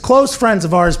somebody that is close friends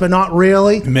of ours, but not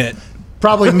really. Mitt.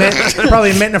 Probably Mitt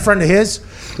and a friend of his.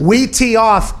 We tee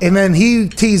off, and then he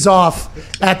tees off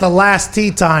at the last tee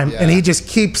time, and he just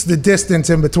keeps the distance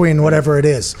in between whatever it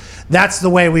is. That's the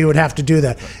way we would have to do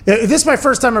that. This is my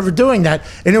first time ever doing that,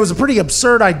 and it was a pretty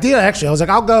absurd idea, actually. I was like,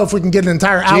 I'll go if we can get an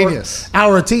entire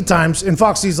hour of tee times. And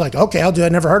Foxy's like, okay, I'll do it.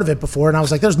 I've never heard of it before. And I was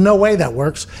like, there's no way that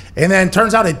works. And then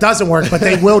turns out it doesn't work, but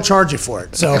they will charge you for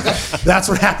it. So that's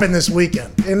what happened this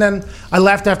weekend. And then I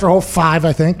left after hole 5,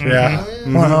 I think. Yeah.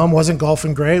 Went home, wasn't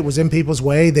golfing great, was in people's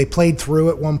way. They played through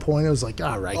at one point. It was like,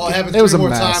 all right. It was a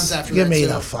mess. Times after Get me too.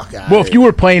 the fuck out. Well, if you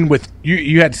were playing with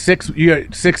you had 6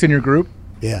 in your group.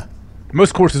 Yeah.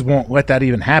 Most courses won't let that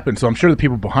even happen, so I'm sure the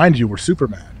people behind you were super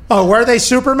mad. Oh, were they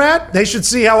super mad? They should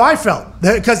see how I felt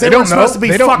because they weren't supposed to be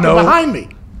fucking behind me.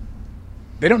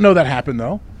 They don't know that happened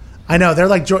though. I know they're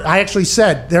like I actually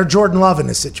said they're Jordan Love in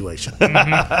this situation.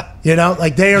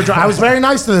 Like they are. I was very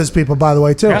nice to those people, by the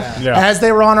way, too. Yeah. As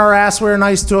they were on our ass, we were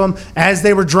nice to them. As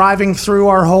they were driving through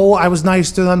our hole, I was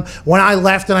nice to them. When I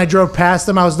left and I drove past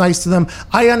them, I was nice to them.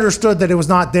 I understood that it was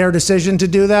not their decision to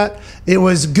do that. It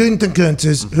was Gunther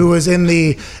Kuntz's who was in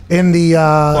the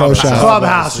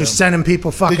clubhouse, just sending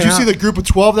people fucking. Did you see out. the group of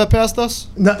 12 that passed us?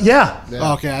 No, yeah.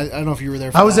 Oh, okay, I don't know if you were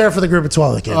there. I was there for the group of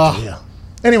 12 that came. Yeah.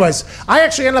 Anyways, I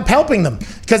actually ended up helping them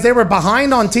because they were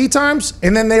behind on tee times,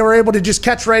 and then they were able to just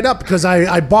catch right up because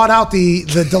I bought out the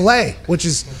delay, which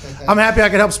is, I'm happy I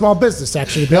could help small business,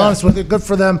 actually, to be honest with you. Good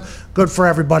for them, good for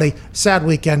everybody. Sad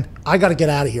weekend. I got to get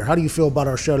out of here. How do you feel about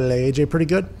our show today, AJ? Pretty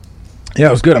good? Yeah,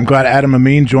 it was good. I'm glad Adam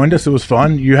Amin joined us. It was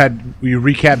fun. You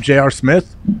recapped J.R.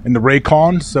 Smith and the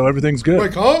Raycons, so everything's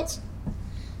good. Raycons?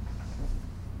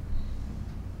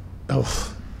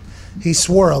 Oh, he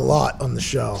swore a lot on the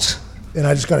show. And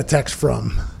I just got a text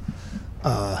from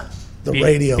the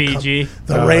radio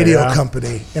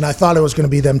company, and I thought it was going to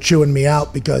be them chewing me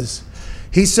out because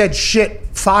he said shit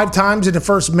 5 times in the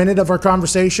first minute of our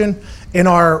conversation. In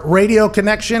our radio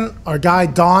connection, our guy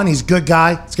Don, he's a good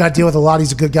guy. He's got to deal with a lot.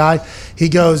 He's a good guy. He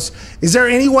goes, "Is there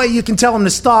any way you can tell him to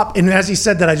stop?" And as he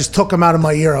said that, I just took him out of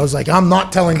my ear. I was like, "I'm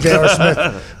not telling J.R.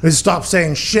 Smith to stop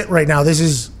saying shit right now. This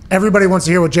is." Everybody wants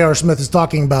to hear what J.R. Smith is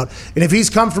talking about. And if he's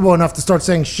comfortable enough to start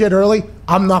saying shit early,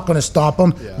 I'm not going to stop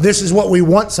him. Yeah. This is what we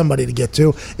want somebody to get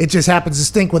to. It just happens to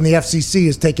stink when the FCC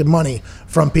is taking money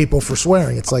from people for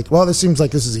swearing. It's like, well, this seems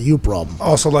like this is a you problem.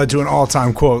 Also led to an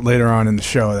all-time quote later on in the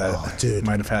show that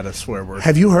might have had a swear word.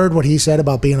 Have you heard what he said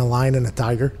about being a lion and a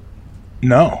tiger?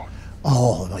 No.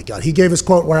 Oh, my God. He gave his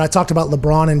quote where I talked about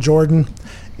LeBron and Jordan.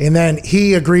 And then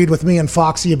he agreed with me and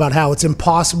Foxy about how it's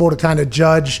impossible to kind of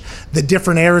judge the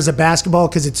different eras of basketball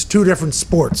because it's 2 different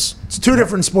sports. It's 2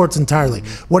 different sports entirely.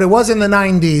 What it was in the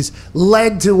 90s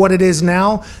led to what it is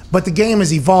now, but the game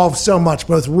has evolved so much,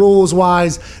 both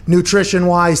rules-wise,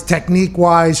 nutrition-wise,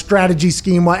 technique-wise, strategy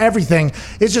scheme-wise, everything.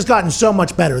 It's just gotten so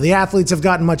much better. The athletes have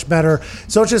gotten much better,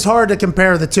 so it's just hard to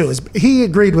compare the two. He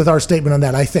agreed with our statement on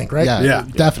that, I think, right? Yeah,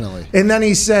 definitely. And then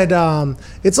he said,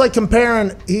 it's like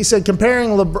comparing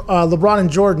LeBron and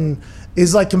Jordan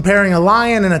is like comparing a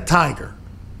lion and a tiger.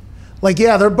 Like,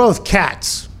 yeah, they're both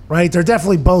cats, right? They're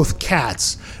definitely both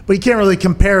cats, but you can't really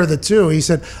compare the two. He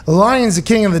said, the lion's the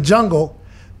king of the jungle.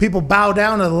 People bow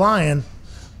down to the lion,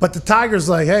 but the tiger's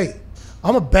like, hey,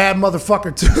 I'm a bad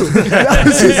motherfucker too. That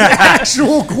was his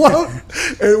actual quote.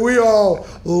 And we all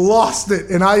lost it.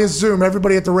 And I assume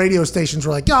everybody at the radio stations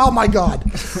were like, oh my God.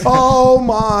 Oh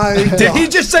my God. Did he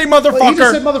just say motherfucker? Well, he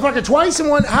just said motherfucker twice in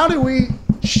one. How did we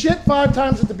shit 5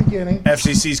 times at the beginning?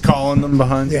 FCC's calling them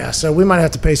behind. Yeah, so we might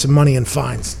have to pay some money in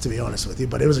fines, to be honest with you.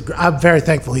 But it was I'm very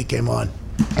thankful he came on.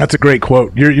 That's a great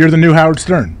quote. You're the new Howard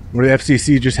Stern, where the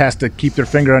FCC just has to keep their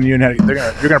finger on you, and you're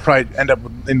gonna probably end up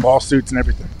in lawsuits and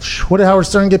everything. What did Howard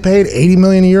Stern get paid? $80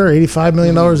 million a year, $85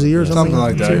 million a year, something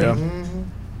like that. Yeah,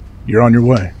 you're on your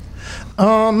way.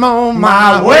 I'm on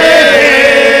my way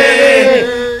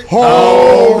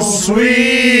home,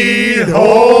 sweet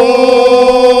home.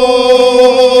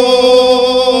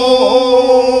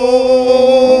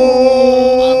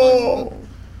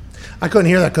 I couldn't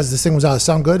hear that because this thing was out. It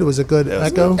sound good? Was it good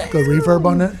echo? Good reverb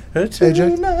on it?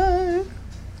 AJ?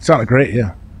 Sounded great,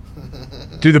 yeah.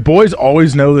 Do the boys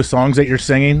always know the songs that you're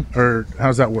singing, or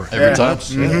how's that work? Every time.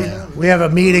 Mm-hmm. We have a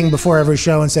meeting before every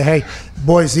show and say, hey,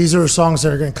 boys, these are songs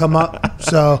that are going to come up.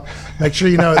 So make sure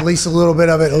you know at least a little bit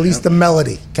of it, at least the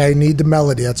melody. Okay, need the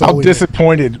melody. That's all How we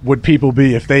disappointed would people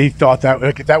be if they thought that,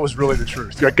 like, if that was really the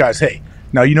truth? Like, guys, hey,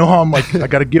 now you know how I'm like, I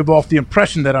got to give off the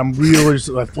impression that I'm real,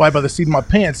 I fly by the seat of my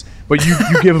pants, but you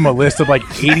give them a list of like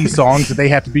 80 songs that they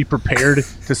have to be prepared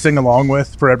to sing along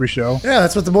with for every show. Yeah,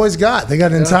 that's what the boys got. They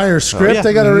got an entire script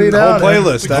they got to read out. Whole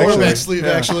playlist, Sleeve,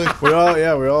 actually. We all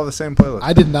have the same playlist.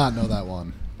 I did not know that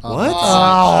one. What?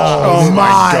 Oh,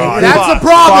 my God. That's the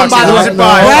problem, by the way.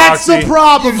 That's the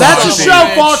problem. That's the Foxy.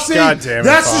 show, Foxy. God damn it,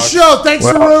 That's Fox. the show. Thanks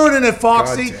for ruining it,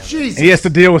 Foxy. Jesus. He has to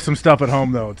deal with some stuff at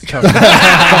home, though. It's tough. All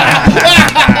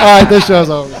right, this show's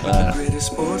over. The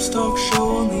greatest sports talk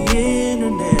show on the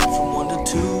internet from 1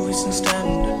 to 2 Eastern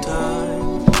Standard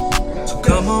Time. So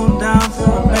come on down for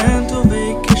a mental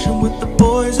vacation with the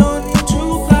boys on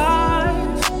YouTube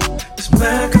Live. It's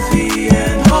McAfee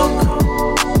and Hulk.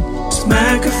 It's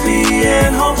McAfee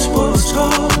and Hulk Sports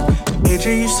Talk.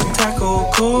 AJ used to tackle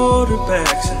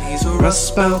quarterbacks and he's a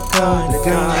Rust Belt kind of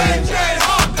guy.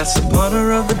 That's the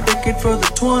punter of the decade for the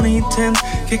 2010s,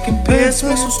 kicking pass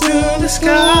missiles to the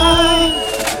sky.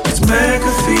 It's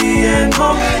McAfee and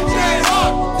Hulk.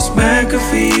 It's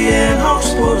McAfee and Hulk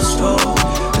Sports Talk.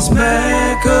 It's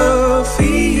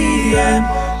McAfee and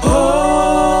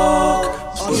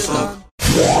Hulk Sports Talk.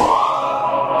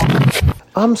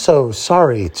 I'm so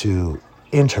sorry to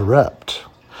interrupt,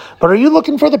 but are you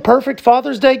looking for the perfect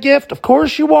Father's Day gift? Of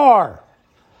course you are.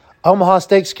 Omaha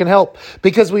Steaks can help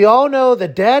because we all know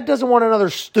that Dad doesn't want another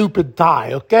stupid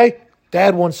thigh, okay?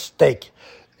 Dad wants steak.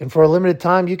 And for a limited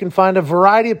time, you can find a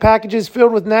variety of packages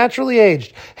filled with naturally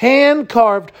aged,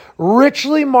 hand-carved,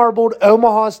 richly marbled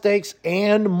Omaha steaks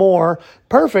and more.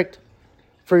 Perfect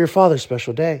for your father's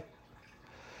special day.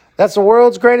 That's the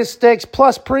world's greatest steaks,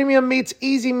 plus premium meats,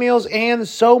 easy meals, and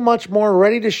so much more,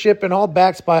 ready to ship and all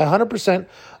backed by 100%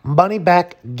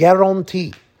 money-back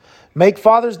guarantee. Make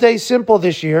Father's Day simple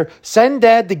this year. Send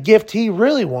Dad the gift he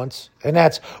really wants, and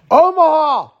that's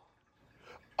Omaha!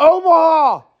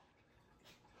 Omaha!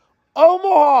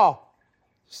 Omaha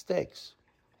Steaks.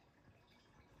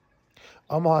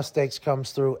 Omaha Steaks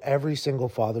comes through every single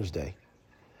Father's Day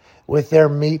with their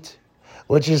meat,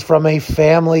 which is from a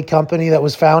family company that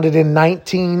was founded in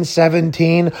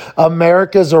 1917.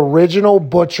 America's original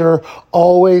butcher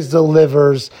always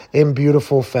delivers in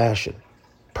beautiful fashion.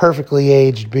 Perfectly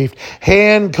aged beef,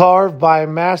 hand-carved by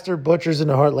master butchers in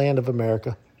the heartland of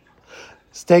America.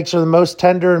 Steaks are the most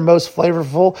tender and most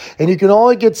flavorful, and you can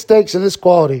only get steaks of this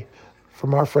quality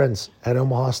from our friends at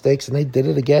Omaha Steaks, and they did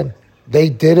it again. They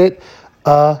did it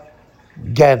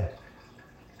again.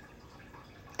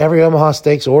 Every Omaha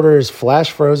Steaks order is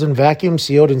flash frozen, vacuum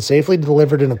sealed, and safely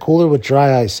delivered in a cooler with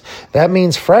dry ice. That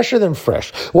means fresher than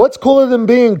fresh. What's cooler than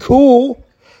being cool?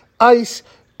 Ice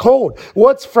cold.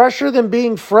 What's fresher than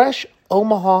being fresh?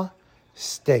 Omaha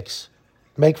Steaks.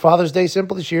 Make Father's Day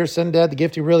simple this year. Send Dad the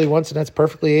gift he really wants, and that's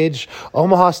perfectly aged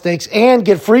Omaha Steaks. And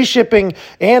get free shipping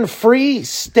and free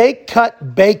steak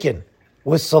cut bacon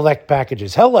with select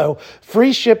packages. Hello,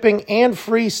 free shipping and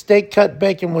free steak cut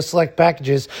bacon with select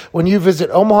packages when you visit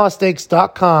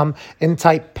omahasteaks.com and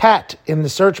type PAT in the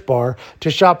search bar to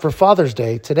shop for Father's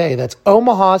Day today. That's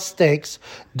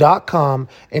omahasteaks.com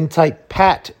and type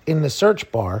PAT in the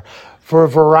search bar for a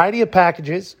variety of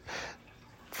packages,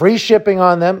 free shipping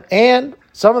on them, and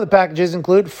some of the packages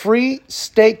include free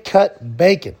steak cut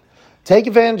bacon. Take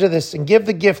advantage of this and give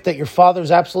the gift that your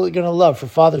father's absolutely going to love for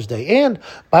Father's Day. And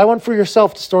buy one for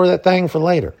yourself to store that thing for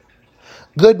later.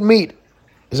 Good meat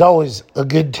is always a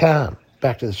good time.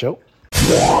 Back to the show.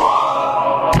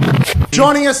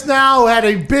 Joining us now, had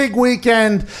a big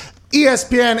weekend,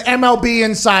 ESPN MLB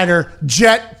insider,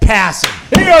 Jet Passan.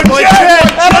 Here you go,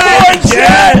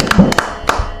 Jet!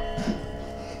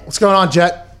 What's going on,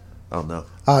 Jet? Oh, no.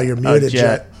 Oh, you're muted, Jet.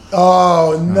 Jet.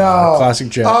 Oh, no. Classic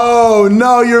Jet. Oh,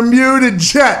 no, you're muted,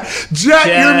 Jet. Jet,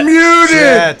 you're muted.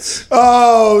 Jet.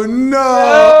 Oh,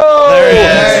 no. There he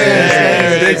is. There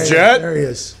he is. Big Jet. There he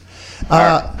is.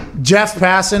 Jeff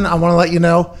Passan, I want to let you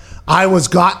know, I was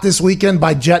got this weekend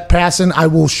by Jet Passan. I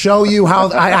will show you how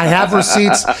I have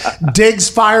receipts. Diggs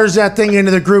fires that thing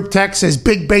into the group text, says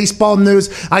big baseball news.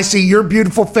 I see your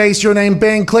beautiful face, your name,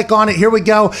 bing, click on it. Here we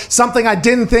go. Something I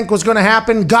didn't think was going to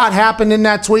happen happened in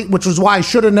that tweet, which was why I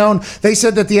should have known. They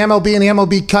said that the MLB and the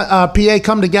MLB PA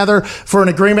come together for an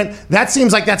agreement. That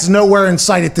seems like that's nowhere in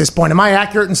sight at this point. Am I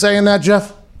accurate in saying that,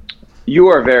 Jeff? You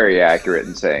are very accurate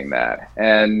in saying that.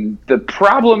 And the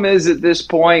problem is at this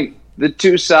point, the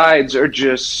two sides are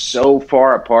just so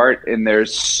far apart and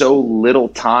there's so little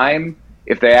time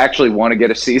if they actually want to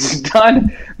get a season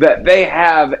done that they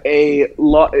have a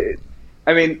lot.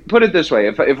 I mean, put it this way.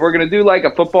 If we're going to do like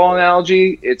a football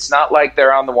analogy, it's not like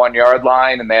they're on the 1 yard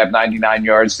line and they have 99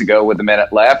 yards to go with a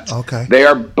minute left. Okay. They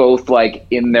are both like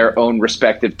in their own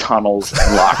respective tunnels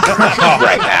and locked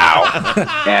right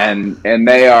now. And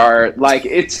they are like,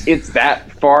 it's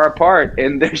that far apart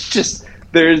and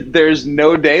there's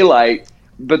no daylight.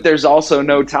 But there's also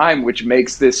no time, which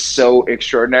makes this so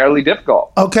extraordinarily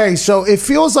difficult. Okay, so it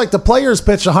feels like the players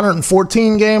pitched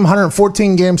 114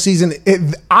 game season.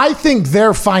 I think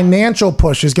their financial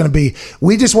push is going to be,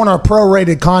 we just want our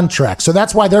prorated contract. So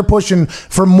that's why they're pushing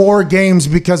for more games,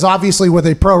 because obviously with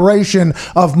a proration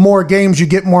of more games, you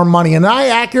get more money. And am I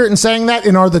accurate in saying that?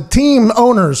 And are the team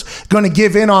owners going to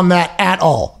give in on that at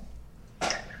all?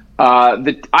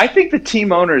 I think the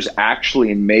team owners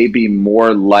actually may be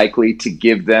more likely to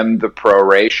give them the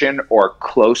proration or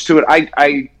close to it.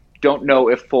 I don't know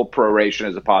if full proration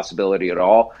is a possibility at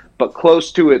all, but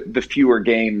close to it, the fewer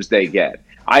games they get.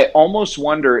 I almost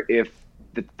wonder if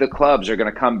the clubs are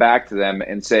going to come back to them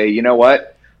and say, you know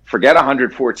what, forget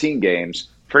 114 games,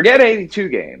 forget 82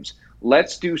 games.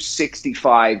 Let's do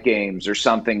 65 games or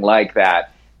something like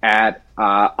that at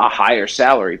a higher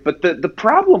salary. But the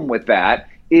problem with that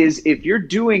is if you're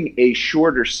doing a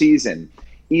shorter season,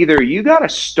 either you got to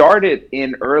start it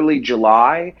in early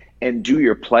July and do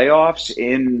your playoffs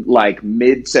in like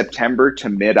mid-September to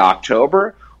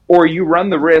mid-October, or you run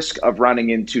the risk of running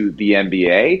into the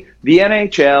NBA, the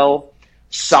NHL,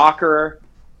 soccer,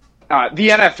 the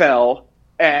NFL,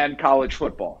 and college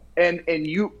football. And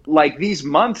you, like, these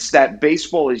months that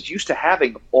baseball is used to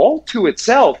having all to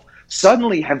itself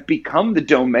suddenly have become the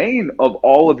domain of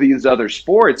all of these other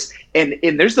sports. And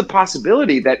there's the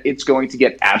possibility that it's going to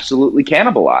get absolutely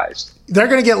cannibalized. They're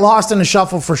going to get lost in the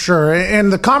shuffle for sure.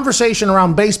 And the conversation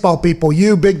around baseball people,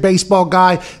 you, big baseball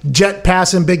guy, Jet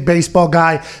Passan, big baseball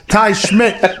guy, Ty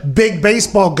Schmidt, big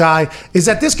baseball guy, is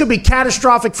that this could be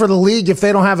catastrophic for the league if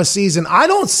they don't have a season. I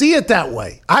don't see it that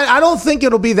way. I don't think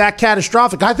it'll be that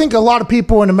catastrophic. I think a lot of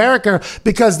people in America,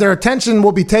 because their attention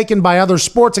will be taken by other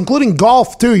sports, including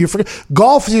golf too. You forget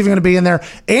golf is even going to be in there,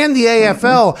 and the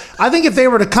AFL. I think if they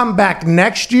were to come back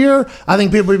next year, I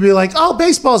think people would be like, oh,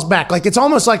 baseball's back. Like, it's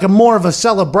almost like a more of a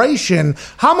celebration.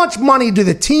 How much money do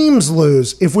the teams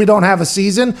lose if we don't have a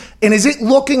season? And is it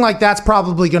looking like that's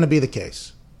probably going to be the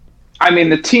case? I mean,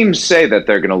 the teams say that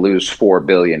they're going to lose $4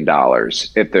 billion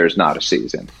if there's not a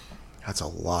season. That's a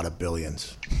lot of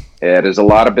billions. It is a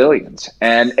lot of billions.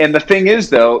 And the thing is,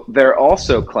 though, they're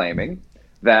also claiming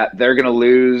that they're going to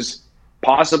lose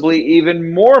possibly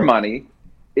even more money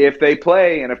if they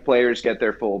play and if players get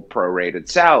their full prorated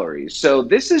salaries. So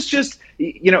this is just,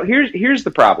 here's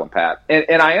the problem, Pat.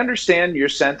 And I understand your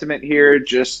sentiment here,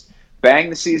 just bang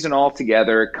the season all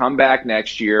together, come back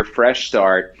next year, fresh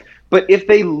start. But if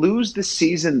they lose the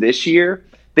season this year,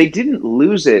 they didn't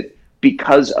lose it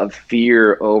because of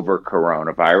fear over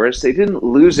coronavirus. They didn't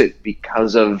lose it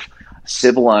because of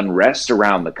civil unrest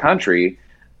around the country.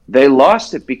 They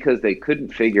lost it because they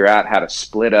couldn't figure out how to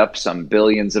split up some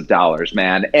billions of dollars,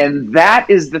 man. And that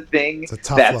is the thing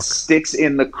that sticks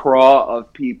in the craw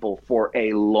of people for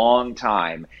a long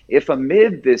time. If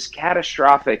amid this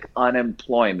catastrophic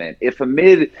unemployment, if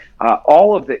amid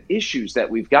all of the issues that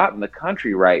we've got in the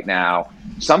country right now,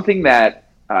 something that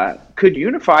could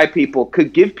unify people,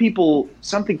 could give people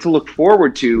something to look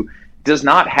forward to, does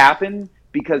not happen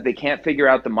because they can't figure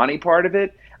out the money part of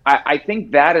it, I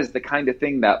think that is the kind of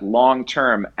thing that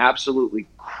long-term absolutely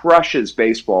crushes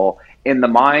baseball in the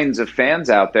minds of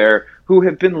fans out there who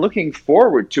have been looking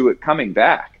forward to it coming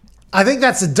back. I think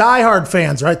that's the diehard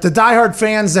fans, right? The diehard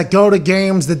fans that go to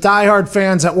games, the diehard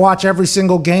fans that watch every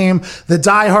single game, the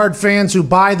diehard fans who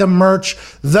buy the merch,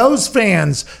 those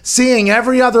fans seeing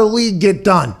every other league get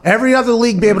done, every other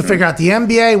league be able to figure out the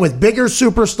NBA with bigger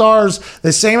superstars,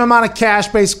 the same amount of cash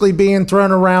basically being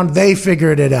thrown around, they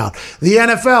figured it out. The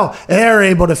NFL, they're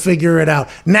able to figure it out.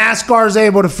 NASCAR's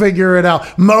able to figure it out.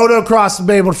 Motocross is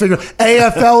able to figure it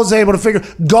out. AFL is able to figure it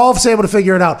out. Golf's able to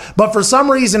figure it out. But for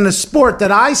some reason, the sport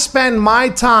that I spent spend my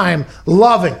time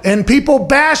loving. And people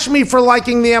bash me for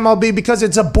liking the MLB because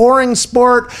it's a boring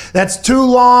sport that's too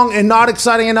long and not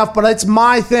exciting enough, but it's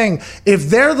my thing. If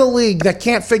they're the league that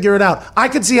can't figure it out, I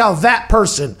could see how that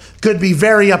person could be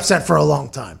very upset for a long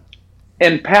time.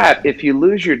 And Pat, if you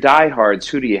lose your diehards,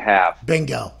 who do you have?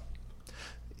 Bingo.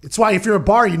 It's why if you're a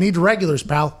bar, you need regulars,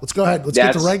 pal. Let's go ahead. Let's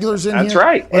get the regulars in That's here.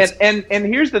 That's right. And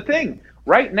here's the thing.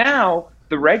 Right now,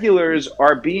 the regulars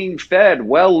are being fed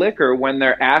well liquor when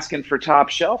they're asking for top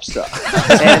shelf stuff.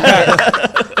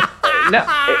 No,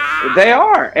 they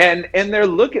are. And they're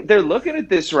looking at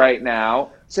this right now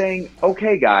saying,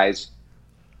 okay, guys,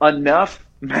 enough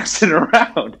messing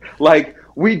around. Like,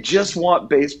 we just want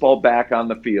baseball back on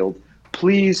the field.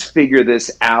 Please figure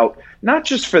this out, not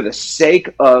just for the sake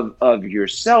of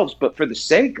yourselves, but for the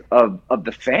sake of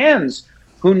the fans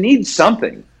who need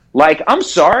something. Like, I'm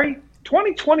sorry,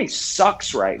 2020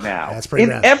 sucks right now. That's pretty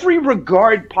bad. Every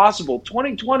regard possible,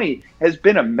 2020 has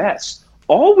been a mess.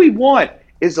 All we want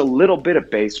is a little bit of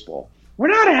baseball. We're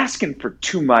not asking for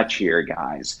too much here,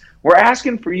 guys. We're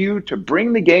asking for you to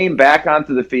bring the game back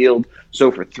onto the field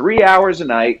so for 3 hours a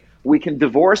night we can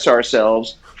divorce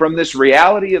ourselves from this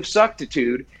reality of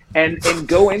suctitude and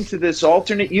go into this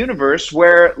alternate universe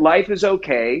where life is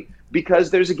okay because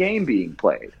there's a game being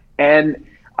played. And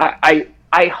I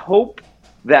hope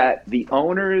that the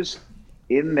owners,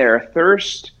 in their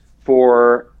thirst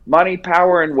for money,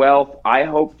 power, and wealth, I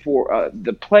hope for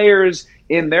the players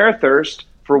in their thirst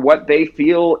for what they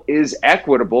feel is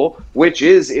equitable, which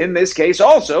is, in this case,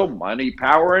 also money,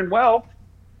 power, and wealth,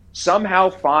 somehow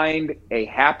find a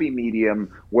happy medium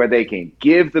where they can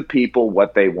give the people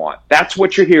what they want. That's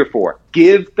what you're here for.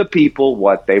 Give the people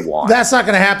what they want. That's not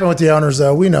going to happen with the owners,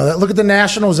 though. We know that. Look at the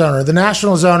Nationals owner. The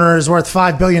Nationals owner is worth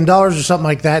 $5 billion or something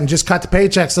like that and just cut the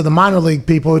paychecks to the minor league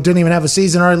people who didn't even have a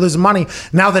season already losing money.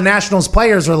 Now the Nationals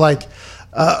players are like,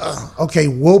 okay,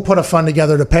 we'll put a fund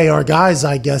together to pay our guys,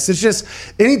 I guess. It's just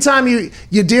anytime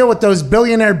you deal with those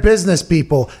billionaire business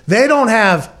people, they don't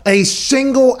have a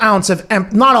single ounce of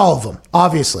not all of them,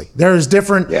 obviously. There's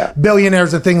different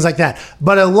billionaires and things like that.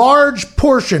 But a large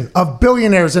portion of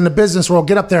billionaires in the business world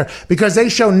get up there because they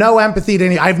show no empathy to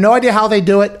any. I have no idea how they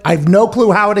do it. I have no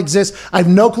clue how it exists. I have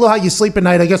no clue how you sleep at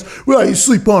night. I guess, well, you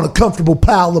sleep on a comfortable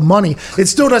pile of money. It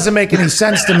still doesn't make any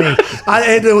sense to me.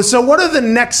 So what are the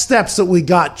next steps that we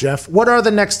got, Jeff? What are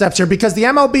the next steps here? Because the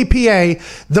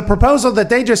MLBPA, the proposal that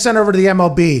they just sent over to the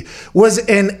MLB was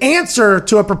an answer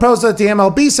to a proposal that the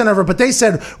MLB sent over, but they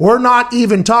said, we're not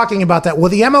even talking about that. Will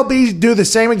the MLB do the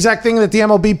same exact thing that the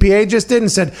MLBPA just did and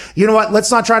said, you know what,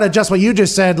 let's not try to adjust what you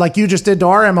just said like you just did to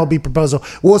our MLB proposal.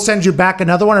 We'll send you back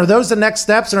another one. Are those the next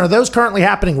steps, and are those currently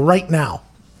happening right now?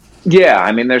 Yeah,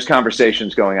 I mean, there's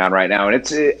conversations going on right now,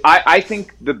 and I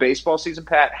think the baseball season,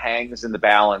 Pat, hangs in the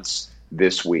balance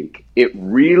this week. It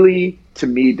really, to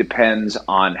me, depends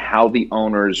on how the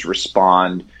owners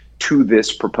respond to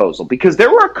this proposal, because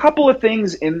there were a couple of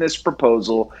things in this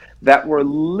proposal that were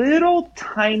little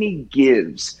tiny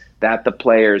gives that the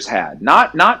players had,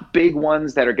 not big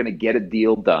ones that are going to get a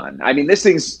deal done. I mean,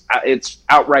 it's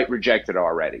outright rejected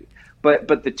already. But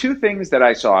the two things that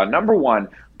I saw, number one,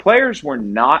 players were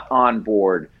not on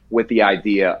board with the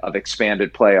idea of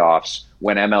expanded playoffs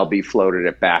when MLB floated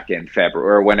it back in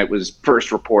February, or when it was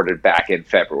first reported back in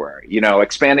February. You know,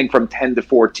 expanding from 10 to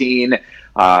 14,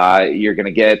 you're going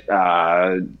to get,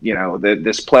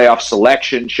 this playoff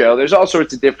selection show. There's all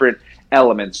sorts of different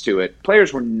elements to it.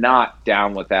 Players were not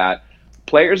down with that.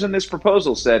 Players in this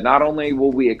proposal said, not only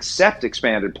will we accept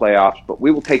expanded playoffs, but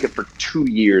we will take it for 2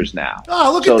 years now.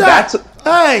 Oh, look at that.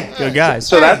 Hey. Good guys.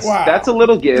 So that's a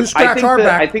little give.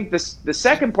 I think the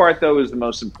second part, though, is the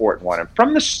most important one. And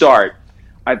from the start,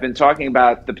 I've been talking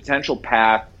about the potential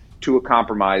path to a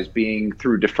compromise being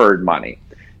through deferred money.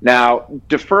 Now,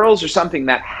 deferrals are something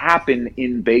that happen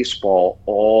in baseball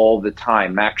all the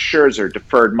time. Max Scherzer,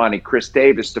 deferred money. Chris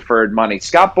Davis, deferred money.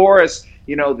 Scott Boras,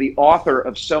 the author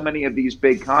of so many of these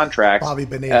big contracts,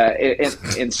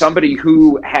 and somebody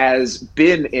who has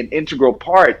been an integral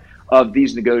part of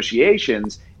these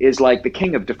negotiations, is like the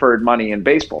king of deferred money in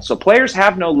baseball. So players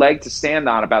have no leg to stand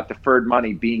on about deferred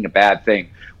money being a bad thing.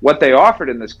 What they offered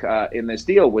in this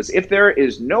deal was, if there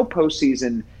is no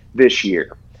postseason this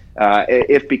year,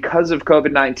 if because of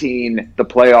COVID-19 the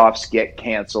playoffs get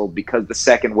canceled because the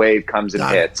second wave comes and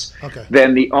hits,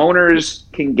 then the owners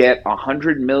can get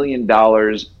 $100 million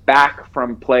back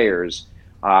from players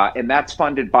And that's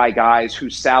funded by guys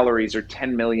whose salaries are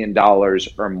 $10 million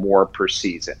or more per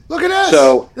season. Look at this.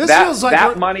 So this that, feels like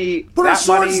that money,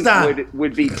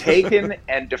 would be taken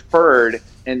and deferred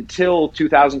until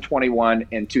 2021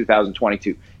 and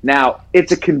 2022. Now,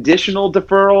 it's a conditional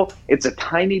deferral. It's a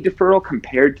tiny deferral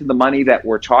compared to the money that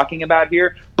we're talking about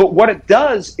here. But what it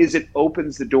does is it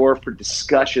opens the door for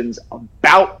discussions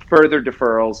about further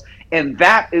deferrals, and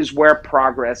that is where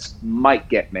progress might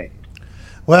get made.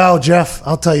 Well, Jeff,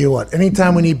 I'll tell you what.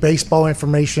 Anytime we need baseball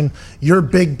information, your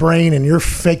big brain and your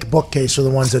fake bookcase are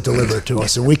the ones that deliver it to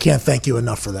us, and we can't thank you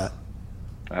enough for that.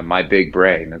 My big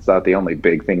brain. That's not the only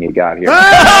big thing you got here. Oh!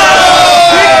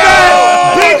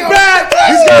 Big bat!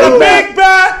 He's got a big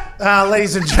bat!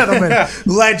 Ladies and gentlemen,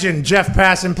 legend Jeff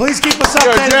Passan. Please keep us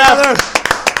updated, brother.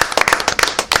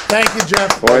 Thank you,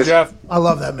 Jeff. Boys, Jeff. I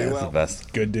love that man. The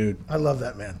best. Good dude. I love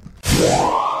that man.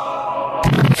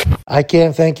 I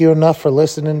can't thank you enough for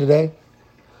listening today.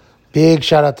 Big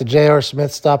shout out to J.R.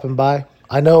 Smith stopping by.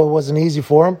 I know it wasn't easy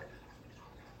for him.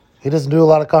 He doesn't do a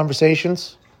lot of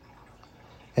conversations.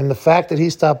 And the fact that he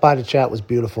stopped by to chat was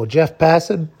beautiful. Jeff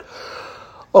Passan,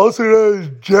 also known as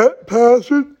Jet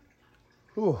Passan.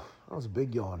 Ooh, that was a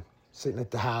big yawn. Sitting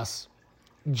at the house.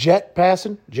 Jet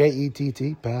Passan, Jett,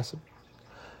 Passan.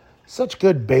 Such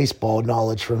good baseball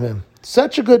knowledge from him.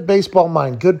 Such a good baseball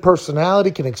mind. Good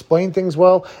personality, can explain things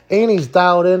well. And he's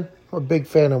dialed in. I'm a big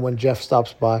fan of when Jeff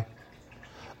stops by.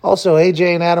 Also,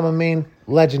 AJ and Adam Amin,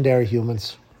 legendary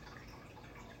humans.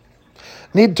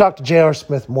 Need to talk to J.R.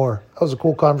 Smith more. That was a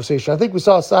cool conversation. I think we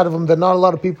saw a side of him that not a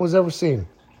lot of people has ever seen.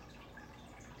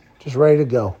 Just ready to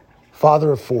go.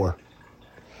 Father of 4.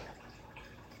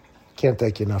 Can't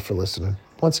thank you enough for listening.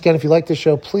 Once again, if you like this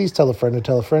show, please tell a friend to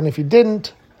tell a friend. If you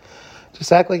didn't,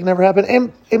 just act like it never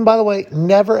happened. And by the way,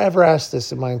 never ever asked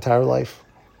this in my entire life.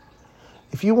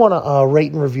 If you want to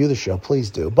rate and review the show, please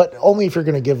do. But only if you're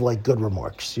going to give like good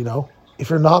remarks, you know? If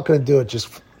you're not going to do it,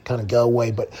 just kind of go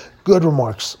away. But good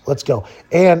remarks. Let's go.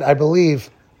 And I believe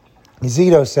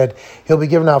Zito said he'll be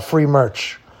giving out free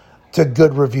merch to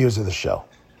good reviews of the show.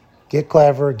 Get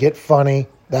clever, get funny,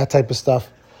 that type of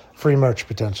stuff. Free merch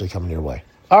potentially coming your way.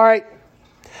 All right.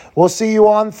 We'll see you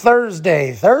on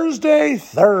Thursday.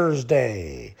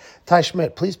 Ty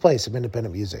Schmidt, please play some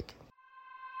independent music.